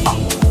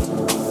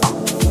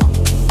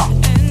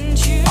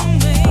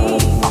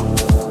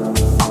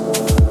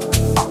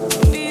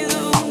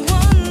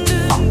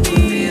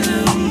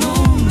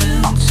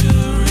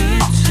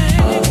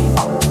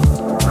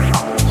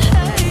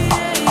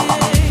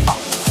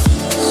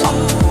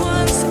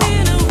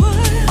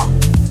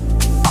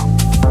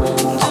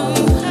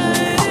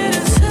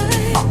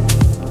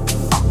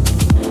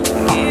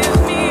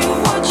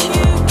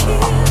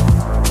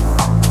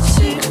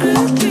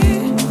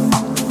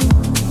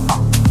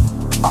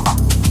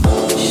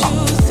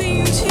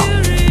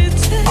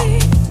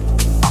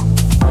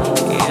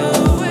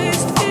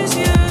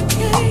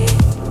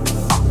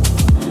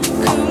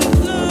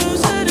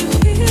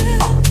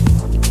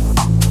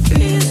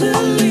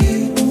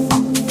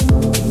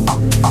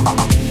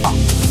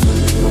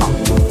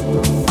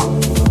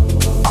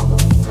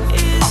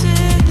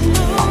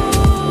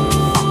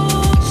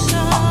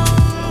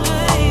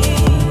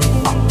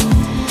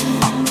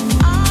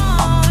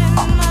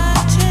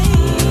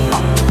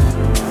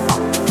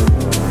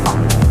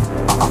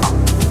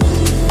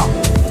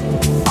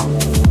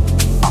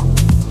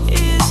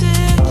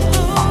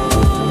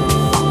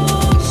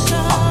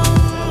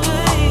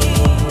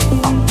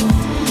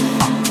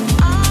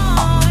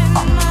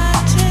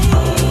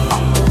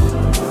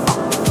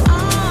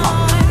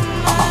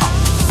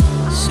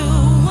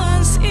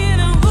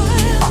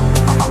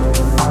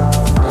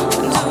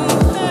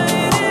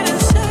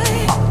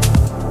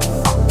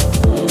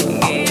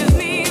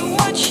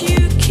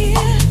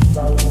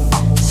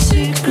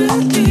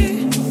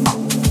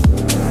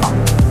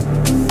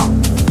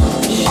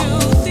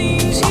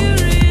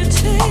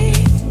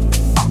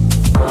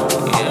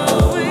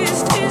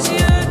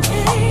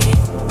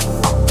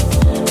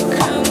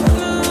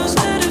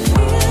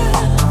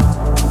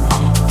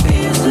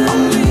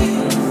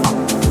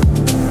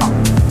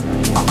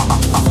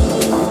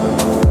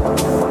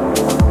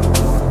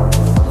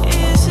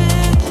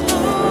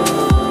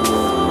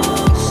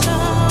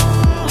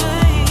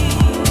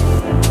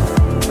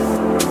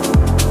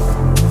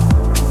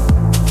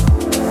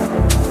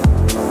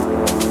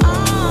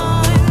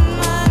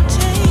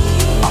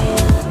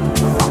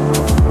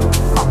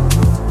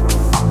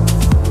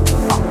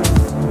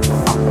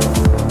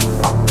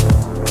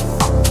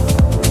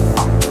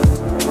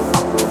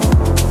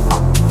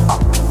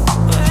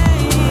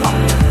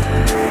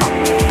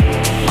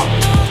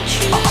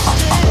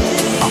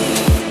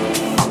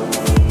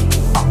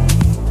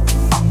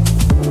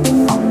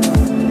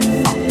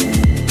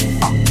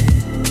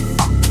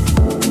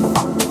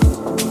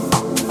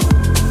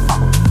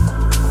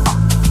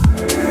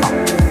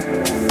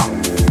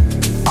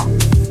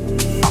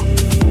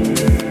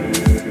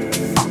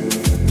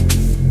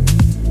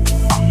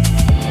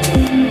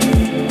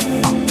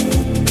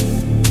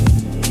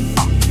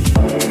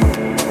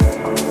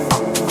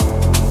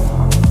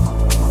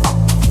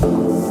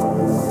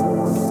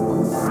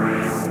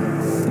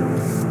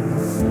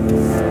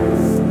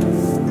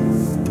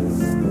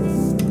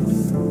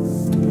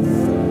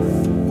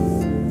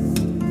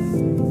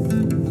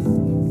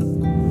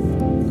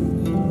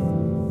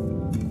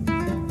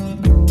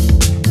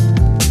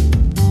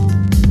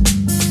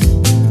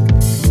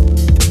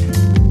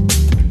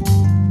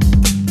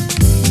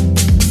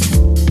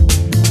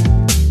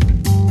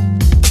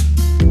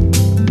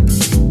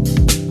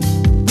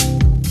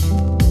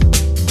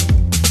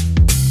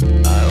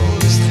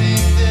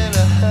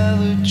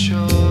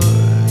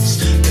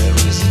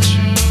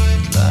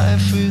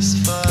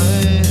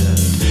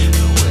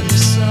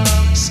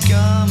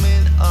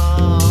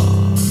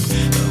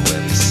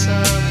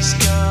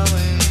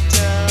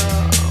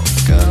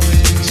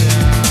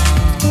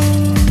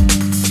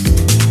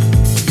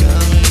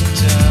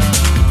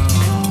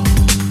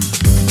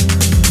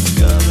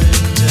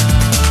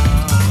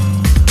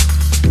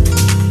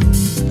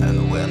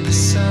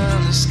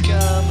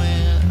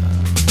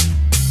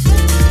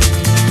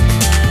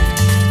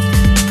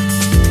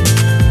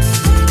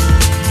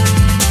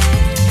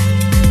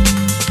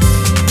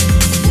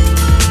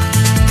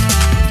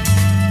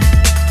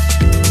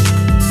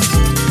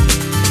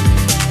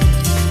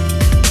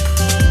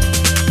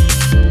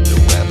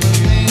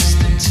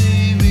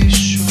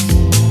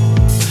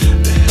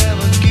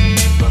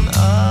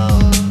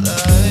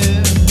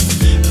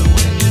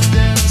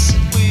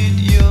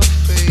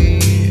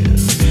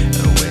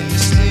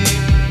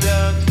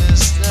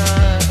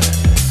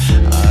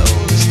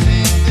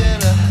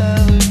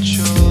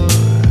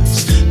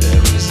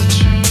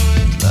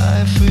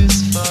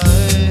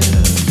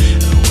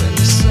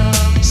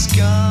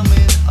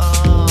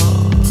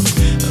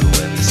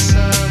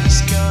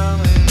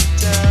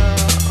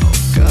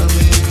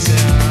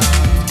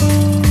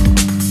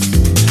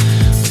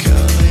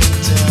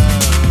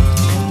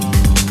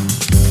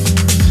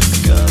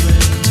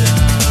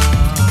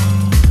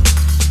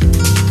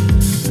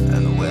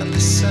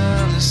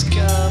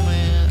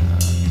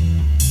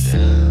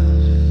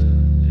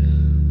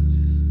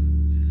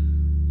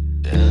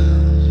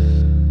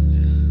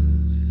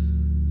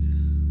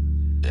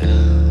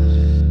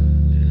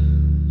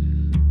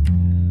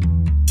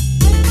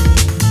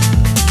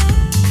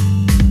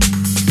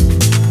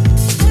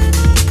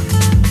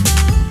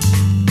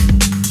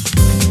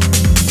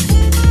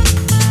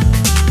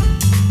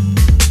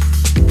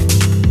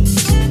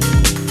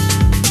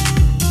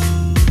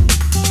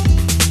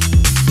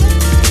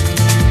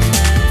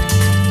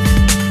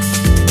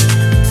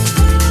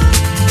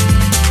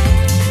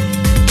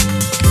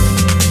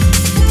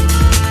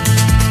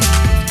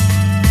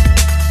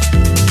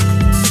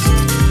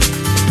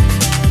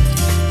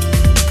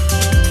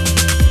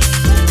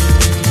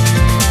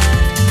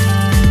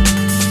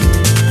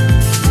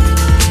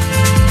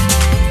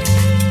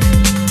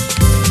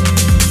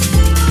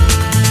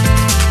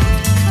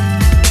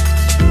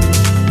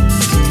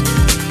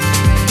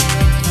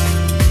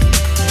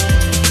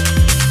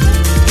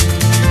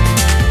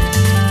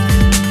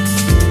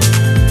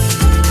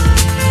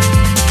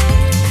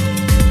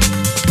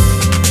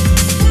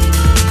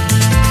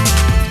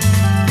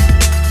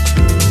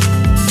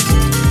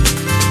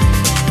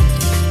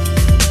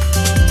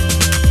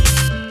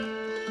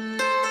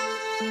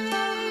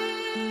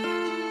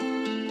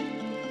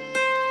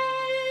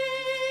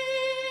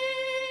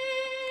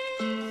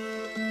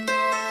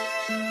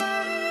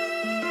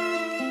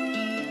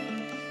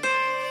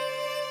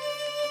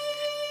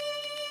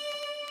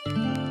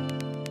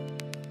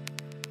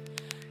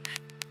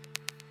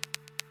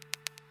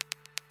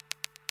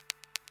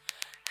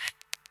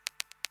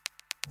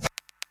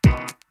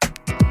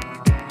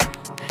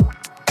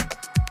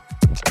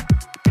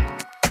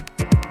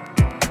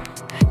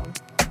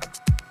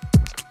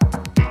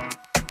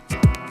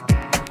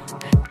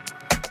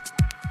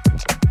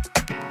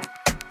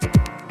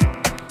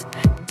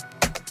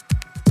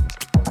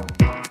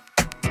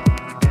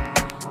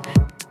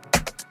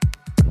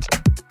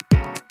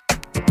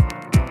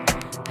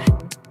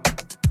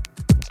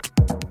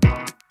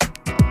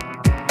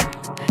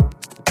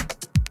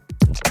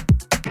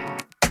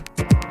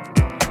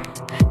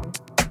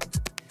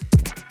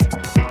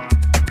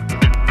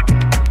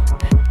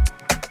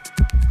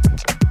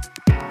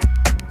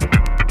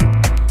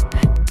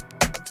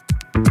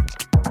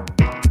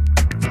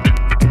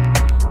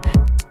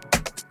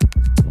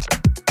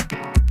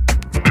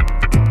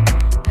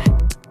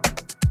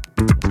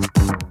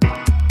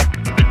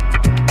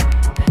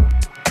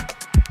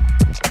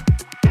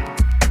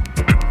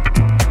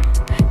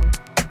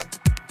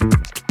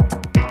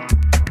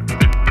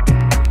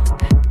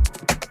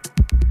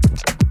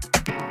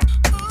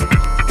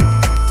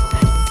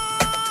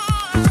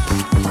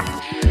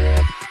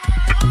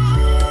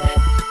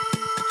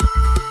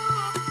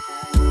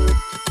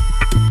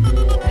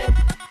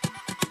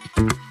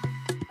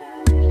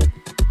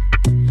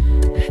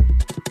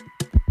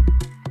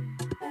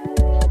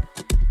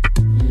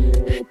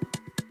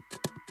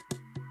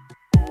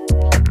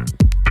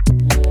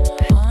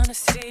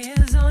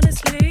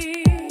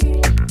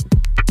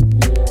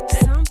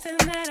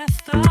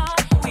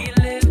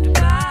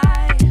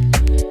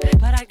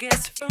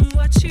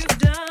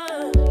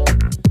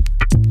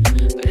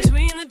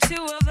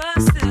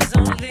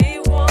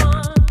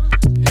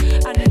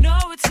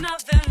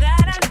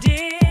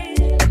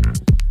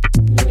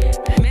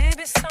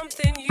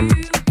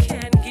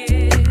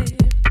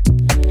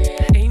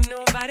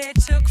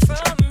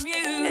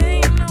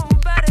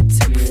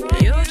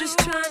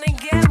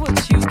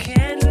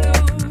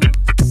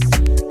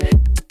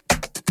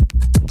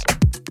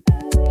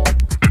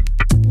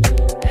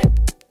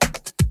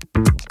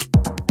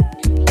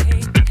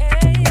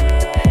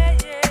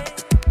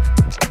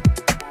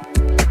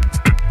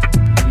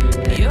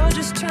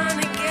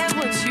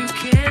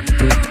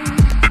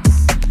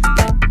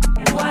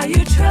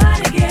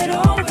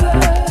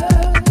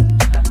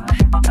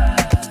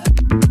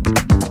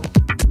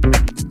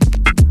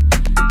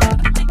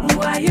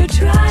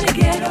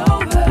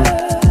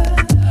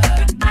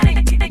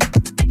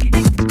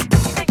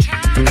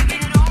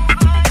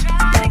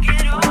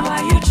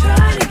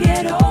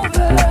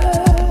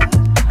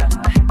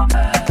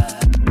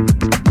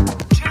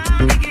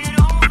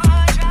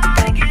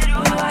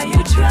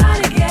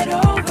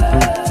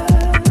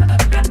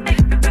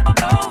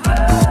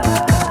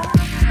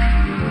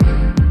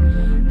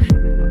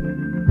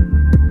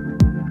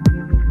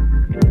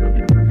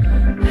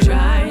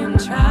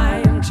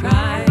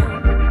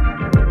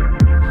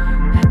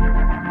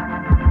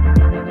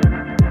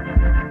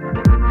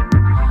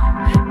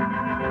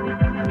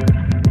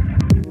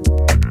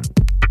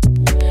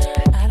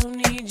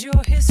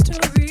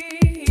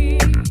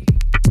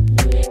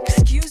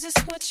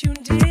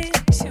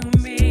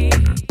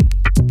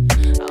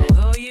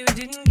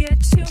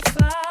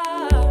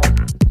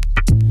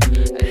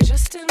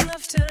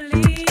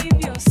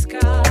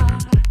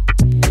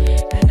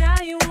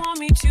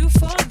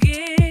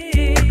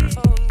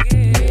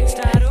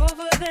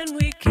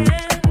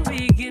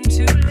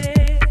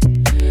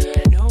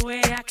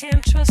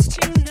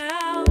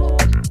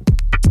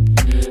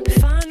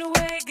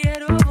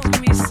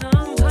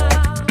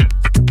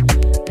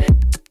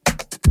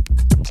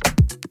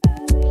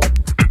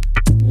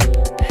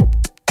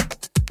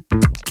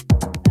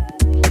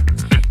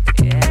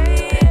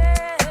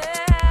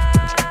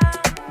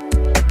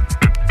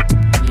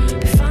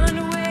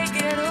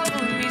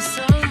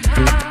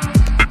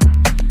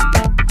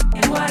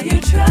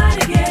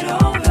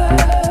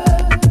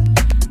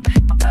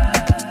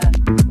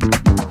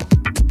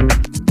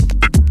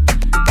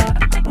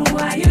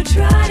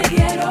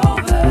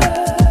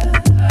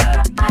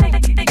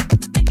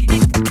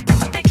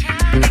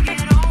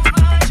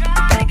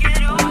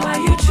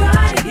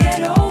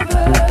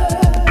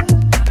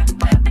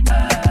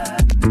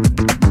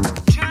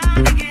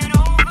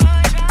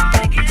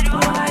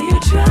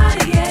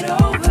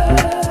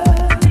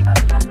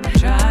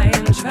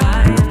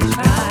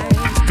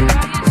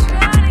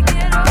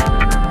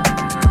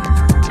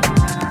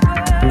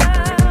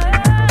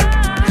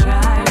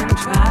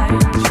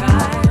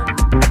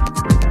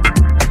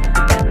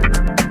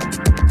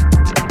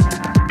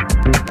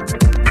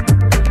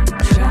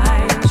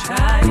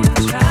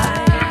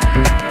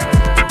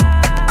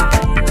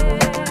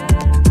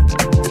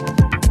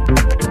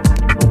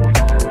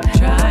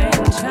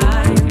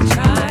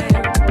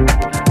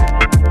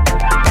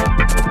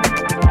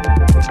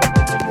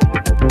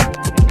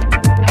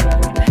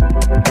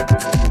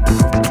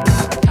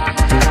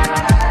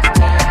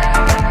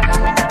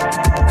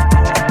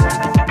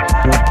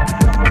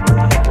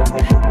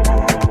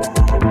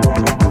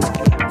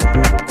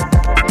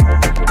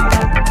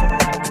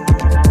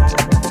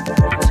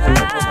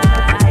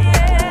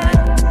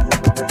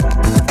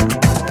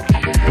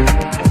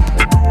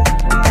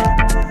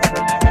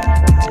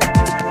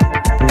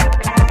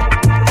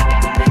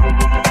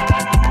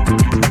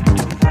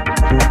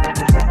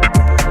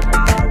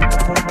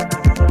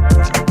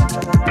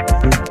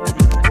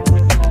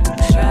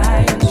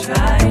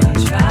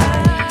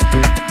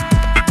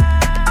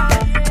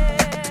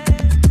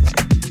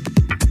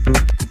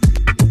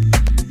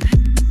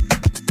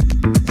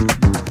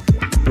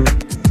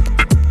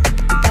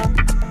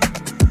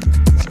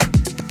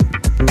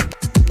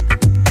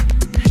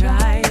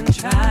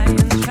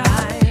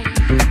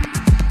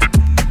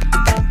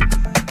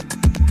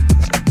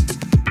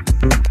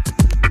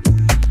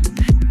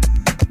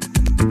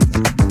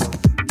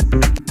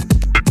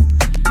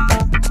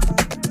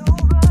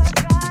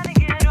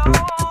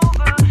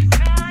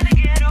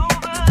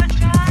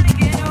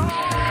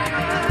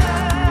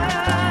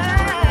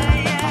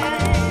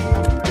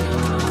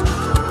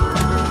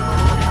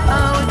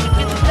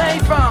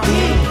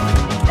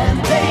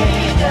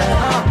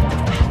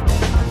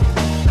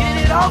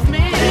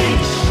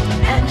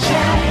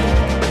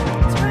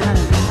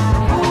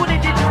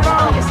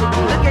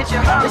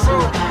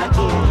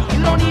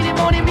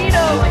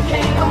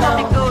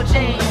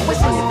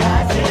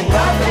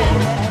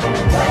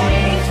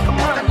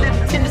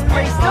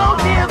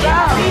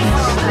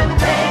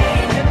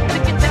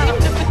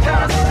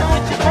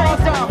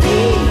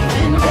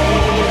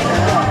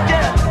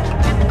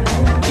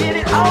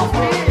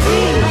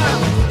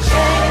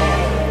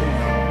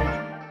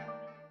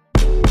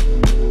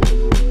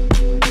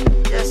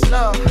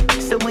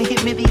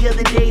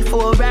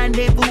for a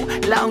rendezvous.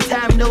 Long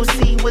time no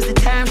see was the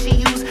time she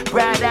used.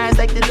 Bright eyes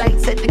like the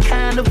lights at the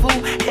carnival.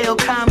 Held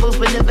combos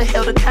but never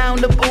held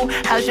accountable.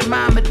 How's your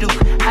mama do?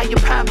 How your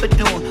papa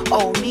doing?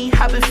 Oh, me,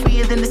 I've been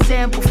freer than the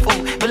sample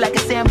food. But like a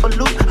sample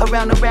loop,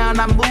 around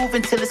I move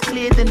until it's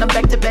clear. Then I'm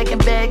back to back in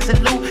bags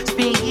of loot.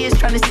 Spend years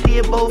trying to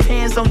steer both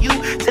hands on you,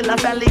 till I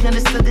finally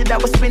understood that I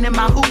was spinning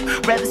my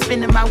hoop. Rather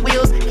spinning my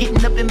wheels,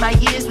 getting up in my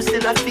years. But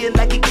still I feel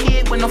like a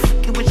kid when I'm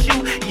fucking with you.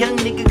 Young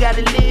nigga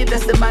gotta live,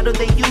 that's the motto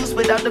they use.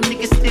 But all them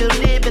niggas still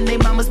live in they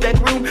mama's back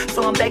room.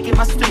 So I'm back in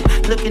my stoop,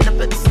 looking up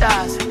at the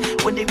stars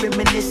when they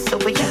reminisce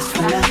over your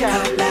when I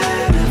got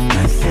light of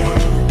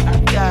myself.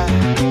 Gotta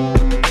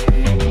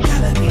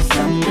be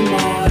something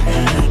more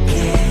than I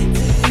can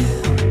do.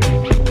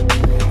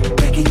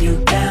 Breaking you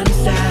down to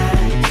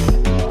size.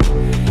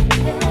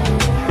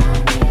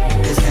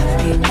 There's gotta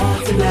be more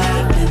to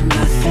life than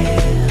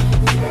myself.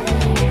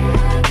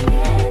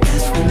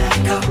 That's when I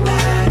got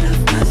light of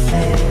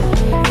myself.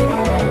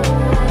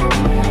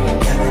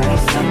 Gotta be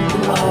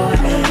something more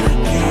than I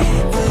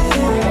can do.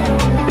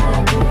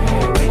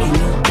 Breaking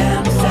you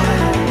down to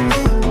size.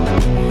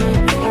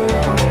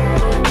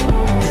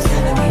 There's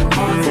gotta be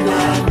more to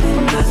life than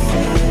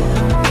myself.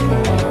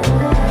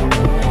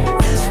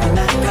 That's when I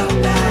got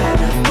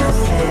light of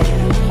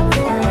myself.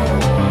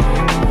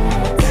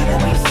 Gotta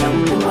be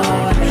something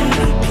more than I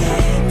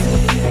can do.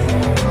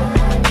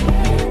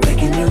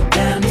 Breaking you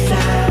down to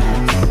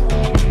size.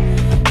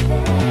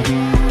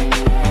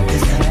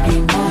 There's gotta be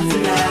more to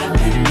life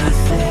than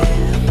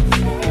myself.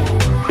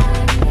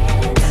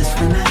 That's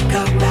when I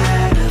got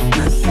light of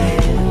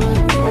myself.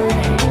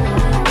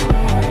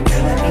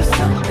 Gotta be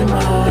something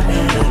more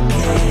than I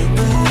can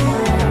do.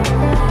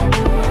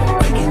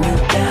 Breaking you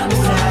down to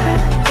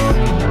size.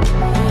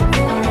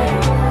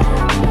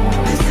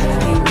 There's gotta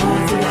be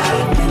more to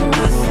life than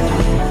myself.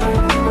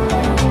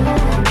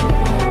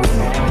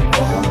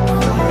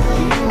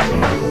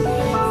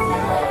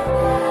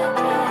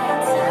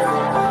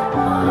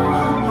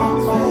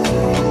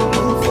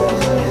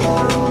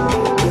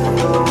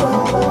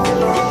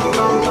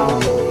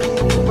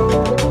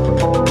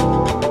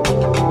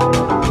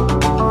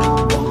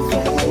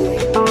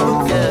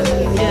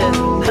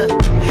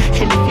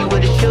 And if you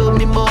would've showed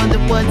me more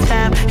than one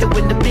time, it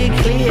wouldn't have been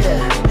clear.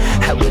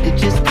 I would've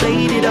just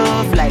played it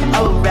off like,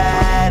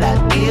 alright,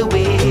 I'll deal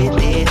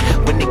with it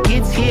when it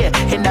gets here.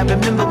 And I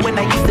remember when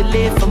I used to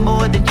live for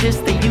more than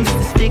just the use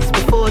of sticks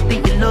before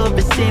the love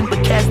is sin.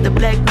 But cast the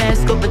black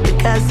mask over the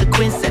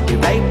consequence. I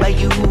did right by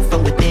you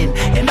from within.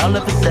 And all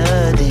of a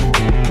sudden,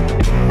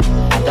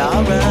 after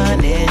all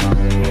running,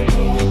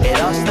 it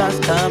all starts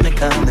coming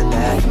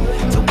back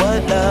to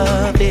what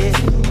love is.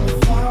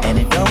 And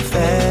it don't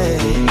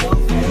fade,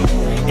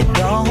 it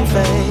don't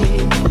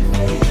fade,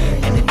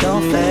 and it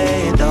don't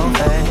fade, don't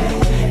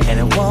fade, and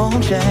it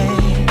won't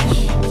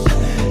change.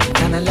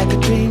 Kinda like a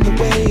dream the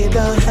way it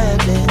all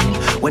happened.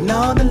 When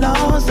all the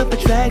laws of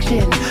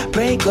attraction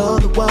break all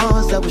the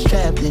walls I was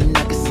trapped in.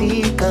 I could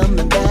see it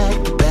coming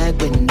back to back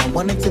when I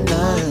wanted to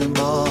learn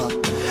more.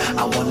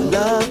 I wanna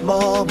love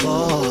more.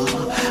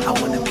 I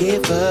wanna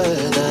get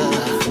further.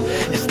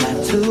 It's not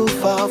too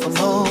far from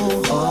home.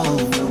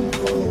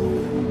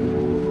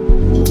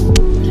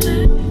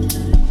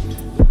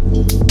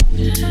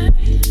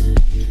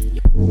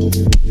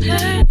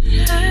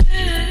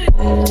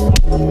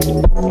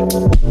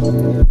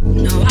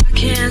 No, I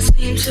can't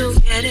seem to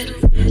get it.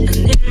 And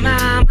in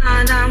my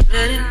mind I'm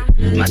ready.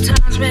 My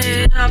time's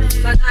made up,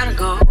 I gotta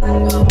go.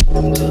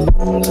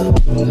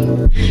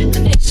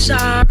 And it's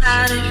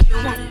alright if you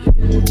want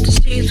to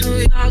see through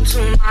your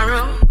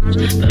tomorrow. But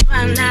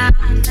right now,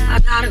 I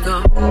gotta go.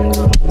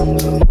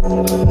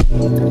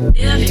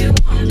 If you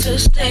want to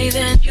stay,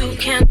 then you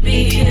can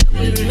be here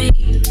with me.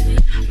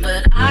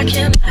 But I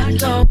can't let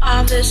go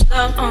of this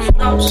love, oh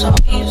no, so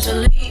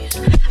easily.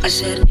 I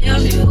said,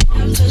 if you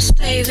want to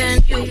stay,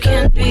 then you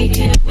can be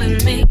here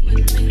with me.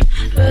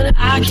 But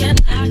I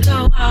can't let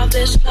go of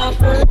this love,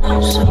 oh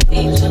no, so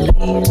easily.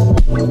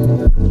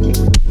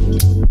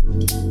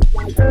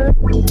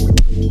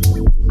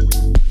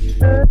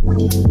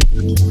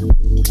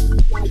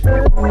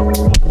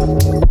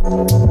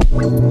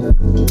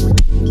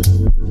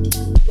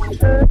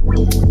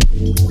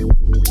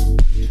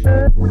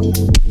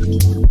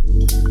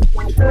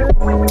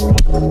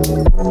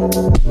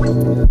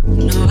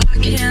 No, I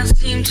can't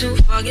seem to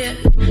forget.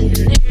 And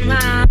in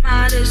my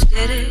mind it's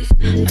steady.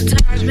 My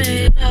time's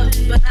made up,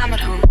 but I'm at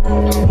home.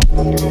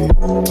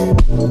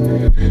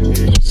 And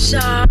it's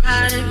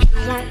alright if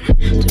you want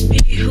to be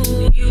who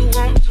you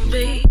want to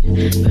be.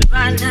 But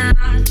right now,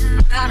 I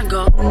gotta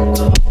go.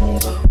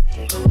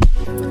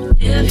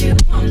 If you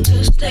want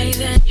to stay,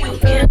 then you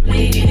can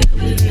be here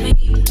with me.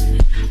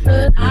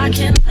 But I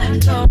can't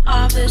let go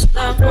of this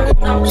love, oh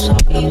no, so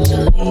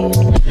easily.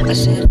 I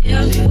said,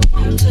 if you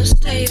want to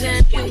stay,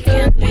 then you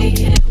can be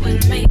here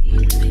with me.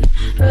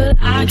 But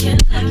I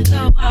can't let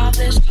go of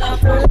this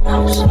love, oh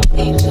no, so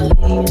easily.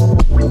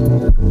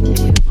 If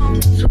you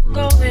want to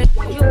go, then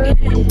you can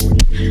be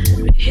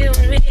here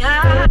with me.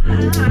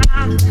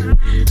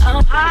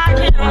 I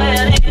can't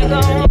let it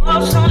go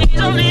so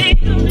easily.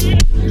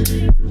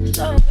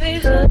 so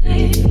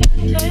easily,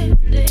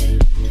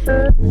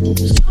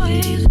 so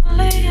easily.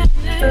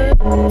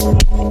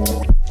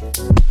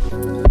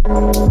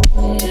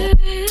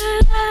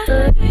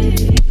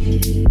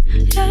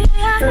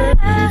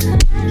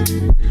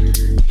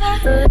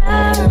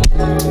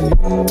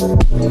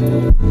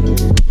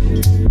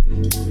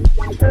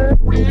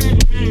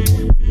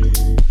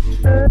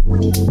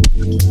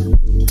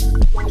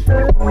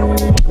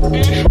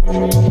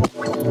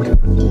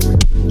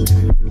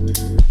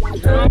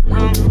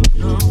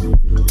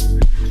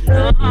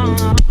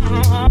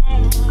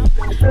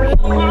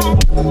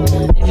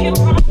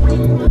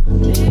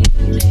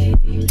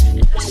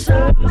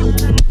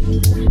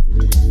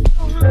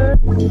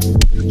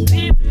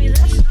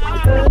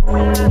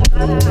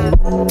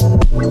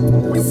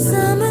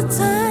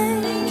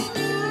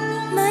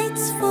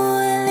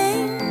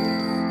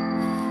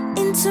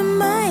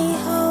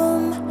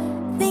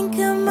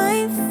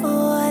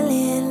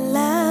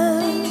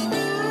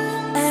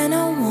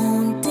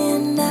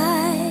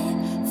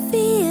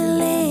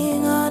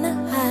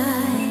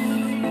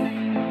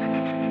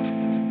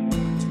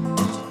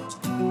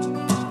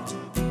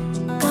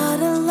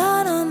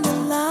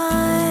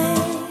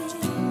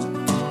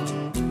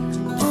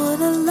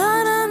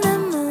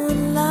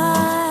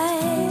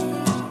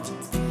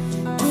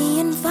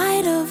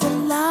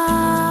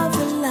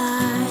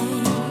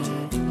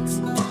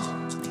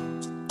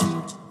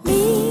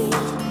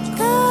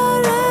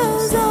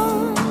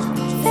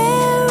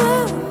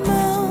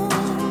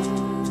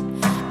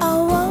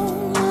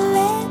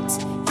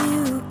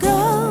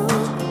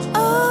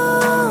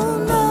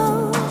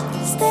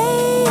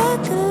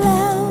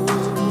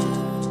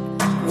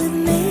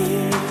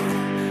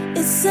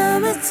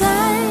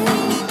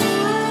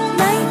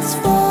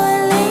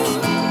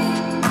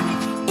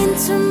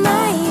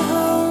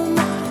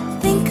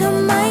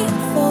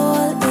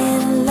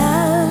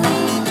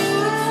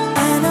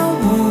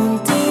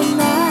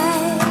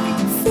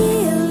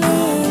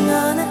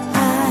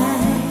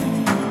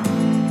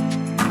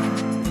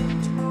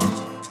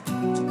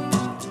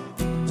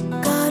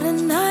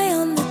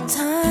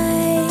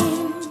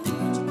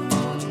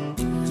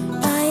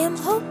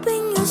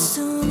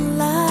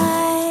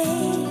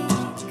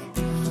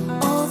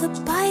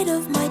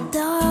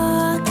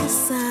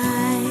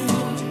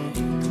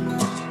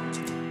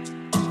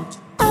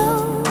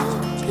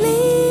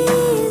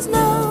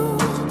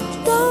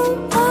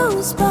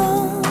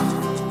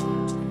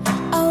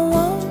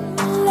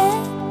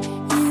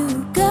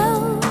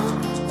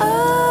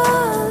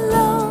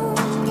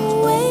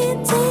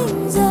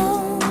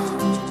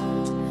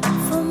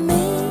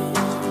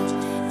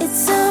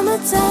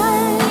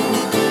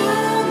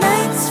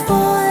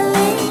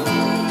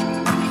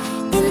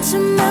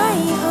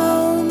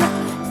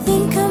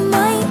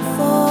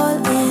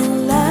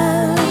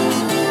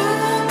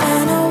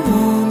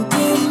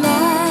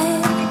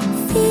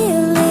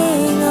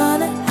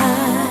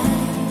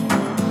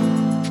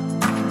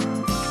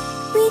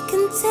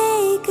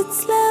 Take it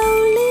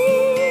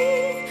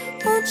slowly,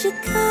 won't you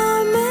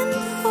come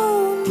and